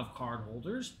section of card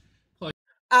holders.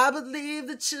 I believe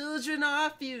the children are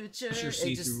our future. Your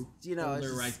see-through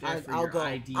holder right there for your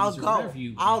IDs or whatever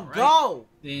you want, right?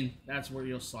 Then that's where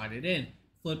you'll slide it in.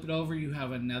 Flip it over, you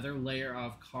have another layer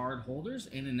of card holders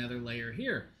and another layer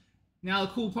here. Now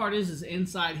the cool part is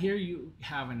inside here you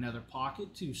have another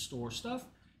pocket to store stuff.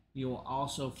 You will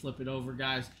also flip it over,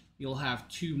 guys. You'll have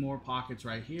 2 more pockets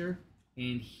right here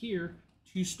and here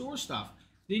to store stuff.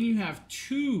 Then you have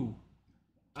 2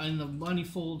 in the money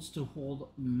folds to hold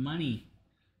money.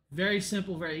 Very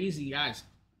simple, very easy, guys.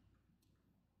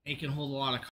 It can hold a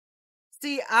lot of...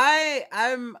 See,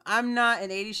 I'm not an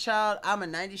 80s child. I'm a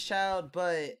 90s child,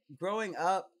 but growing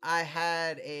up, I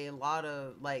had a lot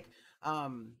of like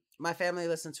my family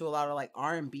listened to a lot of like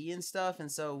R&B and stuff,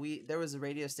 and so there was a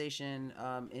radio station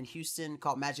in Houston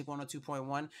called Magic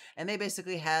 102.1, and they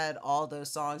basically had all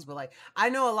those songs. But like I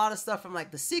know a lot of stuff from like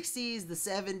the 60s, the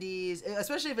 70s,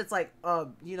 especially if it's like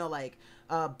you know, like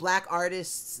black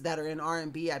artists that are in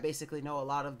R&B. I basically know a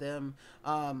lot of them.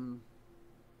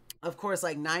 Of course,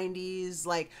 like 90s,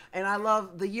 like, and I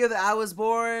love the year that I was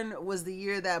born was the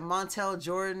year that Montel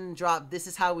Jordan dropped This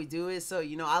Is How We Do It. So,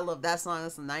 you know, I love that song.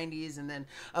 That's the 90s. And then,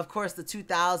 of course, the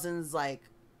 2000s, like,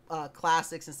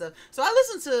 classics and stuff. So I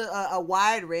listen to a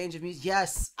wide range of music.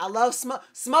 Yes, I love Smokey.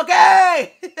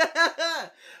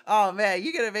 Oh man,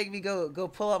 you're gonna make me go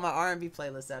pull up my R&B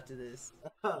playlist after this.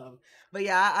 But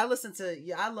yeah, I listen to,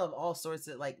 I love all sorts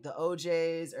of, like, the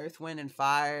OJs, Earth, Wind, and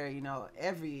Fire. You know,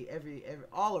 every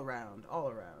all around.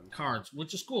 Cards,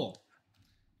 which is cool.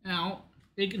 Now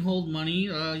they can hold money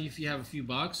if you have a few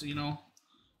bucks. You know,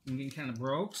 I'm getting kind of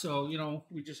broke, so you know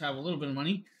we just have a little bit of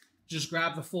money. Just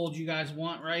grab the fold you guys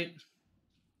want, right?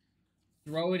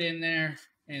 Throw it in there,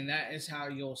 and that is how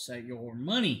you'll set your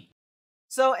money.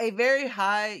 So a very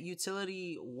high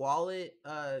utility wallet,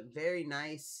 very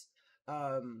nice.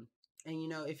 And you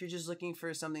know, if you're just looking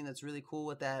for something that's really cool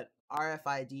with that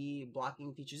RFID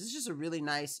blocking features, it's just a really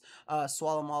nice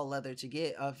swallow mall leather to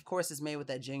get. Of course, it's made with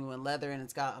that genuine leather, and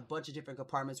it's got a bunch of different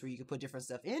compartments where you can put different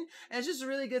stuff in. And it's just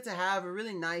really good to have a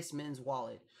really nice men's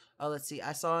wallet. Let's see.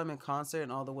 I saw him in concert,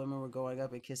 and all the women were going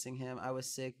up and kissing him. I was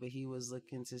sick, but he was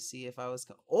looking to see if I was.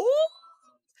 Oh,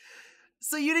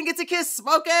 so you didn't get to kiss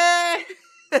Smokey?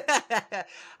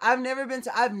 I've never been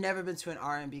to an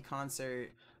R&B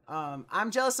concert. I'm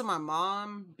jealous of my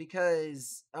mom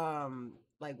because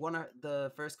like one of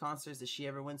the first concerts that she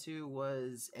ever went to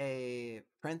was a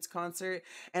Prince concert,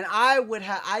 and I would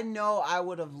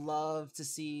have loved to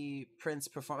see Prince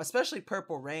perform, especially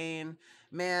Purple Rain.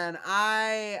 Man,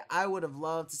 I would have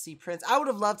loved to see Prince. I would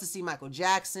have loved to see Michael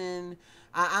Jackson.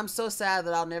 I'm so sad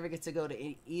that I'll never get to go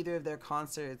to either of their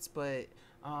concerts, but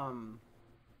no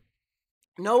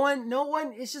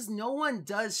one, it's just no one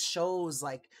does shows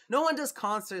like, no one does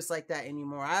concerts like that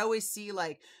anymore. I always see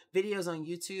like videos on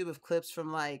YouTube of clips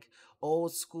from like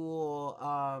old school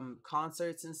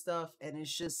concerts and stuff, and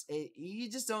it's just you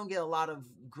just don't get a lot of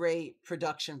great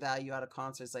production value out of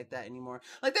concerts like that anymore.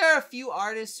 Like there are a few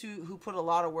artists who put a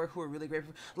lot of work who are really great.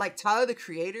 Like Tyler the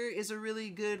Creator is a really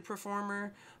good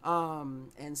performer,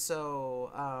 and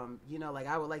so you know, like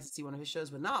I would like to see one of his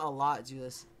shows, but not a lot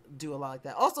do a lot like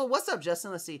that. Also, what's up,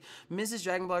 Justin? Let's see. Mrs.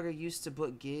 Dragon Blogger used to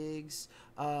book gigs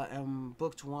and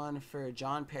booked one for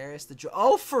John Paris.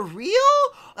 Oh, for real?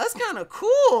 That's kind of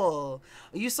cool.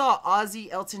 You saw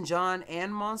Ozzy, Elton John,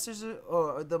 and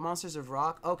the Monsters of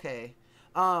Rock? Okay.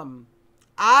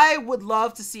 I would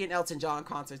love to see an Elton John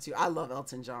concert too. I love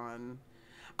Elton John.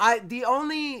 The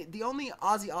only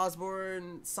Ozzy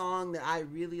Osbourne song that I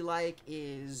really like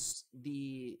is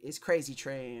Crazy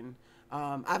Train.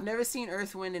 I've never seen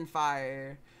Earth, Wind, and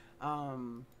Fire. I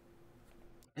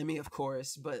mean, of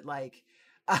course, but like,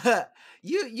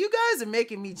 you guys are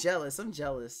making me jealous. I'm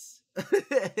jealous.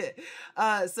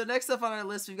 So next up on our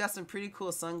list, we've got some pretty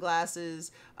cool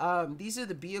sunglasses. These are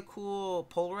the Be A Cool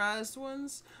polarized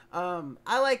ones.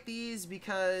 I like these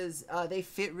because they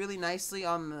fit really nicely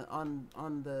on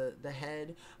the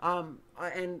head.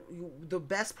 And the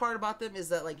best part about them is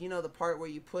that, like, you know, the part where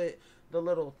you put the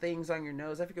little things on your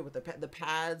nose, I forget what the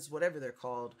pads, whatever they're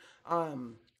called.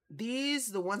 The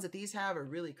ones that these have are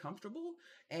really comfortable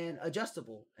and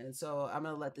adjustable. And so I'm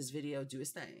going to let this video do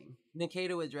its thing.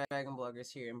 Nkda with Dragon Bloggers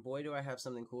here. And boy, do I have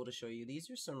something cool to show you. These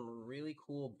are some really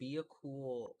cool Be A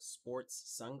Cool sports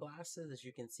sunglasses, as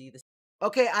you can see. This.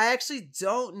 Okay, I actually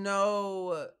don't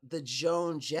know the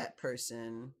Joan Jett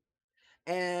person.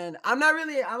 And I'm going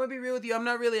to be real with you, I'm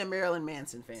not really a Marilyn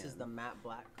Manson fan. This is the matte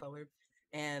black color.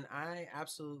 And I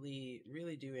absolutely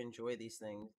really do enjoy these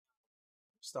things.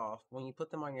 First off, when you put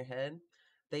them on your head,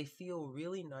 they feel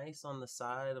really nice on the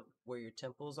side of where your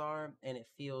temples are, and it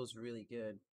feels really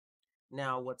good.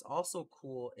 Now, what's also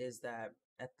cool is that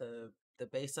at the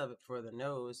base of it for the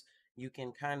nose, you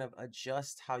can kind of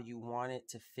adjust how you want it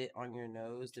to fit on your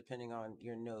nose, depending on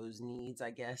your nose needs,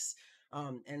 I guess.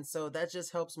 And so that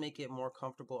just helps make it more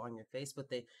comfortable on your face,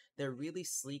 but they're really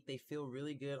sleek. They feel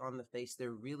really good on the face.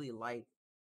 They're really light.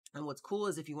 And what's cool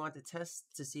is if you want to test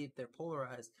to see if they're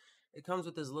polarized, it comes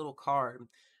with this little card.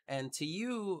 And to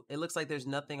you, it looks like there's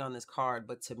nothing on this card.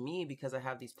 But to me, because I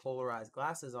have these polarized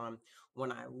glasses on, when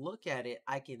I look at it,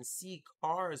 I can see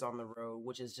cars on the road,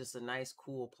 which is just a nice,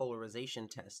 cool polarization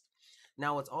test.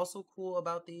 Now, what's also cool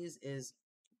about these is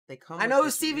they come with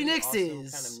who Stevie Nicks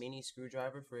is. Kind of mini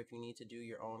screwdriver for if you need to do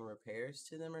your own repairs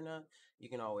to them or not. You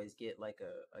can always get like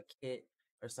a kit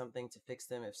or something to fix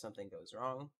them if something goes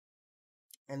wrong.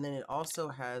 And then it also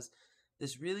has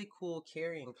this really cool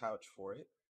carrying pouch for it.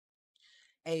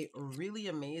 A really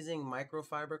amazing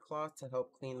microfiber cloth to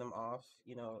help clean them off,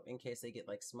 you know, in case they get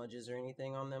like smudges or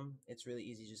anything on them. It's really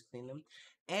easy to just clean them.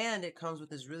 And it comes with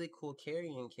this really cool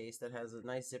carrying case that has a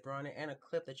nice zipper on it and a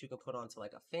clip that you can put onto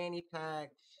like a fanny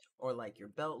pack or like your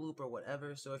belt loop or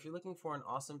whatever. So if you're looking for an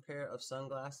awesome pair of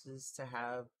sunglasses to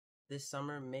have this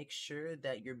summer, make sure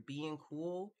that you're being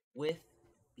cool with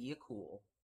Be a Cool.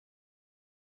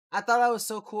 I thought I was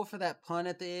so cool for that pun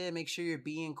at the end. Make sure you're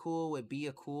being cool with Be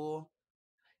a Cool.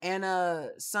 And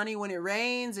Sunny, when it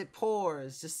rains, it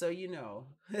pours, just so you know.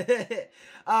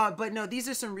 But no, these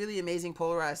are some really amazing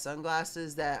polarized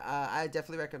sunglasses that I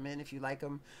definitely recommend if you like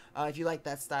them. If you like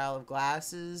that style of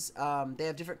glasses, they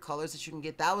have different colors that you can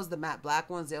get. That was the matte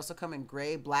black ones. They also come in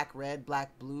gray, black, red,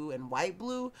 black, blue, and white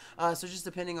blue. So just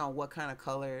depending on what kind of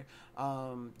color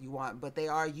you want. But they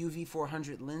are UV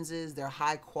 400 lenses. They're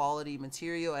high quality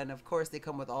material, and of course they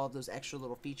come with all of those extra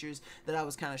little features that I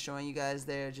was kind of showing you guys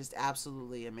there. Just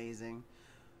absolutely amazing.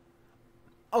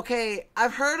 Okay,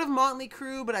 I've heard of Motley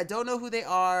Crue, but I don't know who they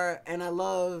are, and I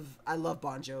love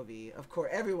Bon Jovi. Of course,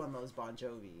 everyone loves Bon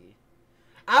Jovi.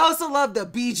 I also love the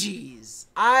Bee Gees.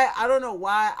 I don't know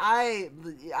why I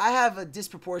have a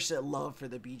disproportionate love for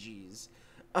the Bee Gees.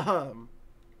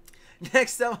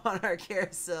 Next up on our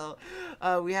carousel,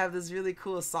 we have this really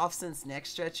cool Soft Sense neck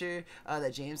stretcher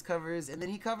that James covers, and then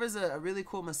he covers a really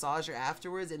cool massager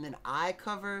afterwards, and then I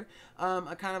cover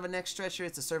a kind of a neck stretcher.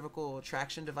 It's a cervical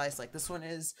traction device like this one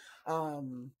is.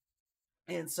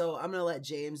 And so I'm gonna let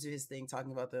James do his thing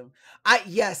talking about them.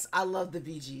 Yes, I love the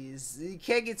Bee Gees. You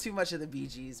can't get too much of the Bee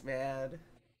Gees, man.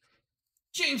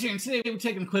 James here, and today we're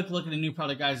taking a quick look at a new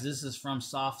product, guys. This is from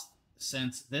Soft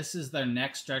Sense. This is their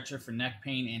neck stretcher for neck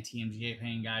pain and TMJ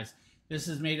pain, guys. This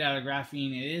is made out of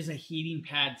graphene. It is a heating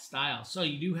pad style. So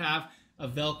you do have a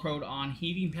Velcroed on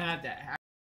heating pad that...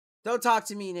 Don't talk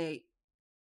to me, Nate.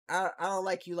 I don't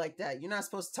like you like that. You're not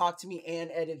supposed to talk to me and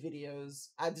edit videos.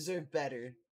 I deserve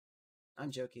better.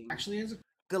 I'm joking. Actually has a...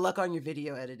 Good luck on your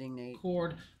video editing, Nate.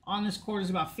 Cord. On this cord is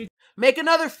about 50... Make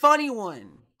another funny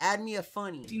one. Add me a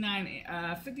funny.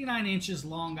 59 inches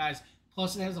long, guys.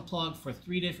 Plus, it has a plug for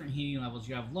 3 different heating levels.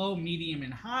 You have low, medium,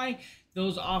 and high.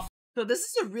 Those offer... So this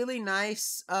is a really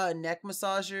nice neck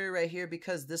massager right here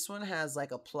because this one has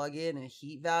like a plug-in and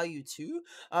heat value too.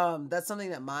 That's something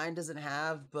that mine doesn't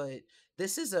have, but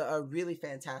this is a really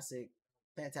fantastic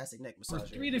neck massager. For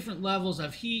 3 different levels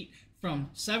of heat from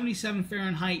 77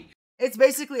 Fahrenheit. It's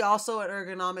basically also an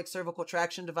ergonomic cervical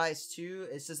traction device too.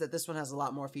 It's just that this one has a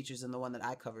lot more features than the one that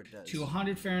I covered does. To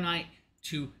 100 Fahrenheit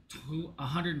to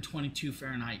 122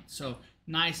 Fahrenheit. So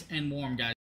nice and warm,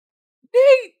 guys.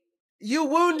 Nate, you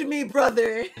wound me,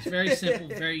 brother. It's very simple,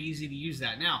 very easy to use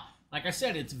that. Now, like I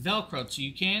said, it's Velcro, so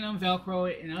you can unvelcro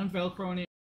it and unvelcro it.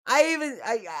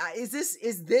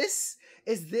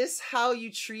 Is this how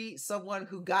you treat someone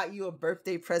who got you a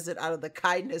birthday present out of the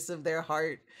kindness of their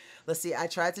heart? Let's see, I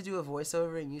tried to do a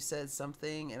voiceover and you said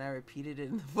something and I repeated it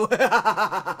in the voice.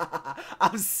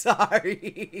 I'm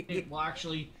sorry. It will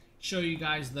actually show you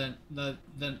guys the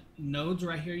nodes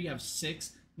right here. You have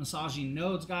 6 massaging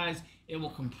nodes, guys. It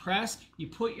will compress. You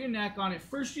put your neck on it.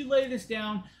 First, you lay this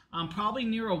down probably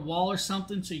near a wall or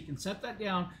something, so you can set that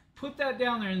down. Put that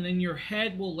down there, and then your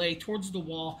head will lay towards the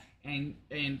wall and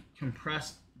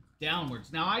compress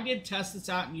downwards. Now, I did test this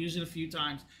out and use it a few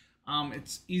times.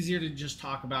 It's easier to just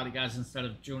talk about it, guys, instead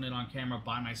of doing it on camera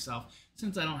by myself,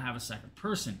 since I don't have a second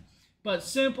person. But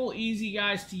simple, easy,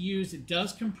 guys, to use. It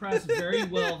does compress very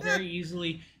well, very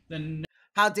easily.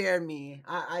 How dare me?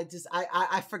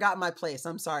 I forgot my place.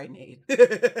 I'm sorry, Nate.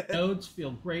 Nodes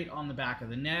feel great on the back of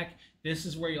the neck. This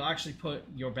is where you'll actually put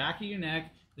your back of your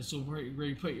neck. This is where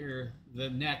you put the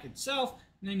neck itself.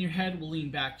 And then your head will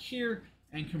lean back here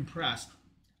and compress.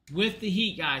 With the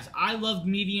heat, guys, I loved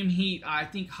medium heat. I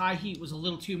think high heat was a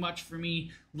little too much for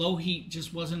me. Low heat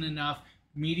just wasn't enough.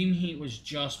 Medium heat was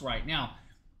just right. Now,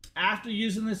 after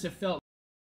using this, it felt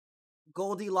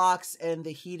Goldilocks and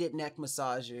the heated neck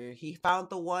massager. He found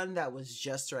the one that was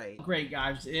just right. Great,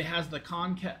 guys. It has the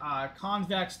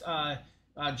convex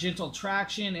gentle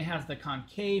traction. It has the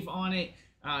concave on it.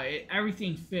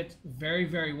 Everything fits very,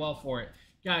 very well for it.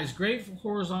 Guys, great for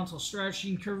horizontal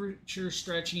stretching, curvature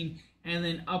stretching, and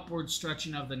then upward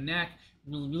stretching of the neck.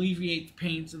 Will alleviate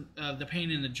the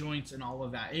pain in the joints and all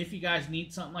of that. If you guys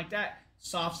need something like that,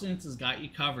 Soft Sense has got you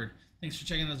covered. Thanks for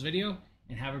checking this video,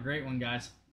 and have a great one, guys.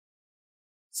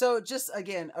 So just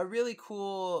again, a really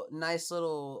cool, nice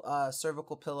little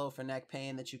cervical pillow for neck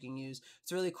pain that you can use.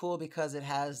 It's really cool because it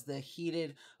has the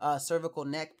heated cervical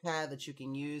neck pad that you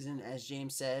can use. And as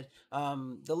James said,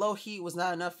 the low heat was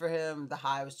not enough for him. The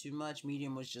high was too much.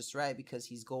 Medium was just right because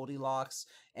he's Goldilocks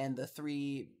and the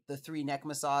three neck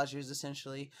massagers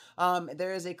essentially.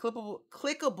 There is a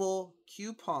clickable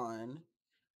coupon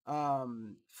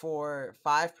for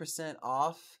 5%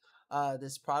 off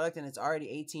this product, and it's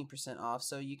already 18% off,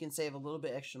 so you can save a little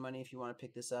bit extra money if you want to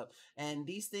pick this up. And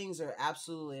these things are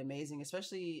absolutely amazing,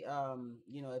 especially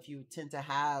you know, if you tend to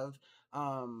have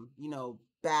you know,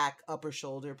 back, upper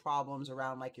shoulder problems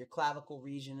around like your clavicle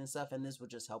region and stuff, and this would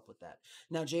just help with that.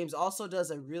 Now James also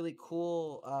does a really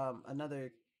cool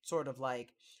another sort of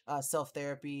like self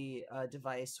therapy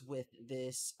device with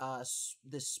this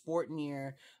this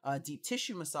Sportneer deep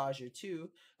tissue massager too.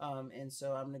 And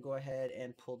so I'm gonna go ahead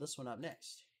and pull this one up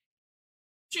next.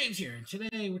 James here, and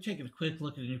today we're taking a quick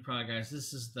look at a new product, guys.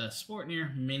 This is the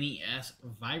Sportneer Mini S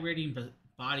Vibrating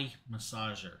Body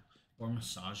Massager, or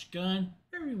massage gun,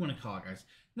 whatever you want to call it, guys.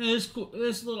 Now this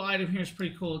little item here is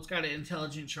pretty cool. It's got an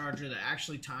intelligent charger that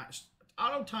actually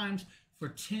auto times for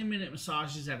 10-minute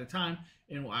massages at a time,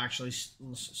 and will actually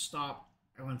stop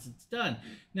once it's done.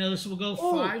 Now this will go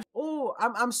 5. Oh,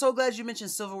 I'm so glad you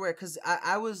mentioned silverware, because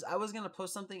I was gonna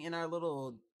post something in our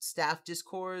little staff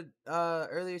Discord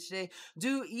earlier today.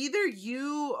 Do either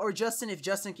you or Justin, if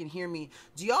Justin can hear me,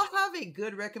 do y'all have a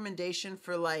good recommendation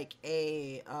for like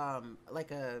a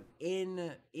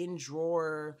in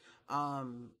drawer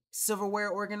silverware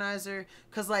organizer?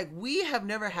 Because like we have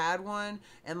never had one,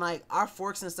 and like our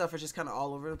forks and stuff are just kind of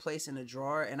all over the place in a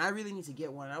drawer, and I really need to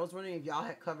get one. I was wondering if y'all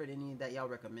had covered any that y'all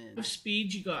recommend.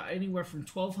 Speed, you got anywhere from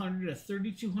 1200 to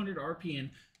 3200 RPM,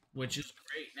 which is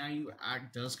great. Now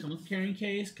it does come with a carrying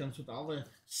case, comes with all the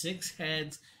 6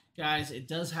 heads. Guys, it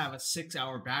does have a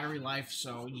 6-hour battery life,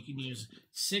 so you can use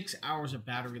 6 hours of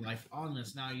battery life on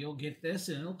this. Now you'll get this,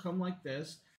 and it'll come like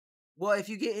this. Well, if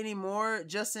you get any more,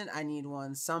 Justin, I need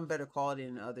one. Some better quality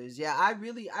than others. Yeah, I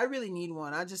really need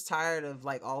one. I'm just tired of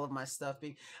like all of my stuff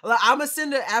being. Like, I'm gonna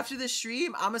send after the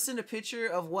stream. I'm gonna send a picture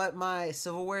of what my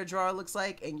silverware drawer looks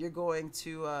like, and you're going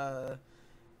to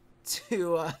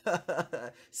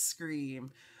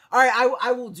scream. All right,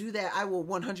 I will do that. I will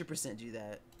 100% do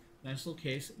that. Nice little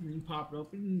case, and then you pop it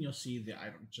open, and you'll see the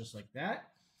item just like that.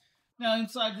 Now,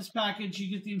 inside this package, you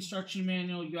get the instruction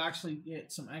manual. You actually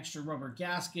get some extra rubber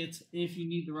gaskets if you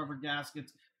need the rubber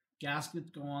gaskets. Gaskets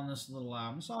go on this little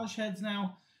massage heads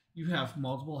now. You have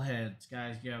multiple heads,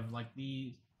 guys. You have like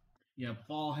these, you have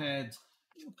ball heads.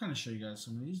 I'll kind of show you guys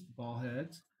some of these ball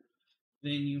heads.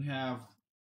 Then you have...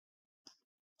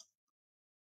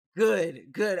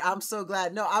 Good. I'm so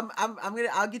glad. No,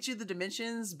 I'll get you the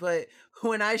dimensions, but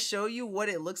when I show you what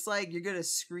it looks like, you're gonna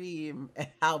scream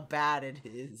at how bad it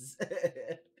is.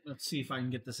 Let's see if I can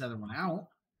get this other one out.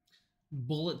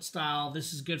 Bullet style.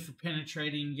 This is good for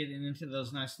penetrating, getting into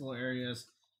those nice little areas.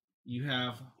 You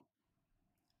have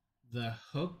the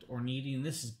hooked or kneading.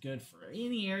 This is good for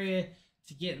any area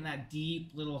to get in that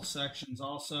deep little sections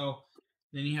also.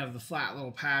 Then you have the flat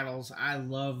little paddles. I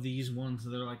love these ones.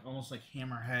 They're like almost like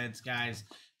hammerheads, guys.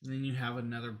 And then you have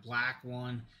another black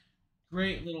one.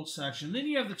 Great little section. Then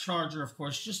you have the charger, of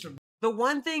course. The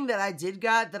one thing that I did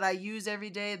got that I use every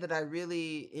day that I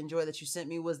really enjoy that you sent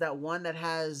me was that one that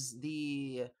has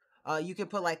the you can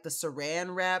put like the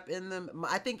saran wrap in them.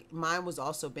 I think mine was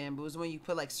also bamboo. It was when you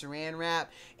put like saran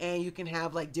wrap, and you can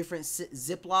have like different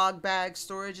Ziploc bag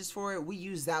storages for it. We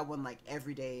use that one like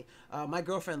every day. My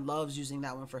girlfriend loves using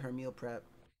that one for her meal prep.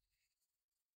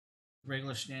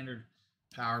 Regular standard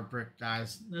power brick,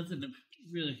 guys. Nothing to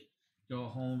really go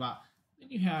home about. Then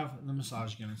you have the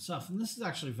massage gun and stuff, and this is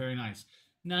actually very nice.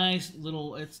 Nice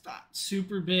little. It's not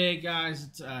super big, guys.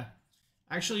 It's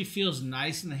actually feels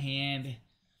nice in the hand.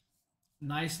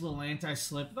 Nice little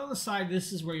anti-slip. And on the side,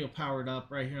 this is where you'll power it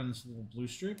up right here on this little blue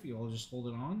strip. You'll just hold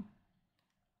it on.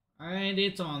 And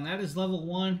it's on. That is level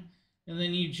 1. And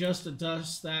then you just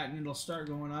adjust that, and it'll start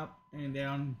going up and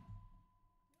down.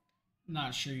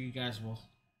 Not sure you guys will.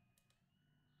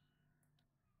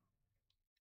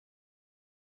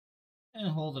 And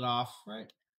hold it off,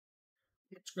 right?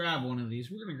 Let's grab one of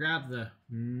these. We're going to grab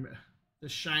the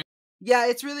shiny. Yeah,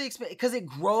 it's really expensive because it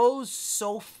grows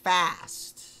so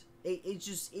fast.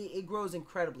 It grows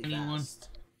incredibly fast.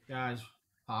 Guys,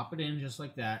 pop it in just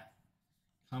like that.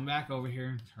 Come back over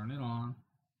here, turn it on,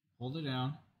 hold it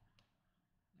down,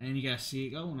 and you guys see it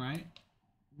going, right?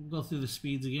 We'll go through the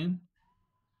speeds again.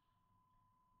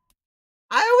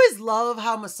 I always love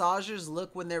how massagers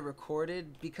look when they're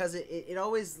recorded because it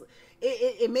always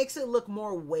it makes it look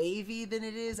more wavy than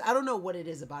it is. I don't know what it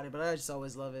is about it, but I just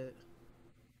always love it.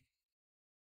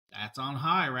 That's on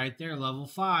high right there, level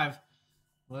 5.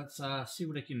 Let's see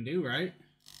what it can do, right?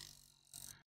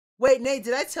 Wait, Nate,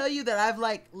 did I tell you that I've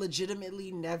like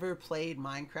legitimately never played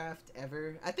Minecraft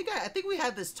ever? I think we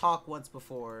had this talk once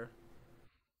before.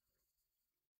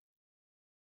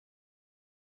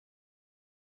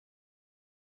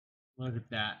 Look at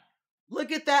that.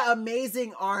 Look at that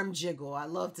amazing arm jiggle. I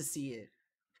love to see it.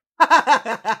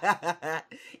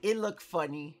 It looked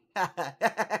funny.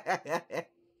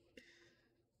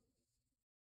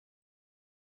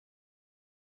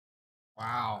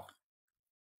 Wow.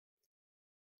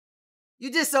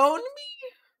 You disowned me?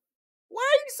 Why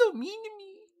are you so mean to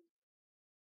me?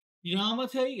 You know, I'm gonna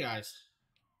tell you guys.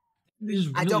 This is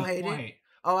really I don't hate quiet. it.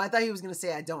 Oh, I thought he was gonna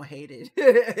say I don't hate it.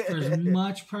 For as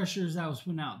much pressure as I was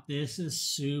putting out, this is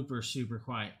super, super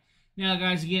quiet. Now,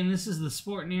 guys, again, this is the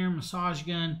Sport Air massage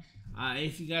gun.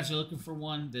 If you guys are looking for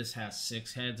one, this has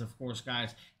 6 heads, of course,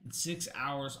 guys, and 6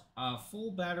 hours of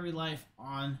full battery life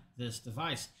on this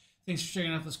device. Thanks for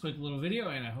checking out this quick little video,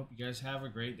 and I hope you guys have a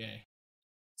great day.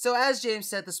 So as James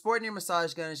said, the Sport Air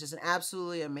massage gun is just an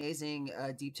absolutely amazing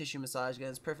deep tissue massage gun.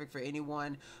 It's perfect for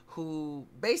anyone who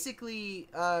basically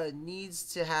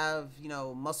needs to have, you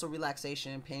know, muscle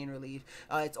relaxation, pain relief.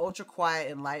 It's ultra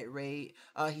quiet and lightweight.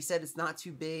 He said it's not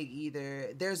too big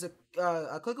either. There's a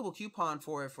clickable coupon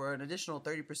for it for an additional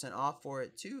 30% off for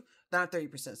it too. Not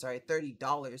 30%, sorry,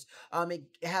 $30.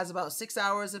 It has about 6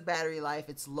 hours of battery life.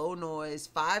 It's low noise,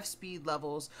 5 speed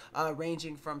levels,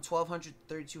 ranging from 1200 to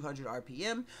 3200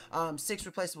 RPM. 6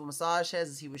 replaceable massage heads,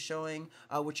 as he was showing,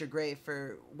 which are great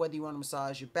for whether you want to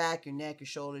massage your back, your neck, your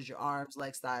shoulders, your arms,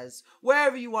 legs, thighs,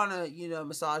 wherever you want to, you know,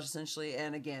 massage essentially.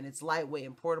 And again, it's lightweight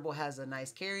and portable, has a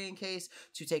nice carrying case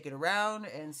to take it around.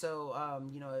 And so,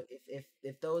 you know,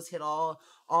 if those hit all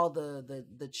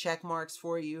the check marks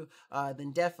for you,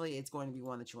 then definitely it's going to be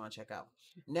one that you want to check out.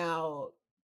 Now,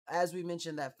 as we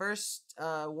mentioned, that first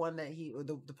one that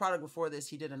the product before this,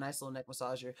 he did a nice little neck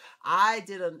massager. I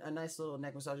did a nice little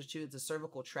neck massager too. It's a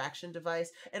cervical traction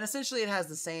device, and essentially it has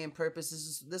the same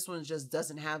purpose. This one just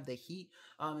doesn't have the heat.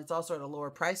 It's also at a lower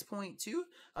price point too,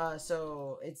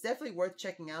 so it's definitely worth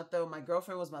checking out. Though my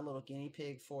girlfriend was my little guinea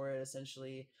pig for it.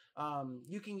 Essentially,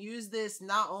 you can use this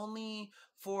not only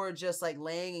for just like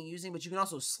laying and using, but you can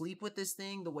also sleep with this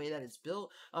thing the way that it's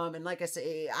built. And like I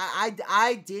say,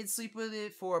 I did sleep with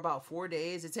it for about 4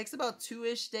 days. It takes about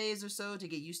 2-ish days or so to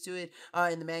get used to it.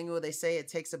 In the manual, they say it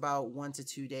takes about 1 to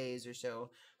 2 days or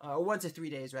so. Or 1 to 3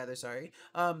 days rather, sorry.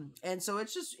 And so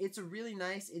it's a really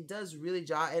nice, it does really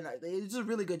job, and it's a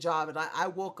really good job. And I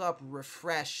woke up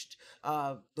refreshed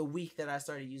the week that I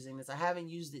started using this. I haven't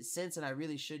used it since, and I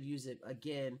really should use it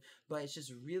again, but it's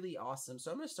just really awesome. So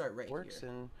I'm gonna start right here.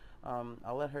 And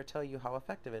I'll let her tell you how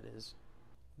effective it is.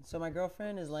 So my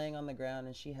girlfriend is laying on the ground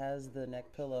and she has the neck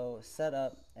pillow set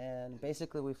up, and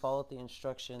basically we followed the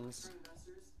instructions.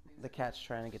 The cat's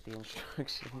trying to get the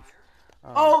instructions.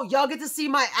 Oh, y'all get to see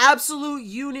my absolute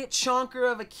unit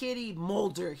chonker of a kitty,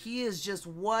 Mulder. He is just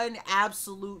one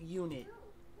absolute unit.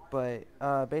 But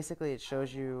basically it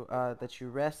shows you that you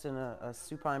rest in a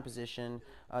supine position.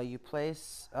 You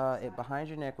place it behind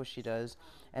your neck, which she does,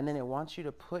 and then it wants you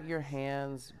to put your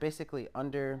hands basically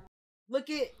under. Look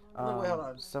at wait, hold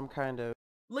on. Some kind of.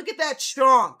 Look at that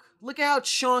chonk. Look at how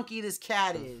chonky this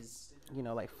cat is. You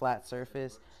know, like flat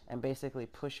surface, and basically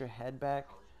push your head back.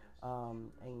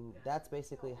 And that's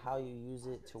basically how you use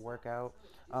it to work out.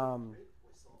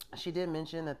 She did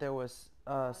mention that there was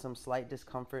some slight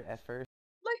discomfort at first.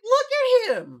 Like,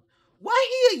 look at him.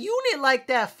 Why he a unit like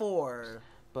that for?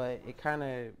 But it kind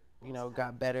of, you know,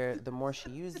 got better the more she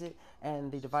used it,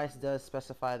 and the device does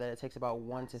specify that it takes about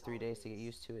 1 to 3 days to get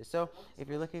used to it. So if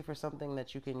you're looking for something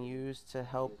that you can use to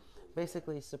help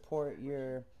basically support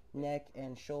your neck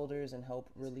and shoulders and help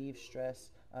relieve stress,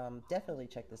 definitely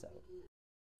check this out.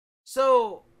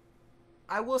 So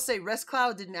I will say Rest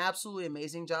Cloud did an absolutely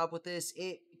amazing job with this.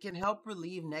 It can help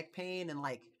relieve neck pain in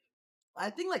like I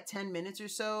think like 10 minutes or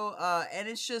so. And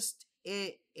it's just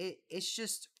it's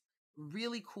just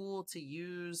really cool to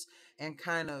use and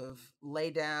kind of lay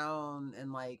down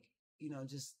and like, you know,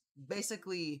 just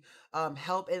basically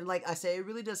help. And like I say, it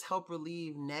really does help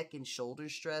relieve neck and shoulder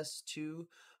stress too.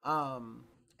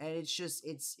 and it's just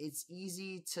it's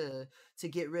easy to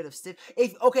get rid of stiff.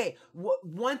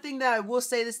 One thing that I will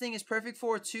say this thing is perfect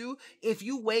for too, if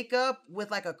you wake up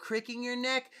with like a crick in your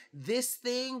neck, this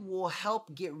thing will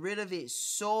help get rid of it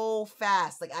so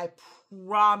fast. Like, I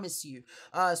promise you.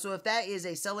 So if that is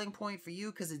a selling point for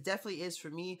you, because it definitely is for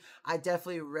me, I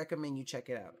definitely recommend you check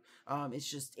it out.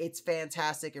 It's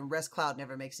fantastic, and Rest Cloud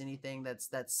never makes anything that's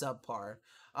subpar.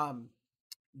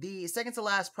 The second to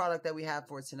last product that we have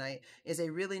for tonight is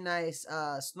a really nice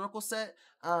snorkel set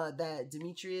that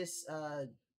Demetrius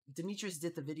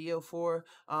did the video for.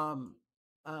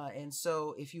 And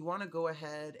so if you want to go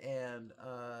ahead and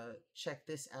check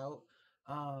this out,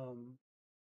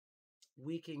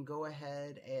 we can go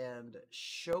ahead and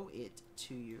show it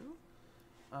to you.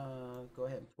 Go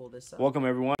ahead and pull this up. Welcome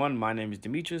everyone, my name is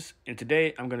Demetrius, and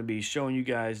today I'm going to be showing you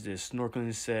guys this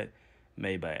snorkeling set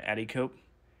made by Adicope.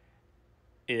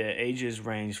 Ages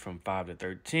range from 5 to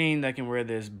 13 that can wear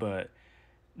this, but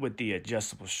with the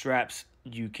adjustable straps,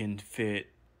 you can fit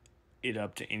it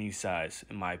up to any size,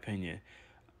 in my opinion.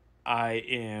 I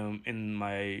am in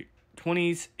my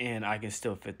 20s, and I can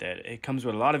still fit that. It comes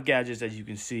with a lot of gadgets, as you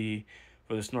can see,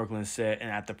 for the snorkeling set, and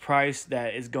at the price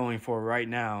that it's going for right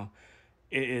now,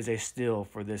 it is a steal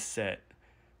for this set.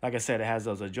 Like I said, it has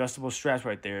those adjustable straps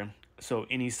right there, so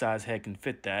any size head can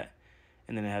fit that,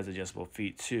 and then it has adjustable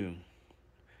feet too.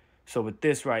 So with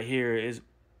this right here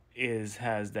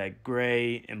has that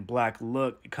gray and black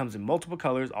look. It comes in multiple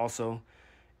colors also,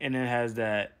 and it has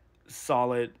that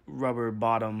solid rubber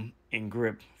bottom and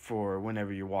grip for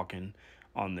whenever you're walking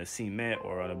on the cement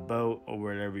or on a boat or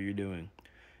whatever you're doing.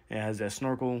 And it has that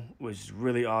snorkel, which is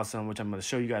really awesome, which I'm going to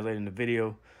show you guys later in the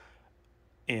video.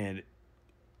 And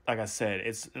like I said,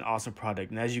 it's an awesome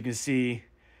product, and as you can see,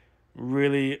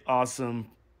 really awesome.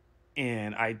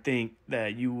 And I think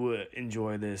that you would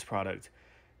enjoy this product.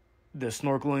 The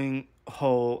snorkeling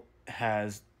hole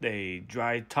has a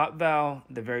dry top valve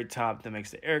at the very top that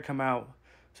makes the air come out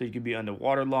so you can be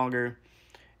underwater longer.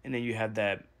 And then you have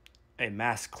a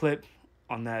mask clip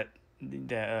on that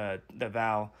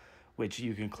valve, which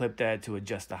you can clip that to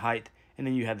adjust the height. And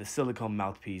then you have the silicone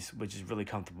mouthpiece, which is really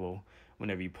comfortable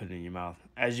whenever you put it in your mouth.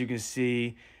 As you can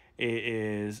see, it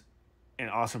is an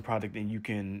awesome product, and you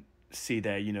can see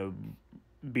that, you know,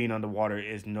 being underwater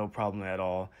is no problem at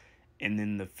all. And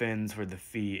then the fins for the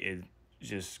feet, it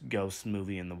just goes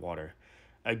smoothly in the water.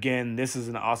 Again, this is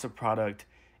an awesome product,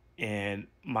 and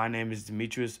my name is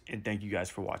Demetrius, and thank you guys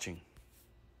for watching.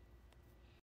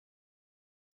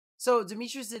 So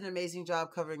Demetrius did an amazing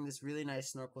job covering this really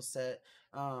nice snorkel set.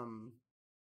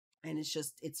 And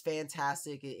it's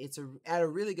fantastic. It's at a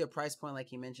really good price point, like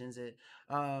he mentions it.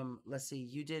 Let's see,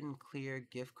 you didn't clear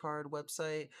gift card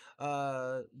website.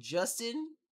 Justin,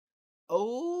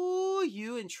 oh,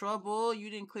 you in trouble. You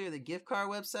didn't clear the gift card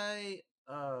website.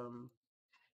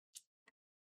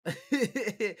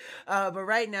 But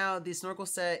right now the snorkel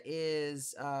set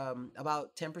is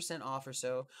about 10% off or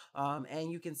so,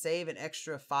 and you can save an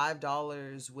extra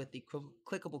 $5 with the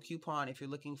clickable coupon if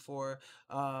you're looking for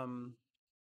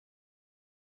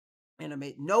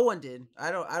no one did.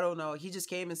 I don't know. He just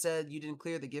came and said you didn't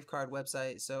clear the gift card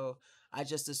website, so I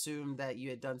just assumed that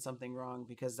you had done something wrong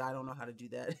because I don't know how to do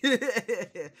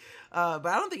that. But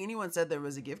I don't think anyone said there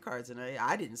was a gift card tonight.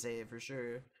 I didn't say it for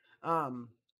sure.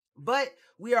 But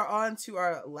we are on to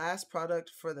our last product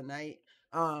for the night.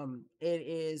 It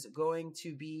is going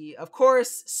to be, of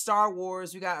course, Star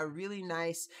Wars. We got a really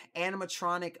nice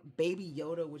animatronic Baby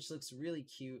Yoda, which looks really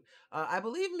cute. I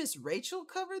believe Miss Rachel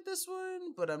covered this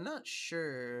one, but I'm not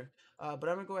sure. But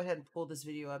I'm gonna go ahead and pull this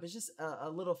video up. It's just a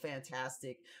little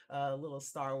fantastic, little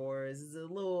Star Wars. It's a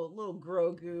little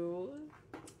Grogu.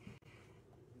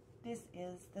 This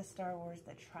is the Star Wars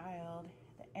The Child,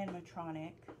 the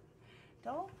animatronic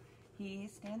doll. He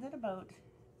stands at about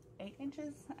 8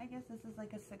 inches. I guess this is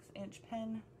like a 6-inch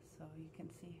pen, so you can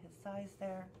see his size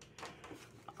there.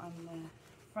 On the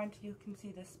front you can see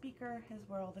the speaker is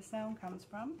where all the sound comes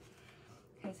from.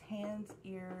 His hands,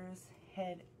 ears,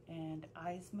 head, and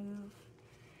eyes move.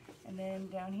 And then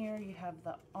down here you have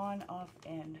the on, off,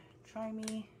 and try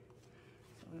me.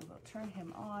 So we will turn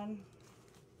him on.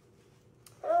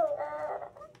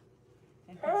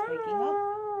 And he's waking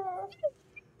up.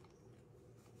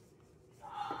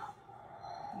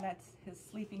 And that's his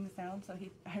sleeping sound, so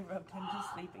I rubbed him to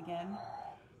sleep again.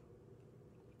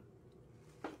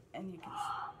 And you can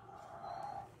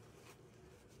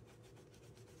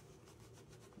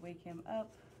wake him up.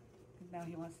 Now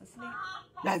he wants to sleep.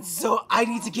 That's so, I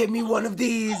need to get me one of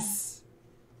these.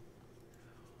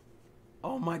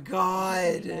 Oh my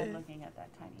god. Looking at that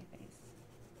tiny face.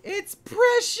 It's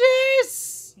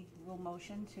precious. He will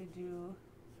motion to do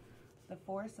the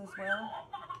force as well.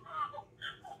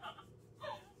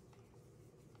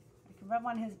 I can rub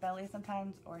on his belly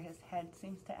sometimes, or his head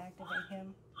seems to activate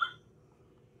him.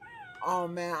 Oh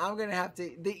man, I'm gonna have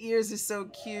to. The ears are so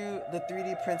cute. The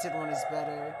 3D printed one is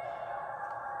better.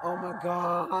 Oh my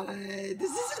god,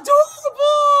 this is adorable!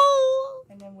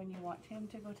 And then when you want him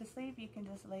to go to sleep, you can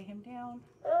just lay him down.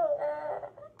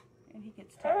 And he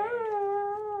gets tired.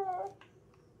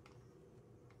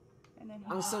 And then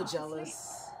I'm so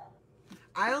jealous.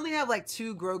 I only have like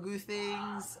 2 Grogu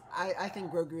things. I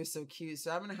think Grogu is so cute,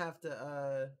 so I'm gonna have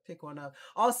to pick one up.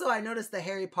 Also, I noticed the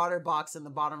Harry Potter box in the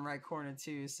bottom right corner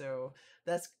too, so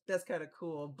that's kind of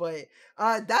cool. But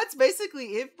that's basically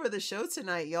it for the show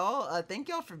tonight, y'all. Thank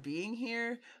y'all for being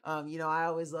here. You know, I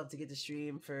always love to get to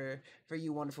stream for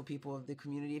you wonderful people of the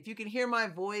community. If you can hear my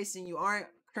voice and you aren't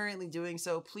currently doing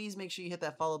so, please make sure you hit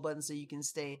that follow button so you can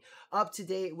stay up to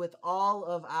date with all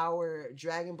of our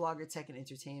Dragon Blogger Tech and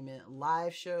Entertainment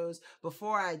live shows.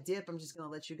 Before I dip, I'm just going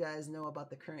to let you guys know about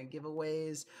the current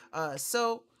giveaways.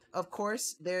 So of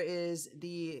course, there is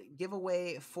the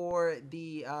giveaway for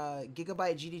the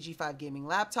Gigabyte GDG5 gaming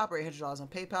laptop, or $800 on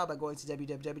PayPal by going to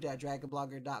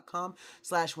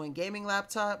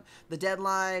www.dragonblogger.com/wingaminglaptop. The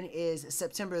deadline is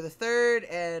September the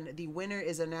 3rd, and the winner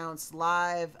is announced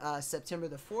live September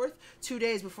the 4th, 2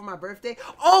 days before my birthday.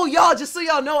 Oh, y'all, just so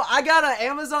y'all know, I got an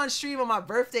Amazon stream on my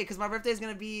birthday, because my birthday is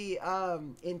going to be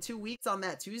in 2 weeks on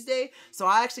that Tuesday. So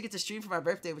I actually get to stream for my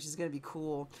birthday, which is going to be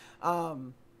cool.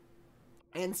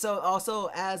 And so also,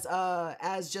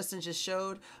 as Justin just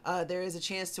showed, there is a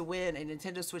chance to win a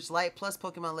Nintendo Switch Lite plus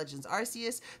Pokemon Legends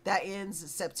Arceus. That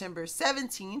ends September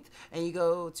 17th, and you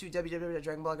go to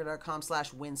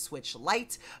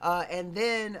www.dragonblogger.com/winswitchlite. And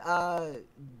then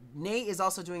Nate is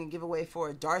also doing a giveaway for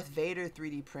a Darth Vader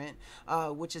 3D print,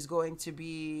 which is going to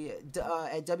be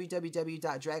at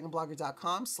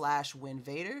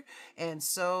www.dragonblogger.com/winvader. And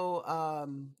so,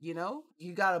 you know,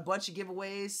 you got a bunch of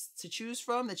giveaways to choose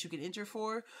from that you can enter for.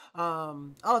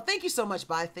 Oh, thank you so much,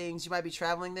 Buy Things. You might be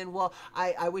traveling then. Well,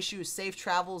 I wish you safe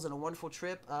travels and a wonderful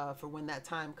trip for when that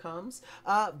time comes.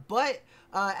 But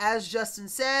as Justin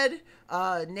said,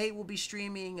 Nate will be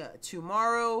streaming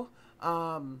tomorrow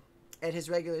at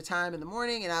his regular time in the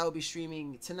morning, and I will be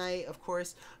streaming tonight, of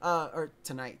course, or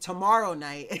tomorrow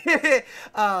night.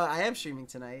 I am streaming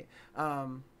tonight.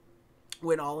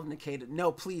 When all of Nkda,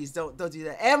 no, please don't do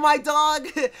that. And my dog,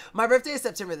 my birthday is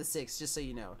September the 6th, just so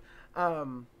you know.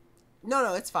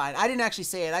 No, it's fine. I didn't actually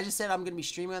say it. I just said I'm going to be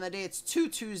streaming on that day. It's 2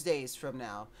 Tuesdays from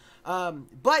now.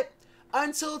 But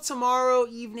until tomorrow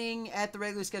evening at the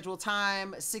regular scheduled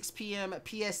time, 6 p.m.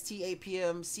 PST, 8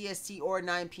 p.m. CST, or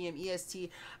 9 p.m.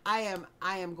 EST, I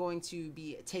am going to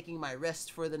be taking my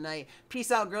rest for the night.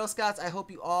 Peace out, Girl Scouts. I hope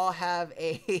you all have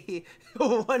a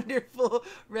wonderful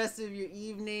rest of your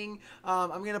evening.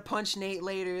 I'm gonna punch Nate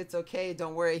later. It's okay.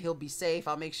 Don't worry. He'll be safe.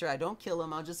 I'll make sure I don't kill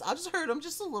him. I'll just hurt him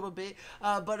just a little bit.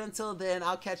 But until then,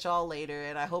 I'll catch y'all later,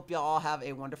 and I hope y'all all have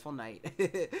a wonderful night.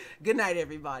 Good night,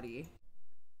 everybody.